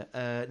corner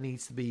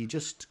needs to be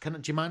just... do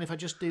you mind if I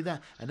just do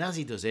that? And as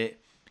he does it,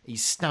 he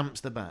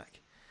stamps the back.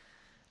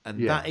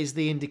 And that is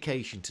the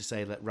indication to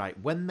say that, right,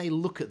 when they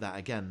look at that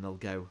again, they'll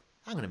go,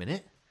 hang on a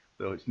minute.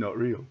 So it's not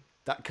real.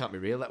 That can't be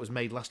real. That was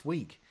made last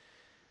week.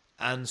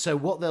 And so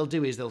what they'll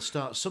do is they'll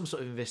start some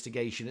sort of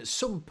investigation. At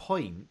some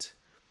point,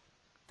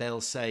 they'll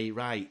say,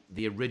 right,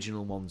 the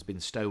original one's been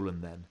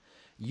stolen then.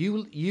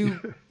 You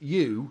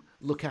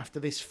look after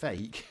this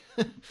fake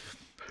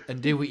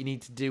and do what you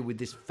need to do with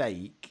this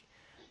fake.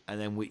 And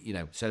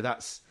then so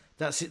that's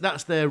it.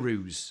 That's their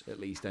ruse,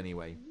 at least,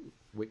 anyway.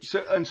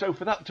 So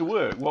for that to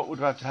work, what would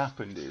have to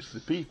happen is the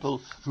people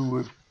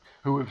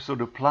who have sort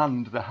of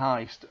planned the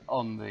heist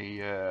on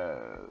the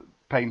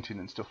painting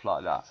and stuff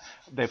like that,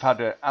 they've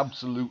had an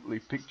absolutely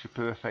picture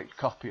perfect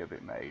copy of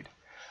it made,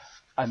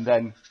 and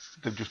then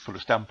they've just put a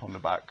stamp on the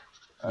back.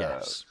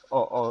 Yes.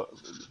 Or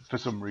for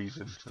some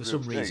reason. For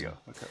some reason. Okay,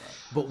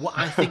 right. But what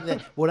I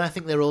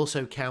think they're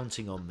also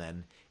counting on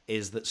then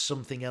is that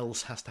something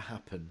else has to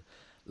happen,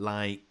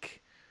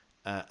 like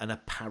an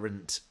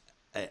apparent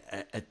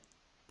a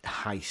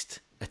heist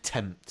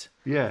attempt.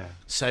 Yeah.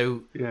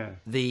 So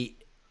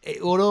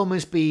it would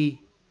almost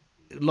be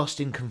lost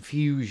in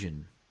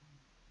confusion,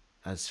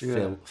 as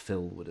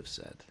Phil would have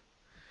said.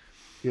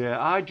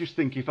 Yeah, I just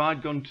think if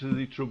I'd gone to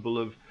the trouble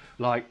of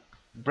like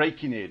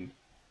breaking in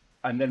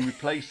and then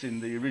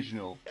replacing the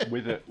original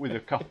with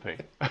a copy,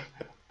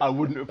 I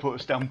wouldn't have put a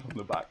stamp on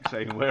the back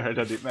saying where I'd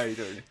had it made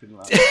or anything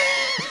like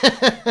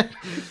that.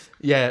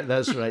 Yeah,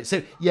 that's right.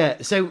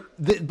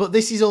 But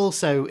this is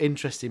also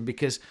interesting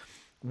because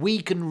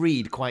we can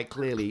read quite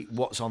clearly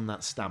what's on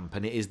that stamp,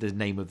 and it is the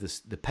name of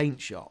the paint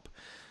shop.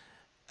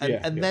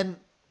 And then,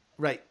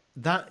 right,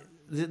 that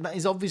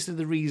is obviously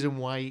the reason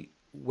why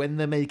when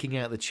they're making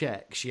out the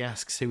check, she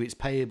asks who it's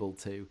payable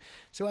to.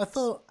 So I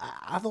thought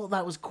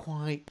that was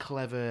quite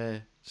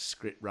clever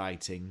script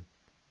writing,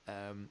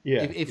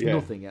 if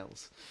nothing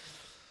else.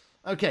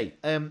 Okay,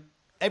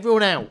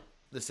 everyone out.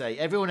 They say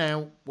everyone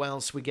out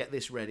whilst we get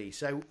this ready.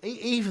 So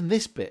even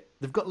this bit,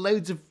 they've got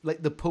loads of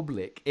like the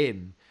public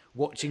in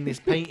watching this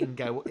painting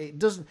go.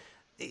 It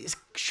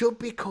should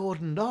be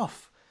cordoned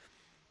off.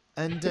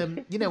 And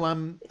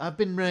I've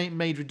been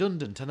made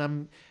redundant, and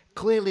I'm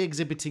clearly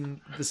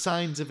exhibiting the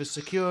signs of a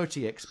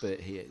security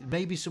expert here.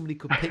 Maybe somebody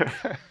could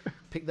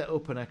pick that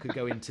up, and I could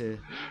go into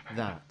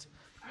that.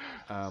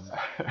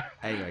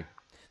 Anyway,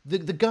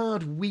 the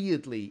guard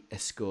weirdly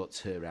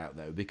escorts her out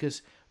though,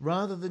 because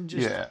rather than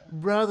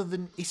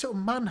he sort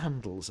of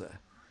manhandles her.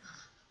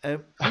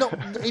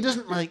 He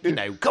doesn't like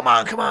come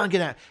on,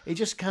 get out. He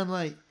just kind of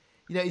like.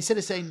 Instead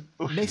of saying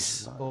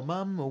miss or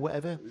mum or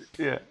whatever,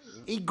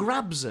 he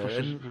grabs her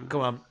and go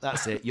on,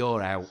 that's it,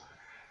 you're out.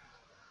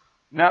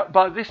 Now,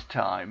 by this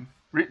time,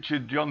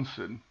 Richard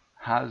Johnson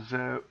has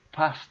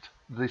passed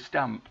the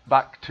stamp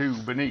back to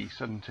Bernice,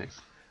 hasn't he?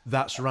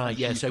 That's right,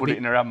 yeah. So put it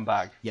in her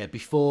handbag. Yeah,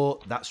 before,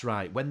 that's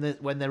right. When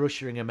they're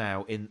ushering him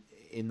out in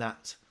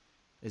that,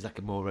 is like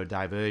a more of a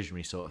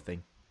diversionary sort of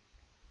thing.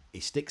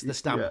 He sticks the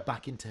stamp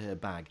back into her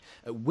bag,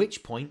 at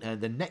which point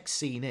the next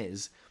scene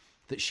is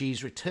that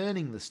she's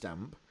returning the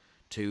stamp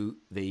to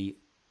the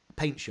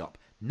paint shop.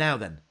 Now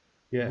then,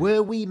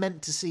 were we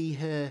meant to see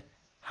her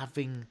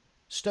having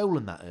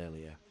stolen that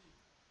earlier?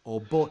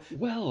 Or bought?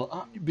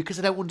 Well, because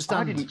I don't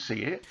understand. I didn't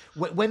see it.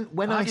 When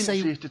I didn't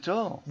see it at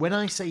all. When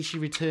I say she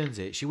returns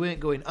it, she weren't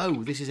going,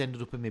 oh, this has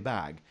ended up in my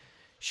bag.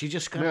 She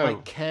just kind of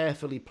like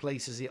carefully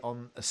places it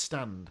on a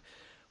stand.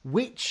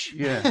 Which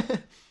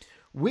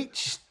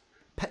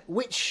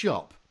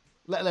shop,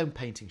 let alone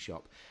painting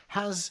shop,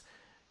 has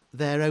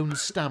their own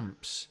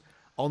stamps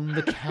on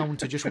the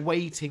counter just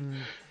waiting?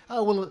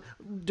 Oh, well,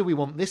 do we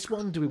want this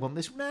one? Do we want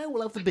this? No,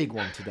 we'll have the big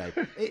one today.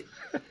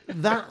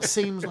 That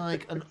seems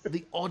like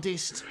the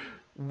oddest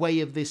way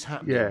of this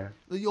happening.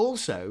 Yeah.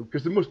 Also,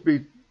 because there must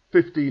be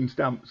 15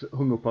 stamps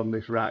hung up on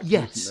this rack,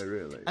 isn't there,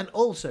 really? And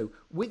also,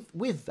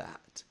 with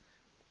that,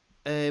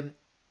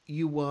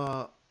 you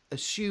are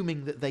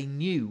assuming that they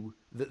knew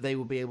that they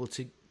would be able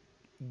to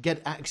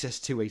get access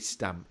to a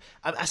stamp.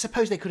 I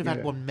suppose they could have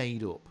had one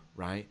made up,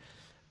 right?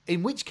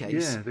 In which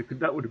case... Yeah,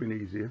 that would have been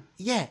easier.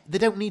 Yeah, they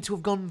don't need to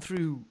have gone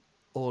through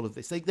all of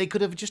this. They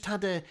could have just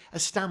had a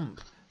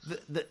stamp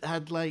that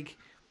had, like,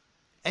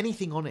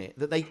 anything on it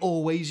that they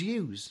always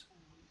use.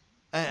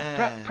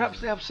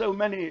 Perhaps they have so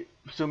many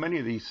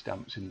of these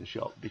stamps in the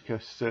shop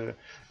because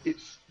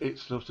it's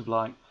sort of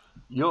like,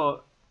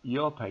 your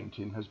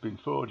painting has been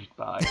forged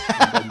by...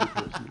 and then the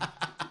person...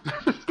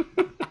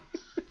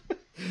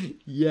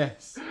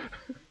 Yes.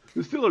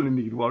 They still only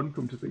need one,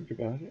 come to think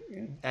about it.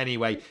 Yeah.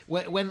 Anyway,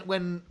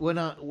 when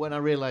I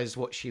realised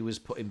what she was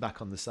putting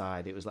back on the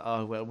side, it was like,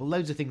 oh well,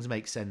 loads of things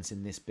make sense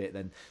in this bit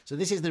then. So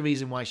this is the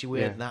reason why she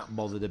weren't that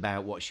bothered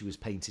about what she was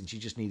painting. She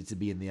just needed to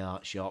be in the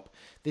art shop.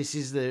 This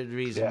is the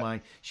reason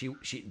why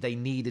they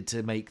needed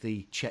to make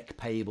the check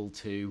payable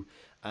to.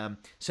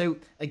 So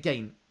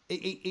again,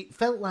 it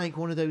felt like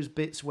one of those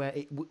bits where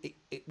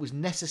it was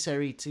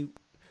necessary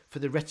for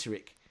the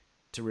rhetoric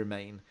to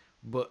remain,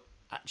 but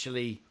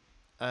actually.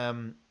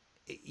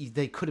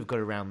 They could have got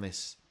around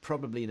this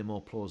probably in a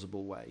more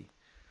plausible way.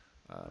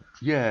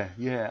 Yeah.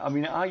 I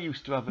mean, I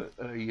used to have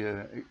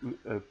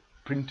a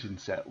printing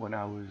set when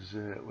I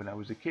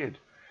was a kid,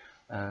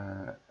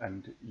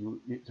 and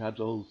it had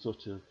all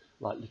sort of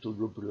like little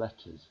rubber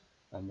letters,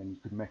 and then you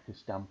could make a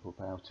stamp up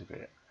out of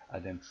it,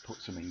 and then put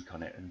some ink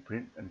on it and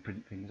print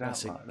things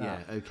out like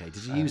that. Yeah. Okay.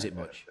 Did you use it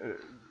much?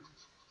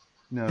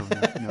 No,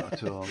 not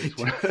at all.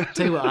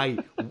 Tell you what,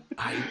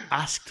 I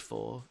asked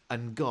for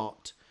and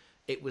got.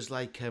 It was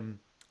like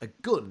a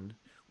gun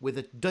with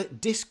a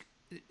disc.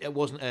 It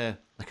wasn't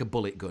like a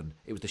bullet gun.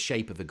 It was the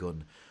shape of a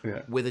gun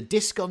with a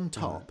disc on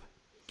top,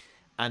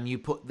 and you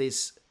put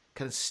this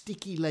kind of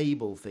sticky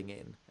label thing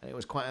in. And it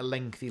was quite a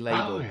lengthy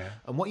label. Oh, yeah.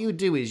 And what you would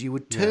do is you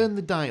would turn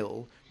the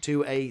dial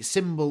to a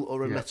symbol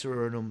or a letter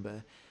or a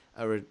number,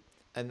 and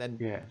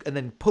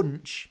then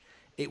punch.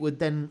 It would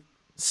then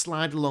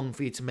slide along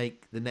for you to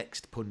make the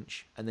next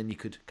punch, and then you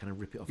could kind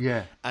of rip it off.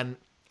 Yeah. And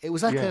it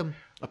was like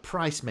a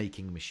price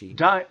making machine.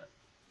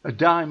 A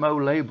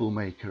Dymo label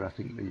maker, I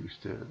think they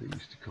used to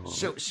call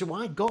it. So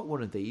I got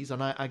one of these,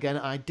 and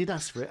I did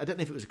ask for it. I don't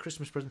know if it was a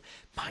Christmas present.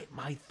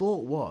 My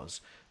thought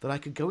was that I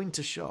could go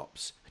into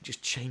shops and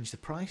just change the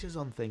prices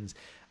on things,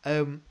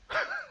 and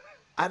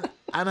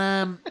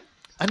I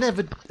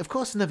never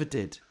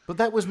did. But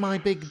that was my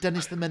big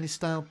Dennis the Menace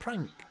style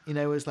prank.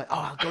 It was like,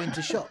 I'll go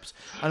into shops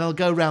and I'll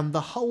go around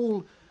the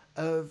whole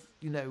of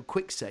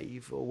Quick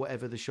Save or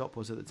whatever the shop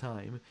was at the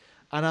time,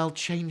 and I'll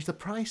change the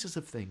prices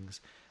of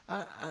things.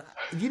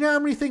 You know how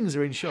many things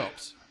are in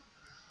shops?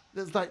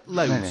 There's like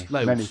loads.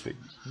 Many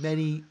things.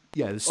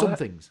 There's some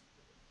things.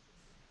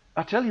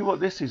 I tell you what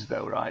this is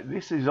though, right?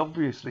 This is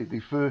obviously the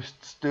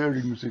first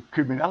stirrings of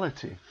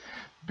criminality,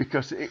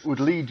 because it would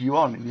lead you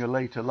on in your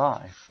later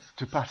life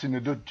to pass in a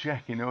dud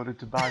check in order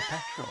to buy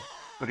petrol.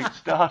 But it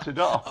started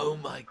off Oh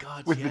my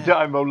God, with the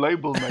Dymo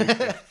label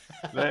maker.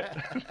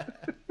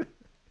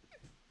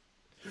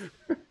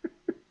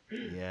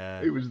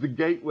 Yeah. It was the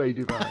gateway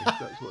device,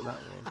 that's what that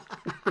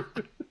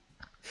was.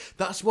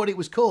 That's what it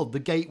was called, the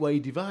gateway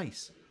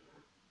device.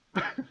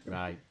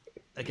 Right.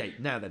 Okay,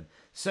 now then.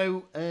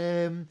 So,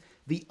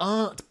 the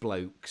art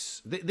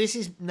blokes. This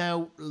is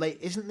now late.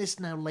 Isn't this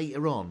now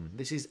later on?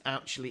 This is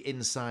actually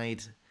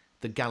inside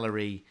the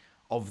gallery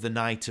of the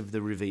night of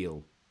the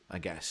reveal, I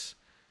guess.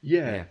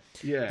 Yeah.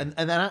 And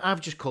then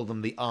I've just called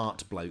them the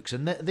art blokes,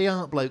 and the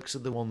art blokes are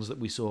the ones that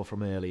we saw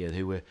from earlier,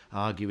 who were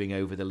arguing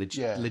over the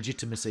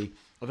legitimacy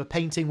of a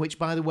painting, which,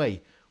 by the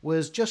way,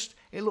 was just,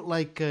 it looked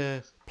like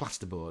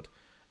plasterboard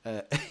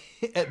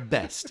at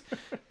best.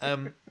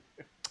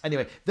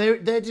 Anyway,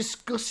 they're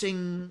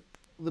discussing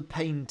the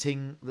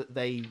painting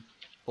that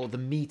or the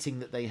meeting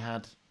that they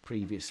had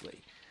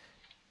previously.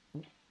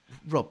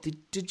 Rob,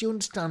 did you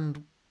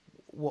understand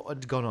what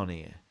had gone on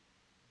here?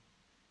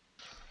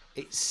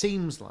 It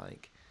seems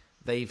like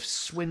they've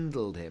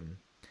swindled him,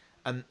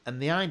 and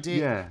the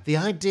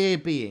idea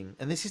being,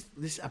 and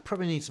this I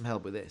probably need some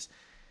help with this.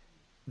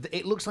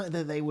 It looks like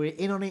that they were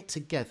in on it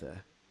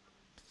together.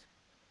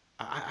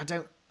 I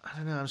don't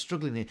know. I'm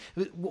struggling here.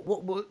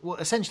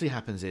 What essentially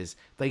happens is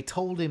they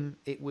told him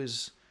it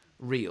was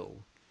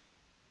real,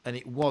 and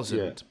it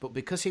wasn't. Yeah. But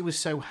because he was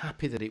so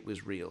happy that it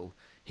was real,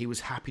 he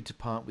was happy to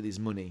part with his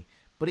money.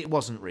 But it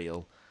wasn't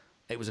real.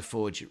 It was a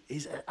forgery.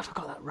 Have I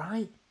got that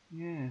right?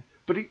 Yeah,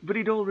 but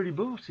he'd already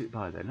bought it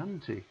by then,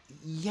 hadn't he?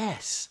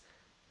 Yes.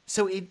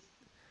 So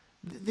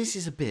this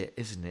is a bit,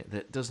 isn't it,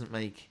 that doesn't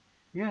make...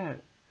 Yeah,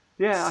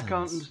 sense. I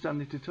can't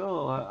understand it at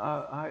all.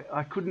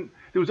 I couldn't...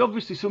 There was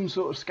obviously some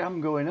sort of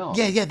scam going on.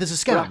 Yeah, there's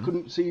a But scam.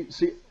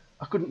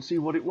 I couldn't see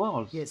what it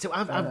was. Yeah, so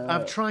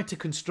I've tried to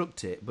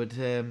construct it, but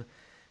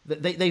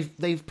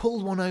they've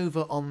pulled one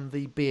over on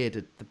the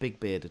big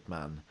bearded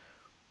man.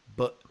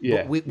 But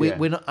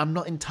we're not. I'm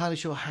not entirely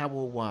sure how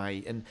or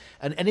why, and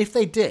if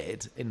they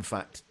did, in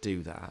fact,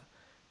 do that,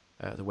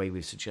 the way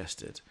we've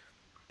suggested,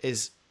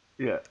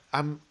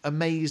 I'm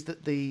amazed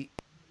that the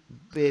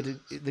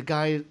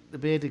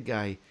bearded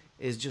guy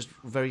is just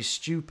very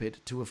stupid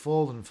to have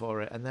fallen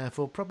for it, and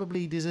therefore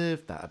probably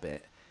deserved that a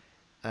bit.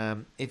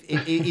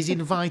 If he's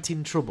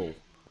inviting trouble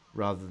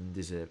rather than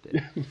deserved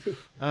it.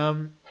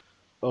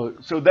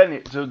 So then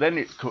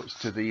it cuts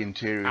to the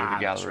interior of the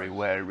gallery, right,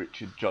 where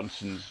Richard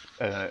Johnson's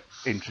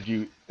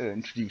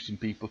introducing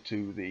people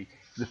to the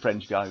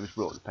French guy who's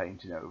brought the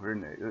painting over,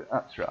 isn't it?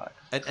 That's right.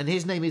 And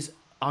his name is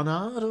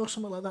Arnaud or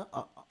something like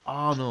that.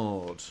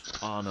 Arnaud.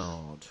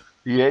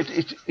 Yeah,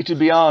 it'd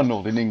be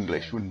Arnold in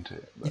English, wouldn't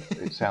it? But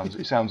it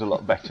sounds a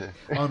lot better.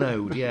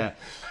 Arnaud, yeah.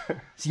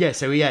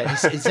 So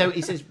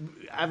he says,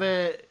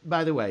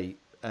 by the way,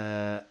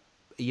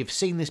 you've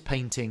seen this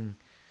painting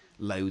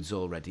loads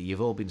already.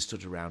 You've all been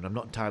stood around. I'm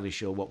not entirely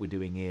sure what we're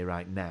doing here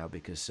right now,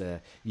 because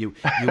you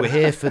were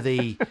here for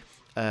the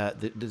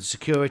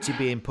security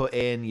being put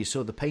in. You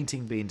saw the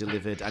painting being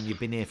delivered, and you've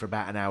been here for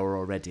about an hour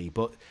already.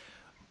 But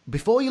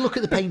before you look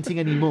at the painting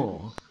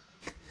anymore,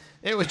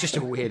 it was just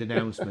a weird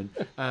announcement.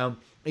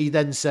 He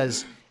then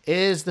says,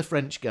 "Here's the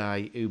French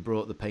guy who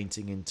brought the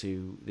painting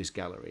into this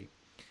gallery."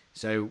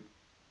 So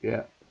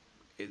yeah,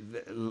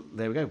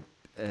 there we go.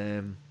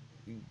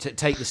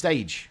 Take the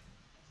stage.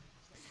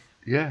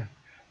 Yeah,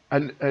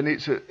 and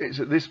it's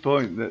at this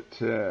point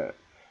that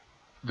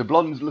the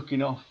blonde's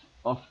looking off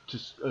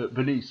to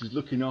Bernice is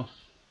looking off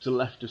to the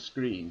left of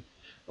screen,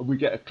 and we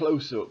get a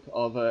close up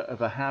of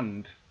a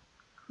hand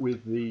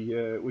with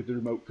the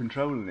remote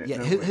control in it. Yeah,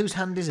 whose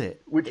hand is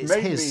it? Which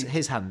it's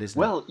his hand, isn't it?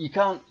 Well, you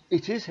can't.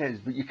 It is his,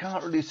 but you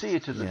can't really see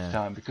it at the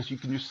time because you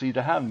can just see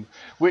the hand,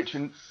 which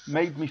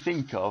made me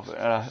think of.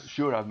 I'm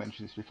sure I've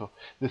mentioned this before.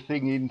 The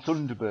thing in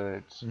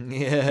Thunderbirds.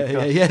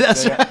 Yeah.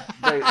 That's right.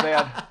 They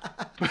had.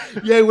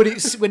 Yeah, when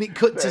it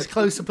cut to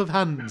close up of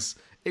hands,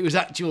 it was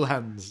actual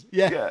hands.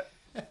 Yeah.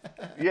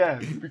 Yeah,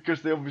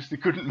 because they obviously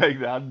couldn't make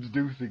the hands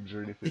do things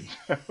or anything.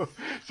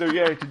 So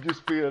yeah, it'd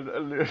just be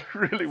a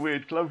really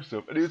weird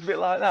close-up, and it was a bit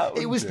like that.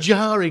 It was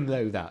jarring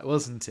though, that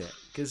wasn't it?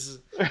 Because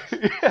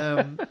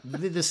they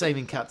did the same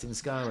in Captain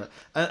Scarlet,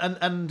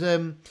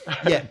 and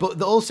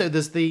but also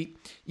there's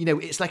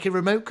it's like a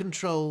remote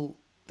control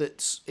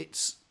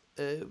it's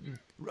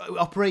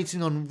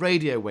operating on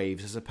radio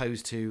waves as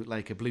opposed to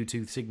like a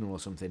Bluetooth signal or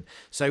something.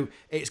 So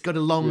it's got a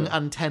long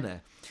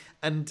antenna.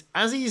 And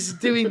as he's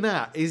doing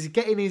that, he's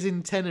getting his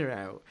antenna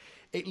out.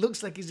 It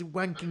looks like he's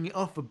wanking it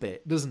off a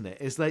bit, doesn't it?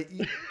 It's like,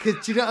 cause,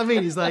 do you know what I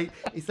mean? It's like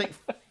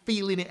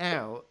feeling it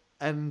out,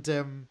 and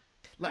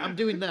like I'm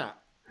doing that.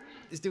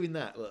 He's doing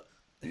that. Look.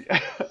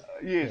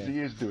 Yes,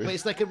 he is doing. But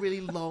it's like a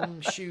really long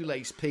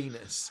shoelace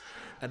penis,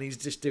 and he's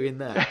just doing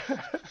that.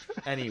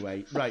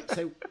 Anyway, right.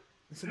 So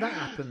So that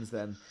happens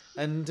then,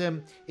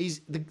 and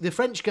he's the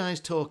French guy's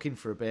talking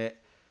for a bit,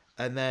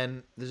 and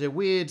then there's a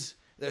weird.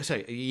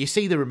 So you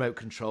see the remote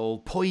control,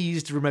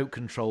 poised remote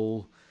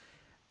control,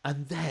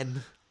 and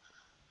then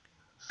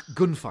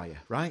gunfire.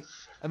 Right?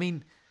 I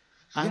mean,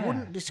 I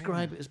wouldn't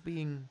describe it as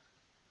being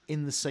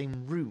in the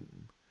same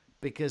room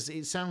because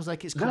it sounds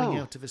like it's coming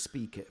out of a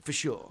speaker for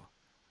sure.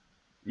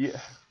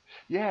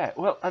 Yeah.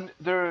 Well, and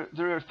there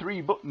are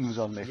 3 buttons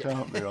on this,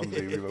 aren't there, on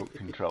the remote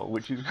control,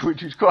 which is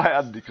quite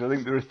handy because I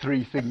think there are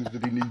 3 things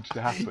that he needs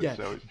to happen. Yeah.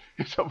 So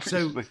it's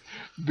obviously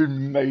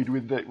been made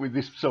with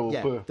this sole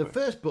purpose. The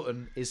first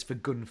button is for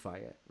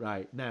gunfire.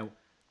 Right now,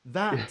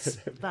 our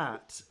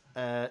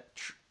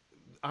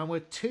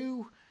 2.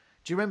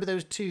 Do you remember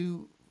those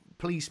 2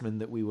 policemen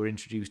that we were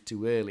introduced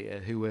to earlier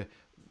who were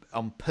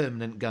on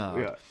permanent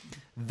guard? Yeah.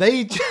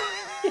 They.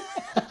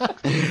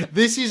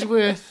 This is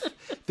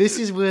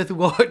worth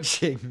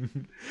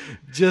watching,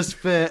 just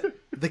for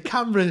the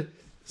camera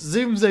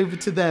zooms over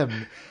to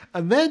them,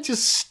 and they're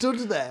just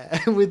stood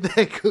there with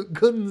their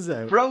guns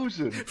out,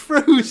 frozen.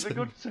 With the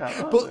guns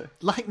out, but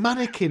like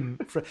mannequin,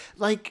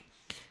 like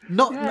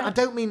not. I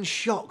don't mean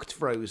shocked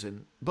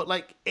frozen, but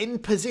like in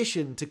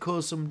position to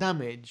cause some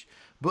damage.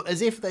 But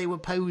as if they were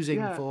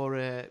posing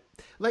for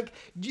like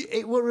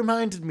what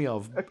reminded me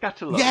of a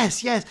catalogue.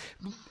 Yes.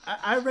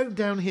 I wrote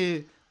down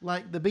here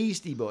like the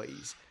Beastie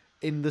Boys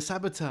in the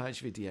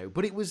Sabotage video,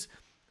 but it was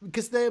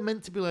because they're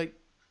meant to be like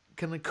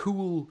kind of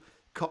cool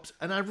cops,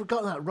 and I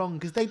got that wrong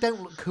because they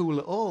don't look cool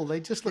at all. They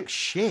just look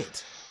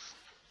shit.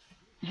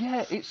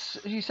 Yeah, it's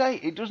as you say.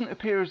 It doesn't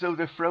appear as though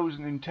they're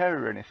frozen in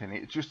terror or anything.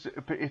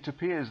 It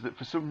appears that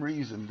for some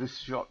reason this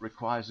shot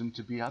requires them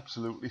to be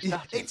absolutely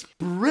static. It's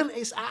brilliant.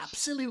 It's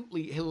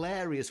absolutely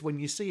hilarious when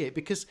you see it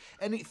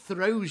and it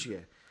throws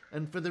you.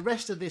 And for the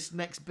rest of this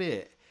next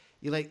bit,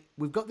 you're like,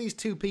 we've got these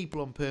 2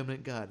 people on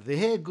permanent guard. They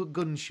hear good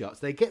gunshots.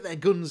 They get their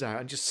guns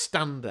out and just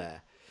stand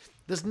there.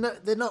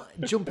 They're not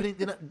jumping in.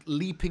 They're not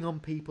leaping on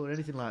people or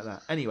anything like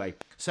that. Anyway,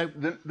 so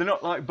they're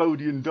not like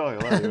Bodie and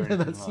Doyle, are they? Or anything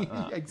like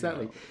that,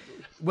 exactly.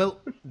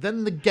 Well,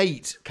 then the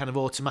gate kind of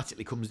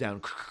automatically comes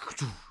down.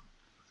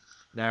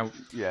 Now,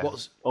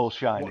 what's all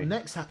shiny? What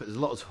next happens? There's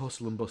a lot of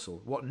hustle and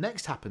bustle. What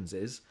next happens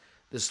is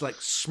there's like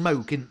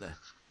smoke, isn't there?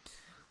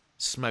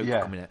 Smoke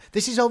coming out.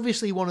 This is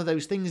obviously one of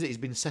those things that he's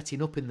been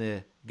setting up in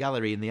the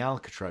gallery in the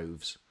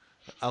Alcatraz.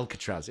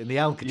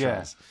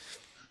 Yeah.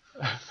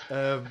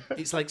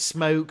 It's like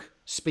smoke,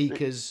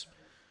 speakers.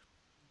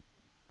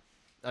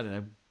 I don't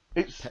know.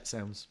 It's pet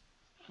sounds.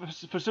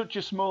 For such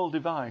a small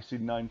device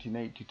in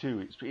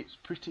 1982, it's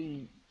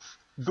pretty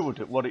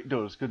good at what it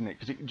does, couldn't it?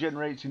 Because it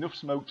generates enough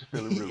smoke to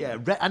fill a room. Yeah,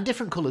 and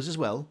different colours as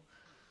well,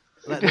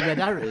 like the red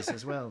arrows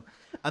as well.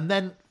 And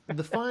then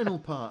the final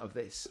part of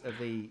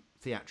the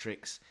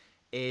theatrics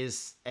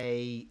is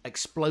a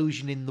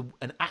explosion in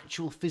an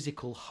actual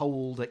physical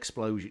hold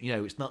explosion. You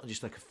know, it's not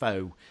just like a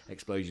faux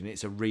explosion;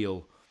 it's a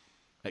real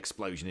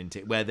explosion into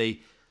it, where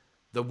the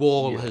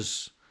wall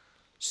has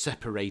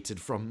separated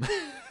from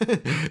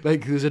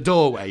like there's a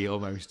doorway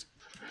almost.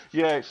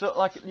 Yeah, it's not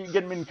like you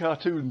get them in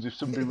cartoons if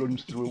somebody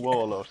runs through a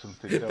wall or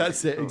something.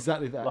 That's it,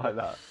 exactly that. Like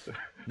that.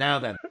 Now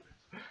then,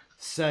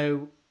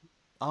 so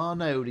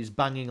Arnaud is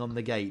banging on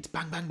the gate,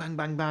 bang, bang, bang,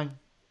 bang, bang,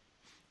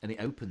 and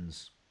it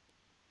opens.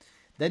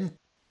 Then,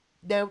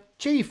 now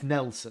Chief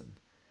Nelson,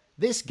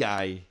 this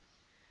guy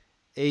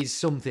is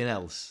something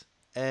else.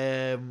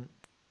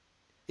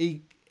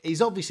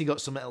 He's obviously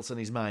got something else on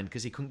his mind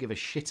because he couldn't give a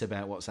shit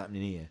about what's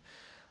happening here.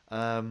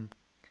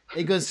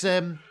 He goes,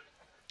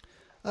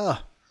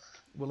 well,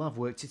 I've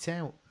worked it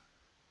out.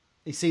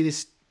 You see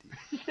this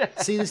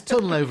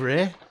tunnel over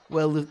here?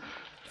 Well, the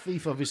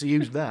thief obviously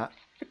used that.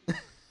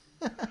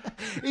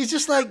 He's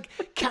just like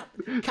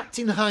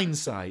Captain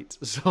Hindsight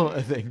sort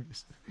of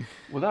things.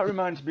 Well, that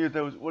reminds me of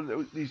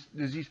there's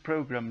these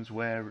programs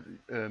where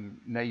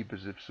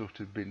neighbours have sort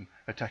of been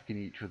attacking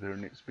each other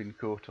and it's been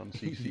caught on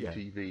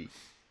CCTV.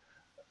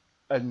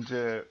 And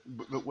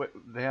but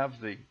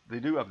they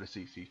do have the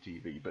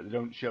CCTV, but they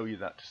don't show you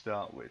that to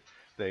start with.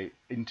 They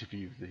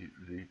interview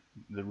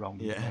the wrong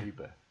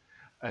neighbour,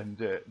 and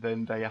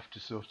then they have to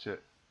sort of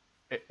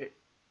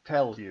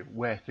tell you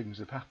where things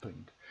have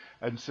happened,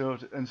 and so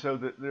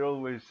that they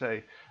always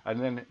say, and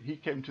then he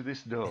came to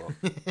this door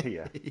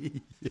here,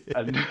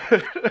 and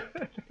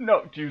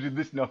knocked using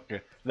this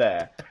knocker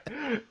there.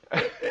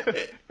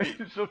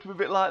 It's sort of a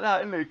bit like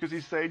that, isn't it? Because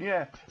he's saying,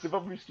 they've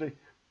obviously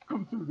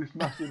come through this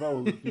massive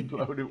hole that's been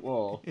blown at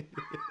wall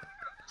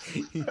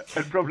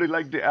and probably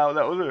legged it out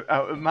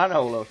a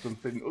manhole or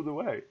something other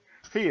way.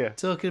 Here,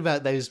 talking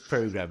about those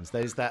programs,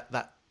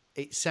 that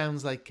it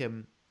sounds like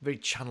very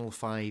Channel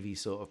 5-y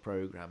sort of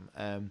program.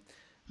 And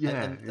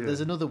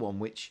there's another one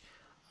which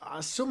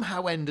I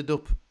somehow ended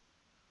up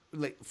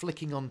like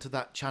flicking onto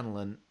that channel,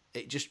 and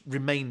it just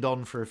remained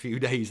on for a few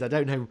days. I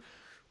don't know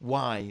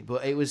why,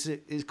 but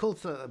it's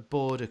called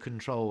Border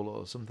Control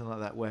or something like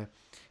that, where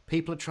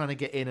people are trying to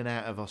get in and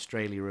out of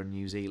Australia and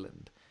New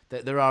Zealand.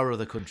 There are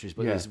other countries,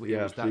 but it was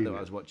that I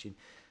was watching,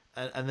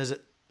 and there's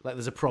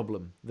a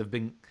problem. They've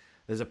been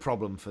there's a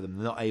problem for them.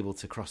 They're not able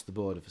to cross the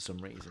border for some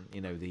reason.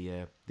 You know,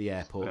 the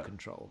airport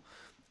control.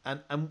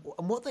 And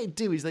what they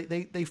do is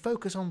they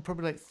focus on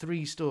probably like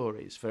 3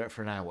 stories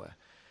for an hour,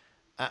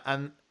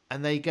 and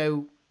they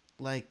go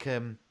like,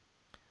 and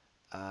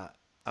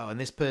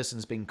this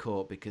person's been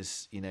caught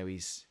because, you know,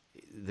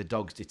 the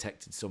dog's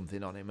detected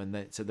something on him,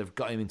 and so they've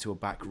got him into a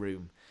back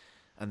room,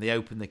 and they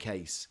open the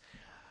case,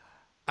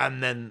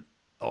 and then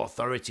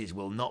authorities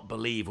will not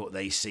believe what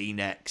they see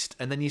next,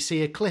 and then you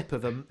see a clip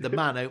of the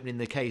man opening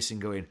the case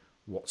and going,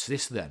 "What's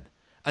this then?"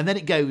 And then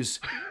it goes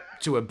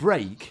to a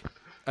break.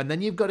 And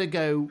then you've got to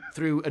go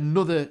through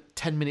another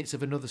 10 minutes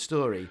of another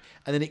story.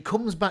 And then it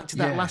comes back to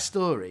that last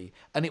story.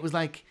 And it was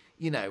like,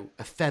 you know,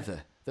 a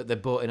feather that they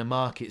bought in a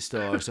market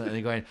store or something. And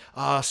they're going,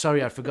 "Oh,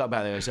 sorry, I forgot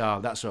about this."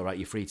 "Oh, that's all right.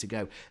 You're free to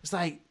go." It's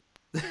like,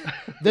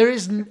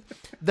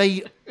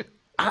 they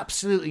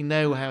absolutely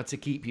know how to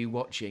keep you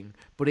watching.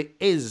 But it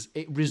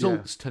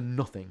results to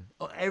nothing.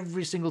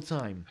 Every single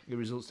time it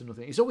results to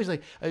nothing. It's always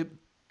like,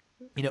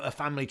 you know, a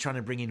family trying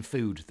to bring in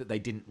food that they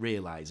didn't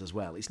realise as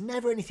well. It's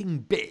never anything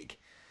big.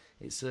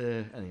 It's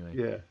anyway.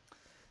 Yeah.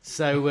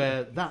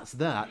 So that's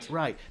that.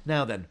 Right.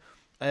 Now then,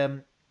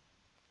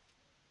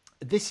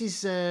 this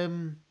is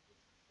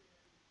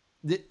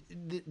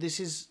this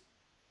is.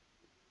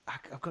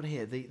 I've got it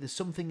here. The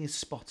something is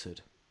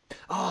spotted.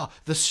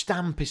 The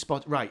stamp is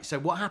spotted. Right. So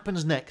what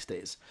happens next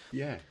is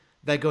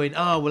they're going,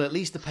 "Oh, well, at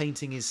least the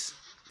painting is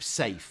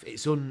safe.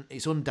 It's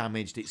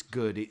undamaged. It's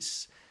good.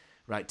 It's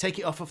right. Take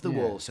it off the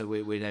wall so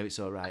we know it's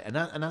all right."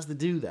 And as they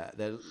do that,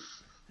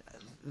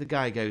 the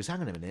guy goes,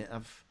 "Hang on a minute.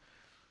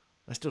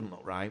 That doesn't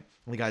look right."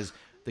 And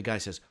the guy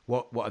says,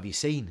 "What have you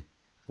seen?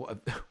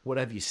 What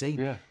have you seen?"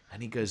 Yeah.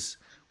 And he goes,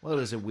 "Well,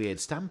 there's a weird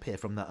stamp here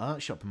from that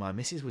art shop my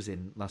missus was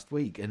in last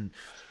week." And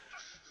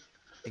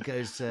he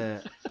goes,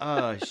 "No,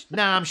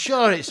 I'm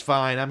sure it's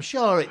fine. I'm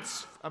sure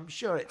it's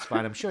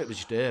fine. I'm sure it was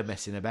just her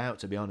messing about,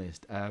 to be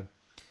honest." But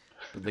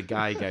the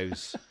guy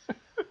goes,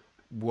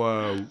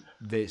 "Whoa,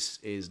 this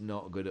is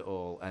not good at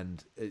all.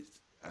 And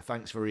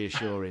thanks for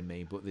reassuring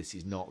me, but this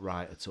is not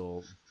right at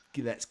all.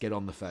 Let's get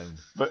on the phone."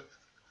 But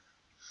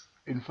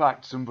in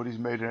fact, somebody's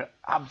made an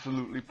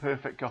absolutely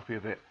perfect copy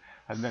of it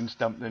and then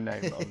stamped their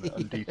name on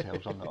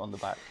details on the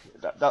back.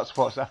 That's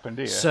what's happened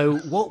here. So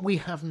what we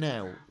have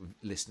now,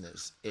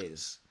 listeners,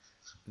 is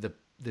the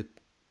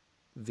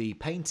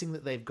painting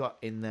that they've got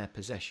in their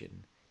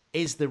possession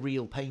is the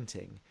real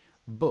painting,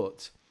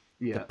 but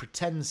the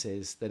pretense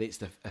is that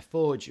it's a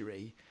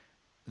forgery,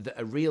 that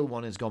a real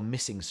one has gone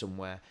missing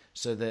somewhere,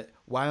 so that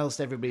whilst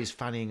everybody's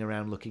fanning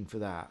around looking for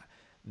that,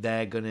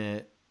 they're going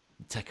to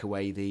take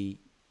away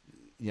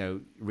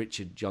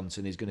Richard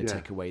Johnson is going to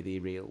take away the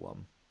real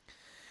one.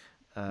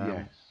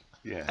 Yes.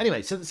 Yeah.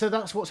 Anyway, so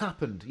that's what's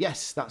happened.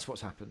 Yes, that's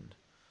what's happened.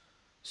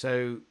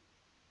 So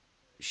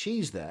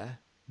she's there.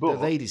 But the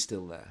lady's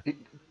still there.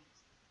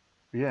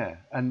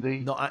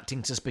 And not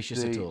acting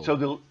suspicious at all.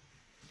 So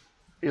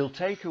he'll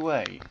take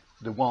away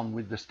the one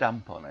with the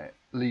stamp on it,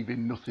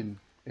 leaving nothing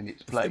in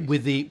its place.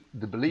 With the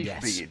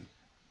belief being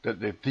that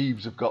the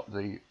thieves have got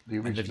the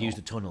original. And they've used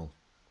a tunnel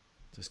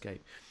to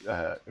escape.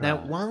 Now,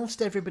 right.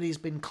 whilst everybody's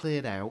been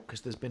cleared out,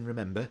 because there's been,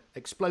 remember,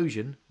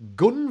 explosion,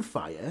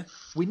 gunfire,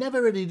 we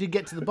never really did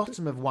get to the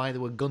bottom of why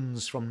there were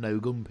guns from No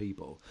Gun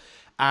People,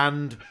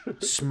 and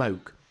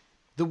smoke.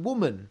 The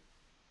woman,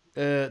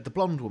 the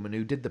blonde woman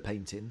who did the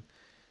painting,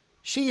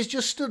 she has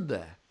just stood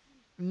there.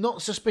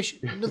 Not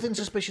suspicious, nothing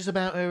suspicious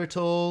about her at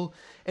all.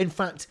 In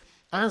fact,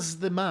 as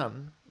the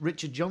man,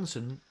 Richard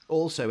Johnson,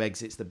 also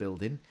exits the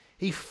building,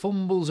 he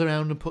fumbles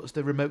around and puts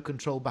the remote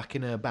control back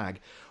in her bag,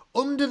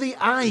 under the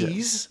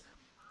eyes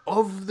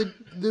of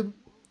the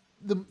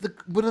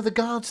one of the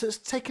guards that's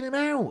taken him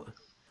out.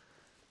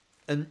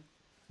 And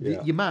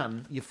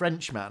your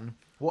French man,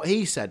 what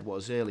he said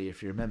was earlier,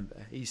 if you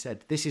remember, he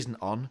said, "This isn't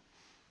on.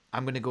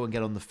 I'm going to go and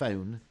get on the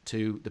phone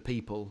to the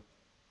people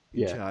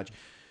in charge."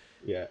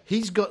 Yeah.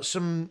 He's got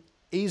some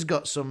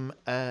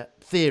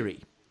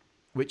theory,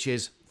 which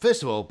is,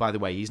 first of all, by the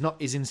way,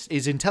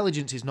 his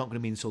intelligence is not going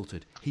to be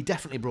insulted. He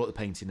definitely brought the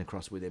painting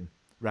across with him,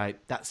 right?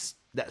 That's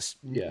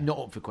not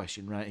up for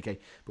question, right? Okay.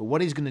 But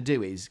what he's going to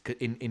do is,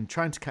 in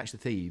trying to catch the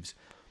thieves,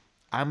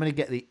 I'm going to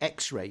get the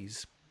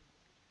X-rays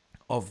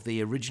of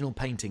the original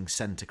painting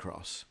sent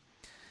across,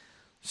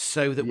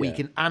 so that we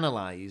can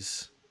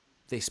analyse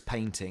this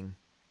painting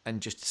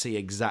and just see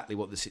exactly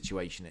what the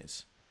situation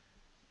is.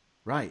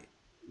 Right.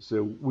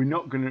 So we're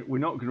not gonna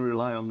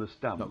rely on the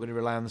stamp. Not going to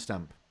rely on the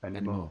stamp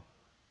anymore.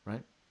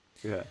 Right?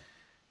 Yeah.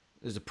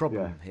 There's a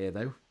problem here,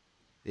 though.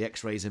 The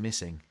X-rays are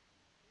missing.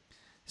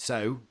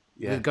 So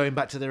we're going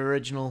back to their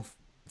original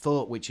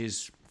thought, which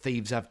is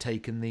thieves have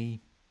taken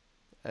the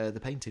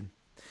painting.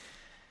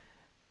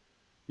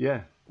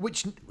 Yeah.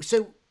 There's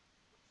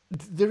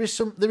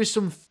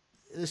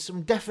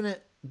some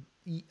definite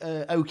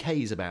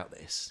okays about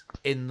this,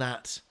 in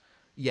that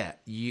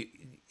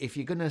if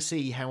you're going to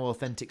see how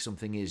authentic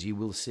something is, you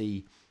will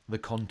see the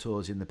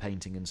contours in the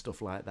painting and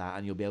stuff like that,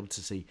 and you'll be able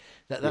to see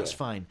that's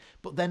fine.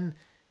 But then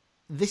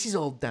this is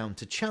all down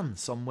to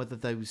chance on whether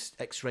those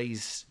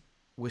X-rays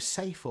were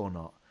safe or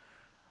not.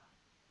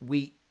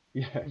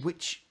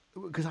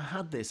 because I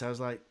had this, I was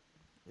like,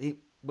 he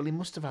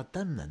must have had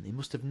them then. He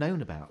must have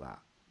known about that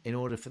in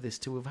order for this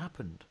to have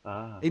happened.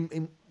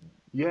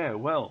 Yeah,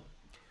 well,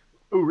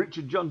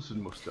 Richard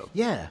Johnson must have.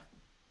 Yeah,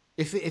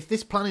 if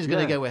this plan is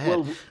going to go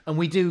ahead, and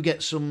we do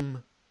get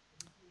some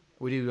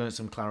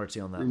clarity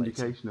on that.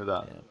 Indication later.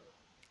 of that.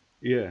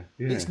 Yeah.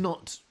 It's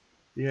not.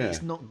 Yeah.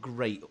 It's not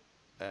great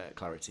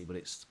clarity, but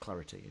it's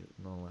clarity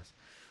nonetheless.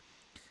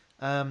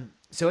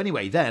 So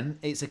anyway, then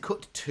it's a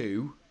cut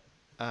to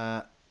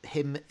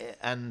him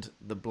and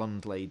the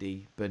blonde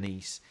lady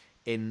Bernice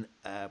in.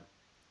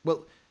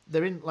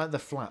 They're in like the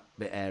flat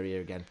bit area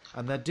again,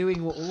 and they're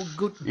doing what all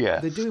good. Yeah.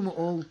 They're doing what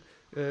all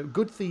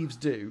good thieves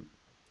do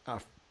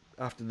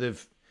after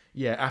they've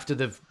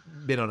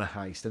been on a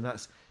heist, and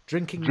that's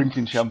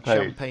drinking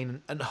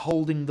champagne and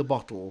holding the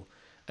bottle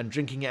and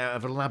drinking it out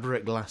of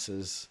elaborate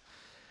glasses,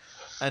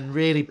 and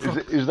really.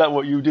 Is that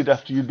what you did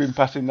after you'd been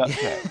passing that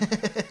check?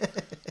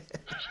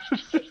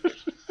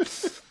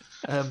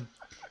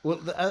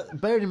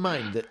 Bearing in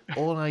mind that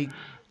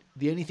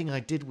the only thing I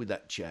did with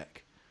that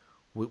check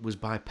was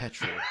buy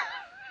petrol.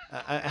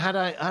 Had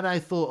I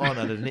thought on,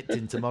 I'd have nipped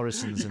into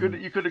Morrison's.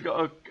 You could have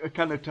got a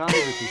can of Tiger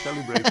to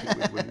celebrate it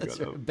with when you got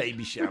home.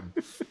 Baby sham.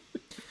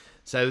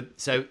 So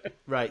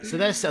right. So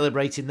they're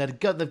celebrating. They've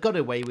got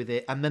away with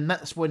it, and then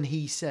that's when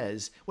he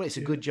says, "Well, it's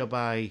a good job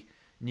I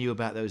knew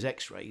about those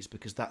X-rays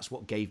because that's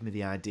what gave me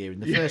the idea in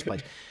the first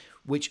place."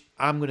 Which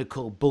I'm going to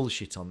call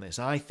bullshit on this.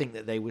 I think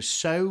that they were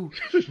so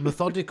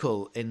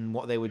methodical in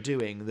what they were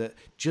doing that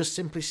just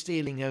simply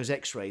stealing those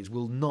X-rays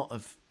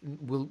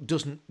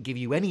doesn't give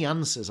you any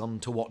answers on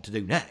to what to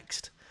do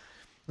next.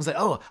 It's like,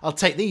 I'll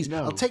take these.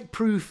 No. I'll take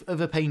proof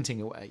of a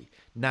painting away.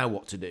 Now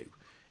what to do?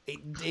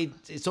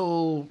 It's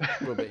all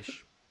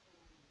rubbish.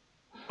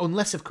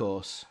 Unless, of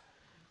course,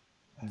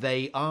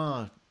 they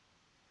are,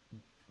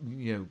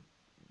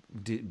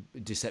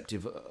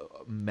 deceptive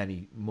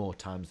many more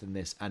times than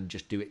this, and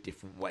just do it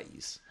different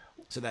ways.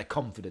 So their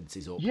confidence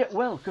is up. Yeah,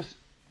 well, because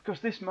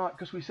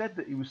we said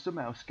that he was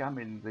somehow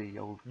scamming the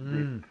old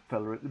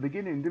fella at the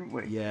beginning, didn't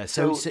we? Yeah.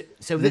 So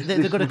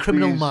they've got a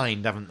criminal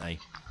mind, haven't they?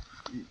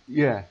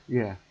 Yeah.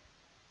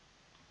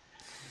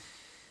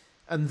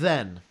 And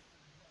then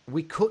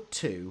we cut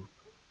to.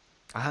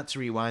 I had to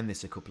rewind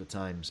this a couple of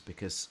times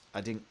because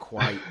I didn't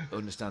quite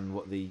understand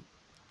what the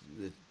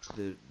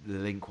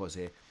link was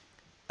here,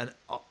 and.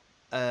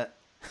 I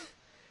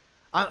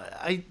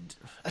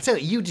tell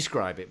you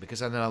describe it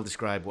because then I'll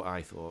describe what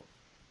I thought.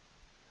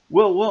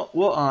 Well,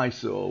 what I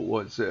saw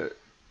was a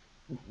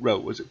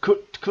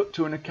cut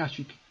to an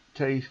Akashi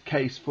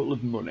case full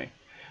of money,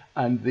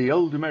 and the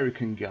old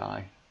American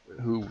guy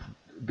who'd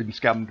been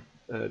scammed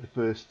the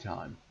first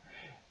time,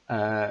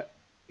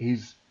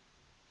 he's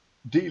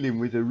dealing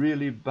with a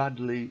really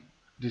badly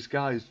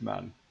disguised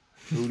man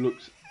who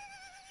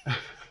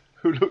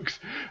looks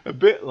a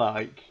bit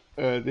like.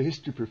 The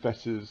history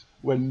professors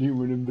when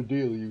Newman and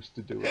Baddiel used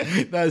to do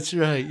it. That's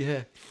right,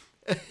 yeah.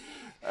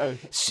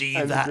 See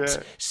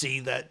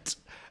that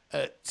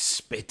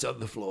spit on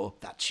the floor?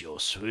 That's your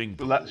swimming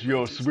pool. That's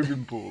your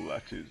swimming pool,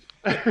 that is.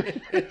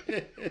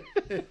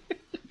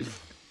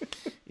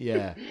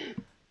 Yeah.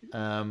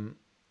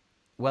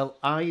 Well,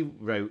 I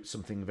wrote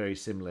something very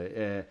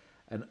similar.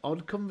 An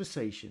odd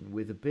conversation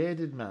with a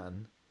bearded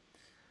man.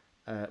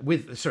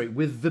 With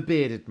the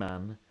bearded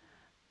man,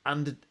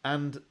 and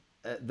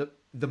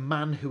the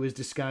man who has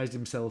disguised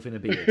himself in a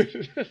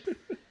beard.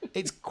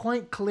 It's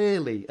quite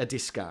clearly a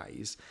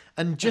disguise.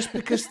 And just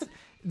because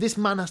this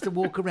man has to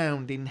walk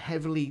around in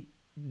heavily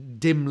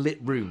dim lit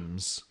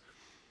rooms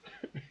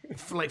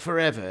like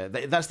forever,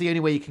 that's the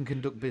only way you can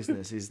conduct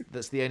business.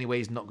 That's the only way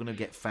he's not going to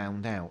get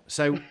found out.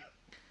 So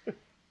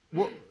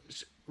what?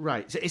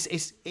 Right. So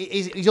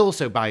he's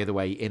also, by the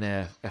way, in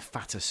a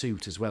fatter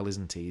suit as well,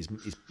 isn't he? He's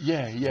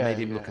made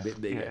him look a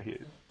bit bigger.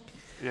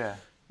 Yeah.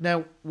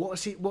 Now,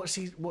 what's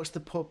the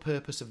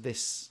purpose of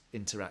this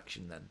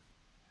interaction then?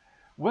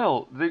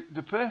 Well,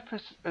 the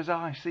purpose, as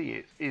I see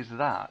it, is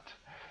that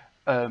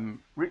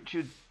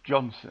Richard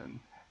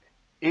Johnson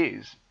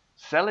is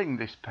selling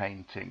this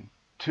painting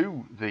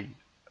to the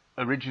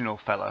original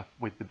fella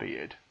with the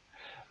beard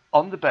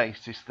on the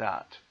basis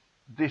that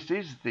this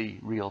is the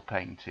real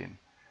painting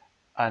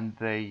and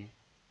that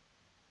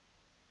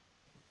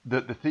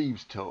the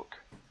thieves took,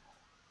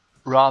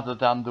 rather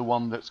than the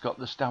one that's got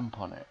the stamp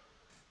on it.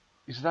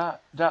 Is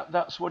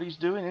that's what he's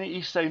doing?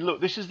 He's saying, look,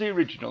 this is the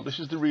original, this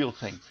is the real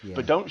thing,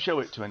 but don't show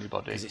it to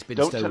anybody.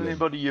 Don't tell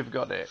anybody you've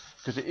got it,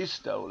 because it is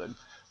stolen.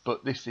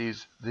 But this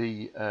is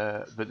the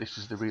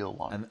real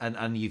one.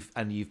 And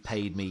you've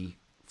paid me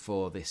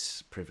for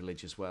this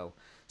privilege as well.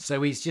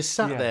 So he's just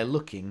sat there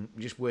looking,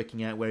 just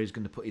working out where he's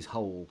going to put his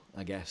hole.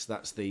 I guess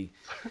that's the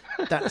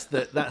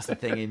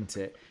thing, isn't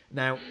it?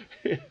 Now,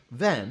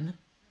 then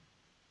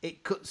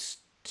it cuts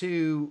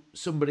to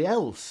somebody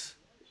else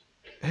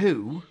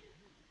who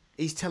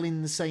is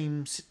telling the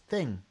same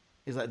thing.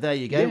 He's like, there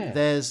you go. Yeah.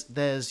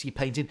 There's your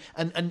painting,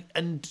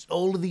 and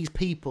all of these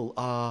people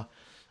are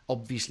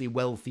obviously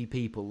wealthy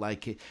people,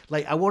 like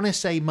I want to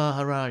say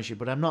Maharaja,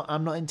 but I'm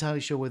not entirely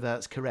sure whether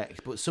that's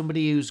correct. But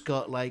somebody who's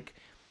got like,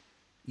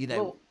 you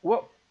know,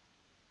 Well,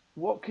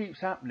 what keeps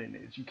happening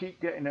is you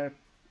keep getting a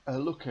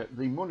look at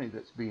the money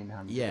that's being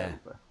handed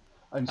over.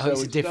 And so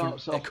it's a it different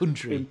starts off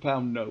country. in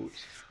pound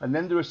notes, and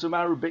then there are some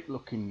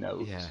Arabic-looking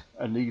notes, Yeah.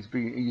 and he's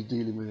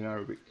dealing with an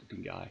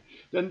Arabic-looking guy.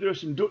 Then there are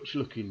some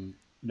Dutch-looking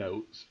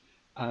notes,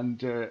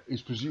 and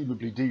he's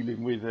presumably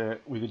dealing with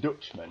a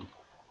Dutchman.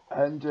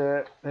 And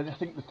then I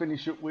think they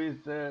finish up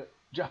with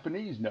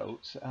Japanese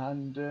notes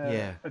and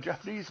a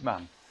Japanese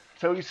man.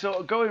 So he's sort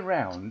of going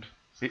round.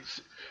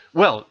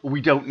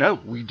 We don't know.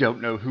 We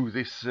don't know who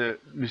this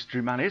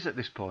mystery man is at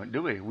this point,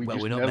 do we? We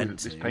just we're not know meant that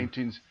this to.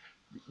 painting's.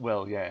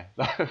 Well, yeah.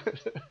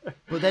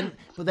 But then,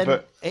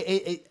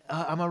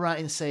 am I right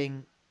in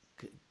saying?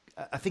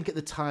 I think at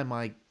the time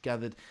I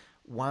gathered,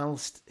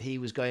 whilst he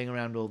was going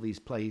around all these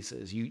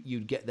places,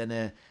 you'd get then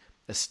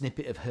a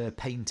snippet of her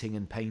painting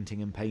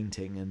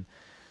and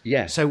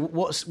Yeah. So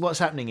what's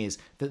happening is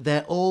that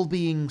they're all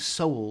being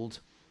sold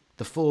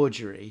the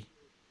forgery.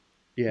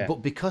 Yeah.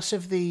 But because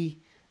of the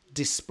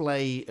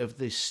display of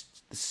the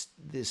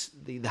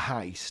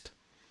heist,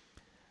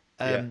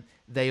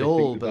 they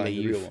all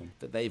believe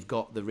that they've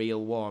got the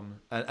real one,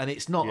 and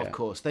it's not. Of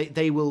course,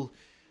 they will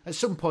at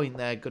some point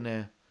they're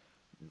gonna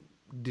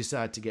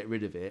decide to get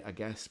rid of it, I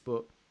guess.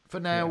 But for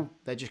now,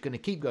 they're just going to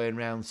keep going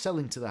around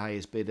selling to the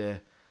highest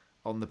bidder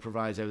on the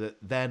proviso that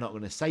they're not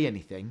going to say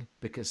anything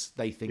because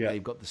they think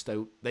they've got the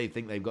stolen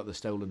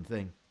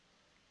thing.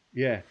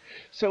 Yeah.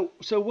 So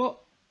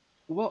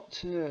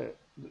what a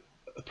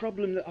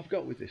problem that I've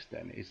got with this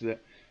then is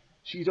that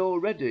she'd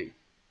already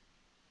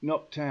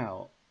knocked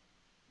out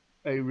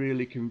a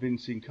really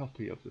convincing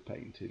copy of the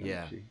painting,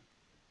 hasn't she?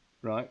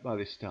 Right, by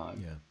this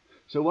time. Yeah.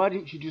 So why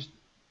didn't you just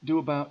do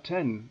about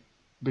 10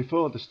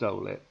 before they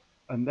stole it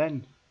and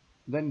then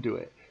do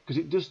it? Because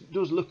it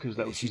does look as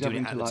though she's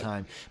having doing it at to the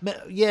time.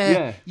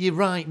 Yeah, you're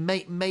right.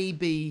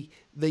 Maybe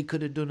they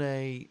could have done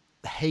a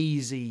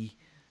hazy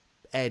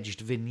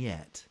edged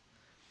vignette.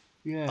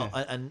 Yeah.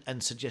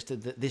 And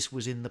suggested that this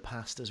was in the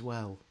past as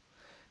well.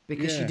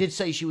 Because she did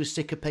say she was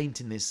sick of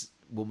painting this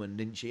woman,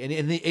 didn't she? And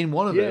in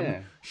one of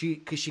them, she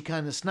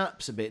kind of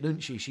snaps a bit,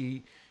 doesn't she?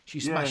 She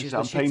smashes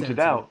the shit painted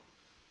out.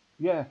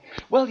 Yeah.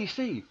 Well, you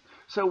see,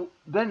 so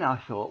then I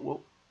thought,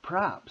 well,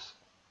 perhaps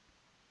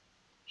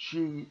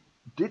she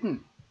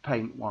didn't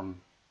paint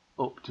one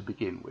up to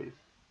begin with.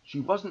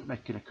 She wasn't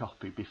making a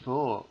copy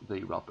before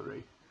the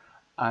robbery,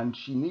 and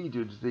she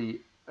needed the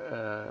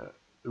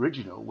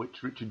original,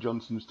 which Richard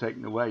Johnson's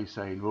taken away,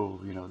 saying, "Oh,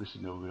 this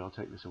is no good. I'll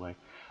take this away,"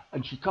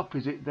 and she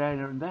copies it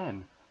there and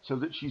then, so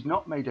that she's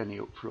not made any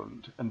up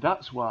front, and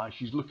that's why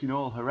she's looking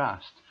all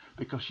harassed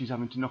because she's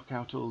having to knock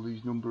out all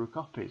these number of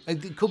copies.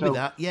 It could be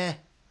that, yeah.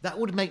 That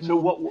would make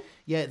so more. What?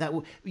 Yeah, that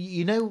would.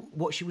 You know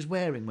what she was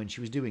wearing when she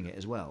was doing it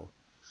as well.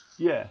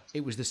 Yeah.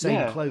 It was the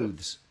same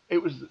clothes.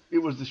 It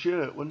was the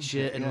shirt, wasn't it?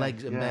 Shirt and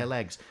legs and bare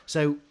legs.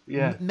 So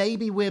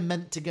maybe we're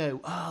meant to go,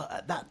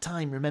 at that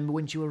time, remember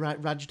when you were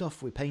raged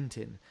off with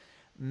painting?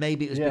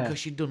 Maybe it was because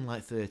she'd done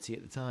like 30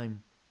 at the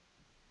time.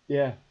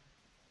 Yeah.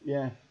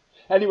 Yeah.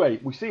 Anyway,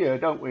 we see her,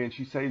 don't we? And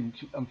she's saying,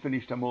 "I'm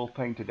finished, I'm all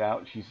painted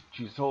out."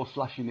 She's all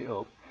slashing it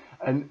up.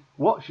 And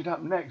what should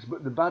happen next?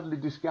 But the badly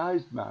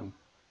disguised man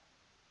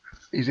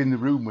is in the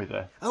room with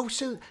her. Oh,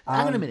 so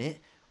hang on a minute.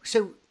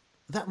 So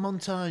that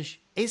montage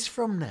is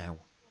from now.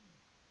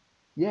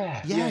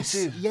 Yeah. Yes.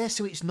 It is. Yeah,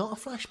 so it's not a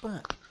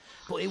flashback.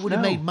 But it would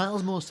have made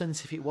miles more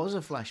sense if it was a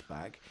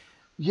flashback.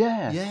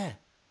 Yeah. Yeah.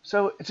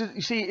 So,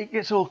 you see, it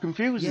gets all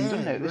confusing,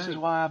 doesn't it? This is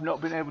why I've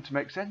not been able to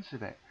make sense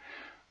of it.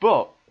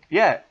 But,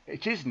 yeah,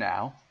 it is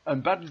now.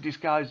 And badly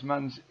disguised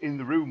man's in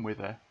the room with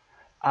her.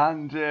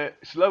 And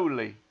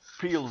slowly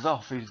peels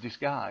off his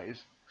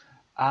disguise.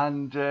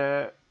 And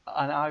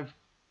I've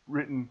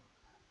written,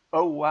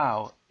 "Oh,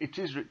 wow, it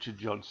is Richard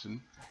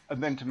Johnson."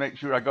 And then to make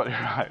sure I got it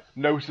right,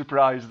 no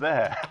surprise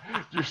there.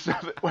 Just so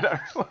that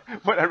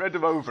when I read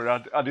them over,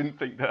 I didn't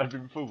think that I'd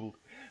been fooled.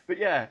 But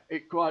yeah,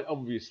 it quite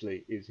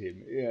obviously is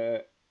him. Yeah,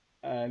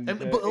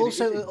 but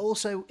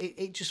also,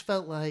 it just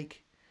felt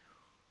like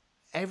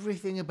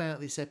everything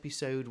about this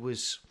episode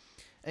was,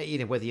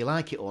 whether you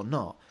like it or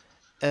not,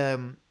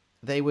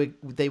 they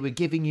were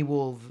giving you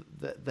all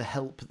the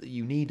help that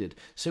you needed.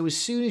 So as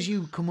soon as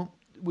you come up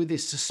with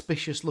this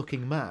suspicious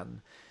looking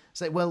man,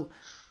 it's like, well,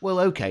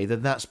 okay,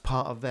 then that's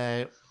part of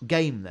their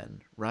game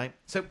then, right?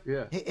 So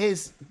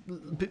here's,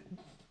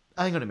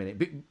 hang on a minute,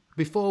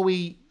 before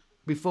we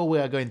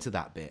are going to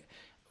that bit,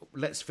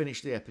 let's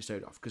finish the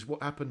episode off, because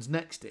what happens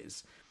next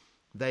is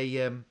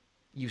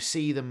you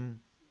see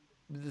them.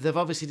 They've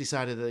obviously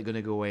decided that they're going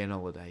to go away on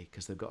holiday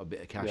because they've got a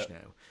bit of cash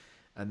now,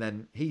 and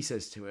then he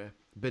says to her,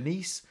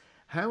 "Bernice,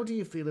 how do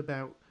you feel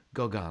about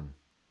Gauguin?"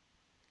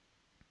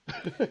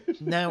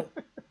 Now,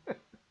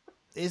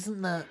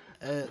 isn't that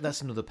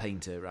that's another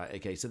painter, right?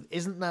 Okay, so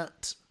isn't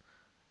that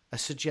a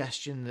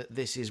suggestion that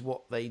this is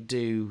what they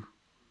do?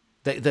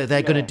 They're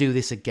going to do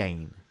this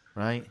again,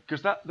 right?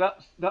 Because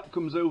that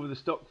comes over the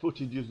stock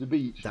footage of the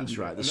beach. That's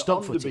right. The and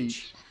stock on footage. The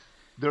beach,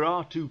 there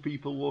are two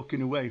people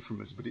walking away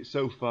from us, but it's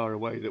so far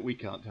away that we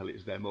can't tell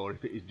it's them, or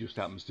if it just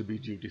happens to be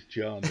Judith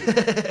Chalmers.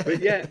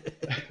 But yeah,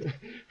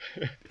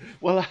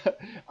 well,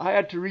 I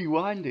had to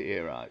rewind it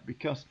here, right?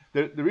 Because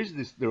there is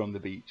this. They're on the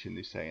beach and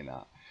they're saying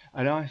that,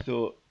 and I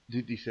thought,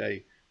 did he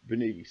say,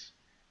 Bernice,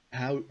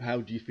 how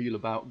do you feel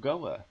about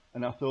Goa?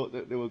 And I thought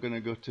that they were going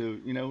to go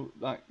to,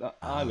 like that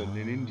island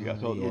in India. I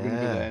thought they were going to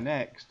go there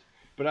next,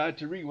 but I had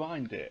to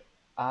rewind it,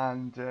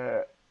 and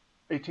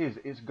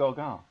it's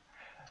Goa.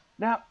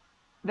 Now,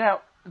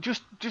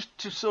 just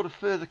to sort of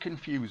further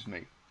confuse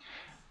me,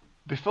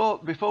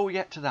 before we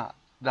get to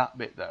that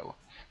bit though,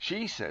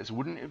 she says,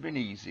 wouldn't it have been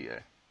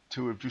easier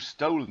to have just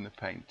stolen the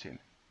painting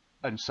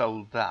and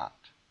sold that?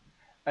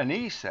 And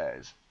he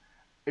says,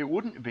 it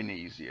wouldn't have been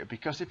easier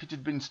because if it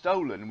had been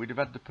stolen, we'd have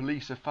had the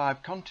police of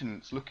 5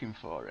 continents looking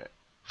for it.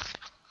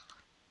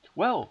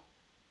 Well,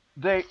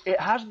 it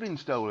has been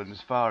stolen as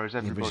far as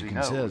everybody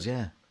knows.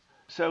 Yeah.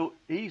 So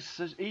he's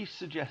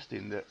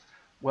suggesting that,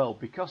 well,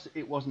 because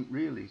it wasn't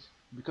really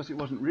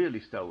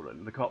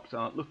stolen, the cops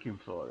aren't looking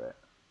for it.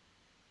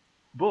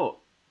 But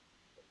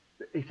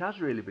it has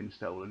really been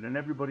stolen, and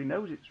everybody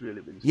knows it's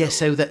really been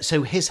stolen.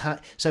 Yeah.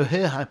 So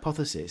her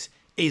hypothesis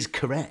is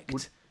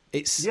correct.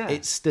 It's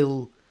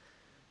still.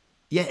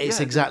 Yeah,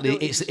 exactly.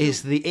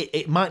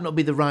 It might not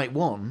be the right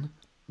one,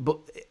 but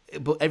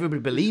everybody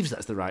believes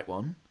that's the right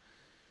one.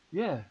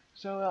 Yeah.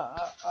 So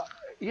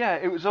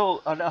it was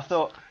all, and I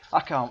thought I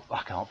can't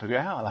figure it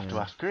out. I'll have to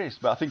ask Chris,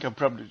 but I think I've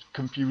probably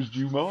confused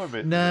you more of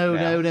it. No.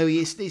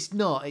 It's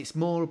not. It's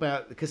more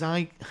about because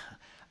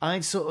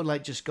I've sort of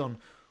like just gone.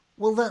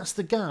 Well, that's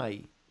the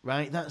guy,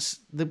 right?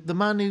 That's the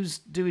man who's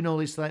doing all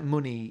this like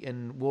money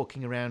and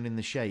walking around in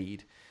the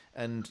shade,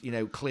 and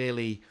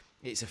clearly.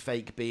 It's a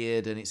fake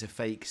beard and it's a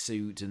fake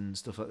suit and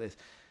stuff like this.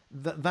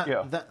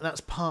 That's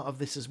part of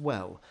this as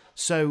well.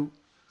 So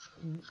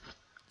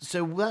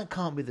that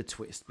can't be the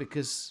twist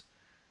because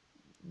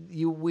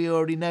we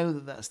already know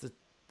that that's the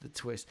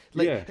twist.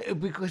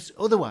 Because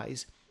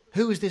otherwise,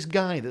 who is this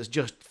guy that's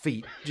just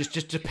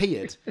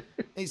appeared?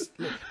 It's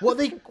what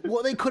they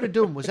could have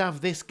done was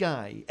have this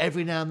guy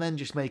every now and then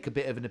just make a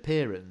bit of an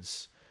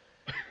appearance.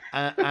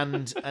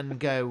 And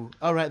go,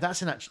 all right,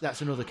 that's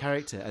another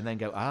character, and then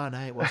go, no,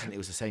 it wasn't. It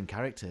was the same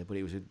character, but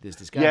it was this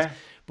disguise. Yeah.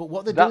 But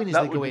what they're doing is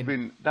they're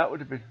going. That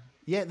would have been.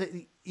 Yeah,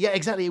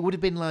 exactly. It would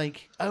have been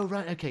like, oh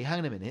right, okay, hang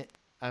on a minute,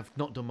 I've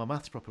not done my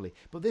maths properly.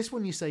 But this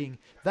one, you're saying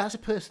that's a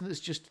person that's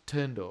just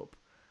turned up,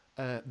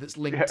 that's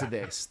linked to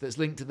this, that's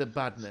linked to the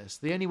badness.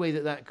 The only way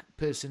that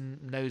person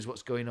knows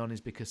what's going on is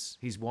because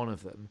he's one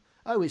of them.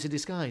 Oh, it's a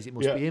disguise. It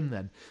must be him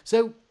then.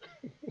 So.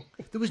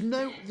 There's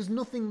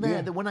nothing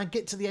there that when I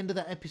get to the end of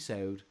that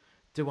episode,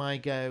 do I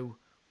go,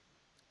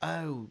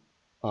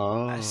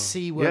 I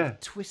see where the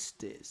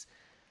twist is.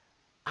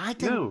 I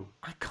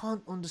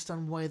can't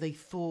understand why they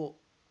thought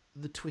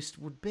the twist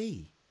would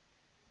be.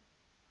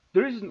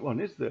 There isn't one,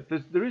 is there?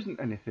 There isn't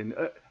anything,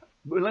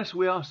 unless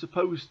we are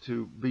supposed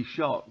to be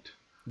shocked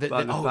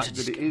by the fact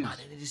that it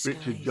is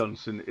Richard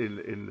Johnson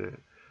in the.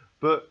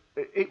 But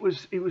it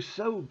was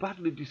so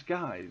badly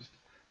disguised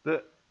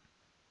that.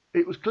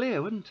 It was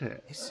clear, wasn't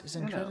it? It's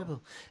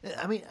incredible.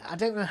 I mean, I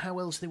don't know how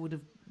else they would have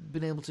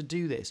been able to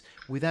do this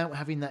without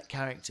having that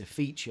character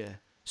feature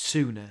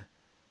sooner,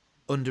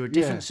 under a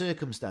different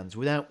circumstance,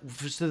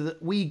 so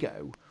that we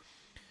go,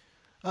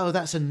 oh,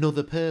 that's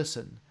another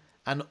person.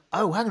 And,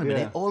 oh, hang on a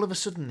minute, all of a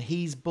sudden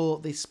he's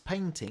bought this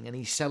painting and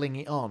he's selling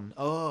it on.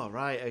 Oh,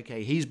 right,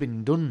 okay, he's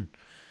been done.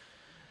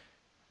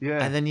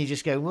 Yeah. And then you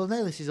just go, well,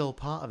 no, this is all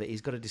part of it.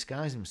 He's got to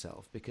disguise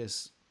himself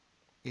because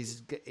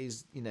he's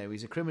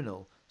a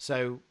criminal.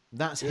 So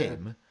that's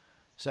him.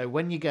 So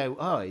when you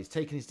go, he's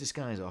taken his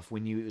disguise off, we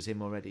knew it was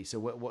him already. So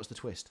what's the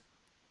twist?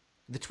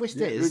 The twist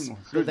is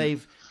that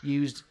they've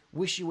used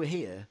Wish You Were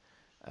Here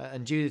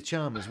and Judith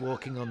Chalmers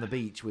walking on the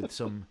beach with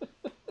some,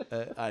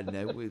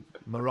 with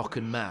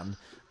Moroccan man.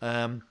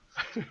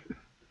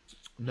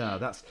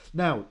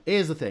 Now,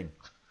 here's the thing.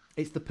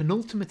 It's the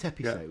penultimate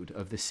episode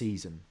of the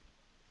season.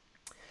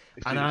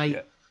 And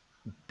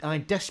I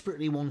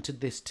desperately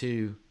wanted this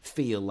to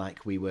feel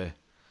like we were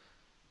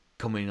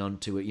coming on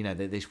to it,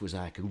 that this was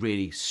like a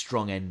really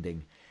strong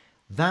ending.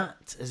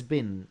 That has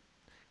been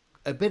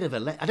a bit of I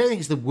don't think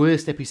it's the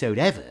worst episode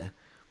ever.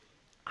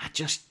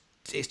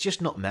 It's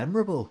just not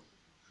memorable.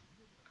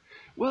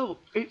 Well,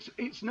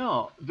 it's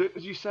not.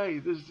 As you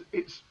say,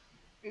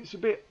 it's a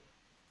bit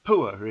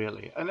poor,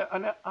 really. And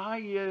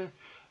I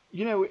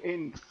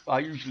I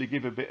usually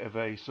give a bit of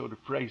a sort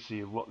of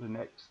précis of what the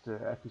next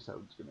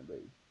episode's going to be.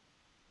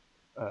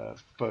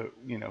 For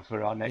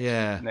our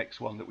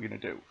next one that we're going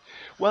to do.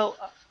 Well,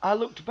 I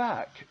looked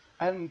back,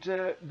 and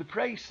the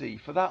précis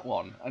for that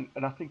one,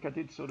 and I think I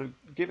did sort of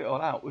give it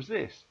all out, was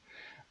this.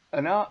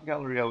 An art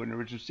gallery owner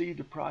has received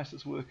a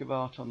priceless work of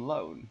art on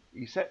loan.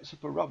 He sets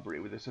up a robbery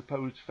with a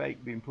supposed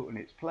fake being put in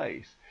its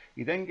place.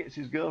 He then gets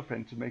his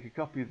girlfriend to make a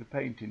copy of the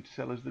painting to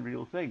sell as the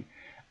real thing.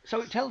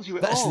 So it tells you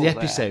it all. That's the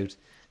episode.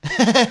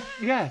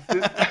 Yeah,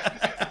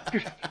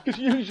 because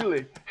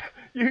usually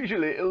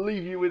usually it'll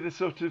leave you with a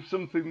sort of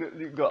something that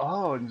you've got,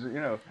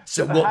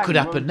 So at the what hang, could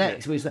happen won't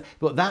next? it?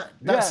 But that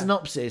Yeah.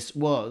 synopsis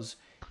was,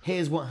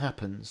 here's what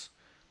happens.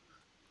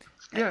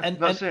 Yeah, And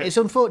that's it. it's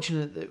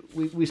unfortunate that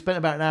we spent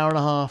about an hour and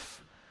a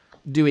half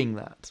doing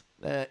that,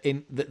 that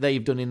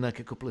they've done in like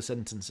a couple of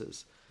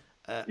sentences.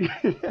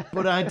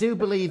 But I do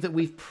believe that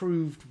we've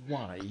proved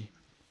why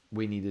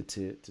we needed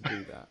to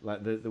do that.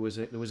 Like there was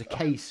a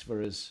case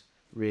for us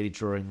really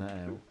drawing that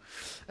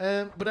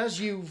out. But as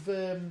you've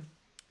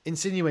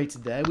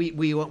insinuated there,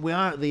 we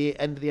are at the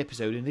end of the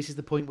episode, and this is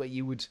the point where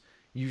you would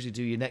usually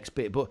do your next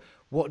bit. But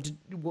what's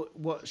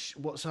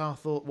our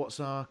thought? What's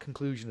our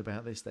conclusion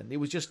about this? Then the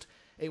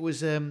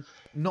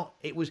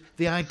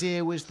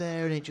idea was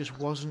there, and it just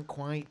wasn't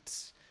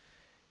quite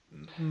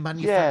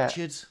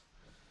manufactured.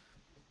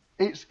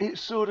 Yeah.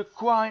 It's sort of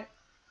quite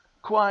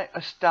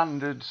a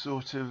standard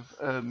sort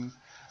of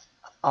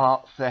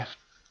art theft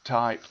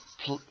type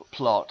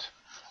plot,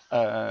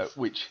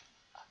 which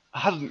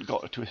hasn't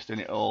got a twist in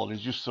it all.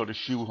 Is just sort of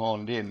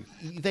shoehorned in.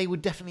 They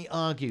would definitely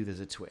argue there's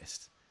a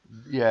twist.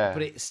 Yeah.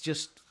 But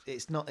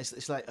it's not.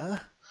 It's like,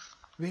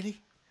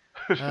 really?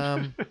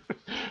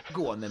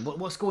 Go on then.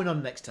 What's going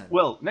on next time?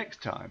 Well,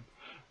 next time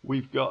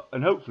we've got,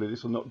 and hopefully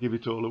this will not give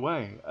it all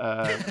away,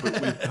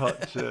 but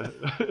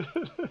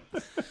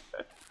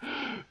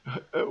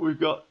we've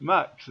got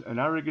Max, an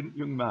arrogant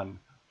young man,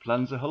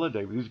 plans a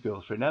holiday with his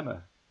girlfriend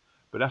Emma,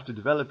 but after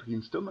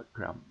developing stomach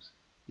cramps,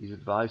 he's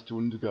advised to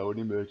undergo an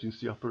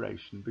emergency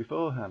operation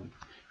beforehand.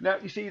 Now,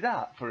 you see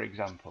that, for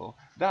example,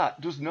 that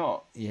does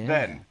not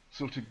then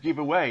sort of give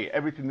away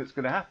everything that's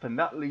going to happen.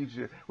 That leaves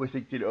you, we're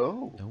thinking,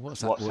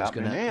 what's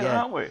happening here,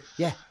 aren't we?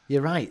 Yeah,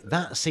 you're right.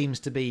 That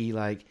seems to be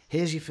like,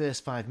 here's your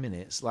first 5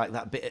 minutes, like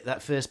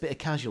that first bit of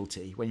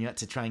Casualty, when you had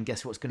to try and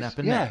guess what's going to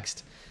happen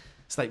next.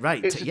 It's like,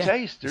 right. It's a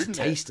taster, it's isn't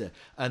a taster.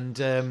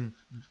 And,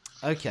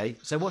 okay,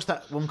 so what's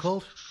that one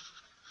called?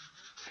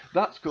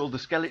 That's called The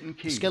Skeleton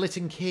Key.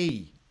 Skeleton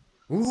Key.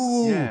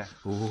 Ooh. Yeah.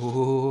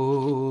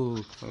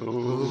 Ooh.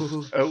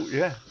 Oh,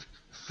 yeah.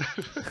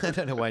 I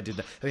don't know why I did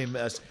that. I mean,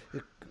 because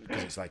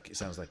it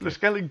sounds like the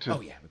skeleton.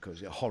 Oh yeah,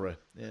 because horror.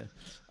 Yeah.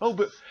 Oh,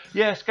 but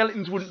yeah,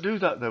 skeletons wouldn't do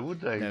that though, would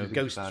they? No,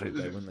 ghosts would,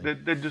 though, wouldn't they?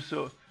 They'd just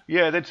sort of,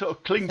 they'd sort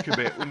of clink a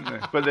bit, wouldn't they?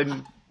 But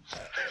then.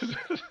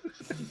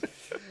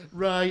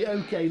 Right.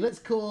 Okay. Let's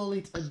call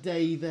it a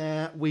day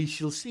there. We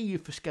shall see you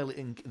for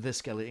the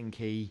Skeleton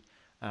Key.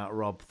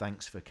 Rob,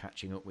 thanks for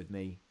catching up with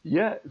me.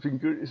 Yeah, it's been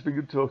good. It's been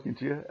good talking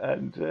to you,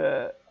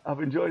 and I've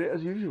enjoyed it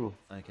as usual.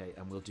 Okay,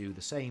 and we'll do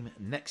the same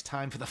next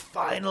time for the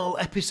final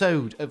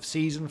episode of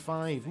season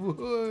 5.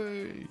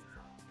 Woo-hoo.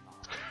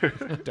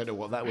 Don't know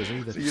what that was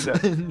either. See you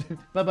then.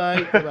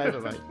 Bye-bye. Bye-bye.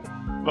 Bye-bye.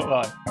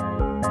 Bye-bye.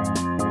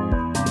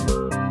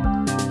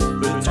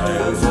 The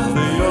tales of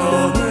the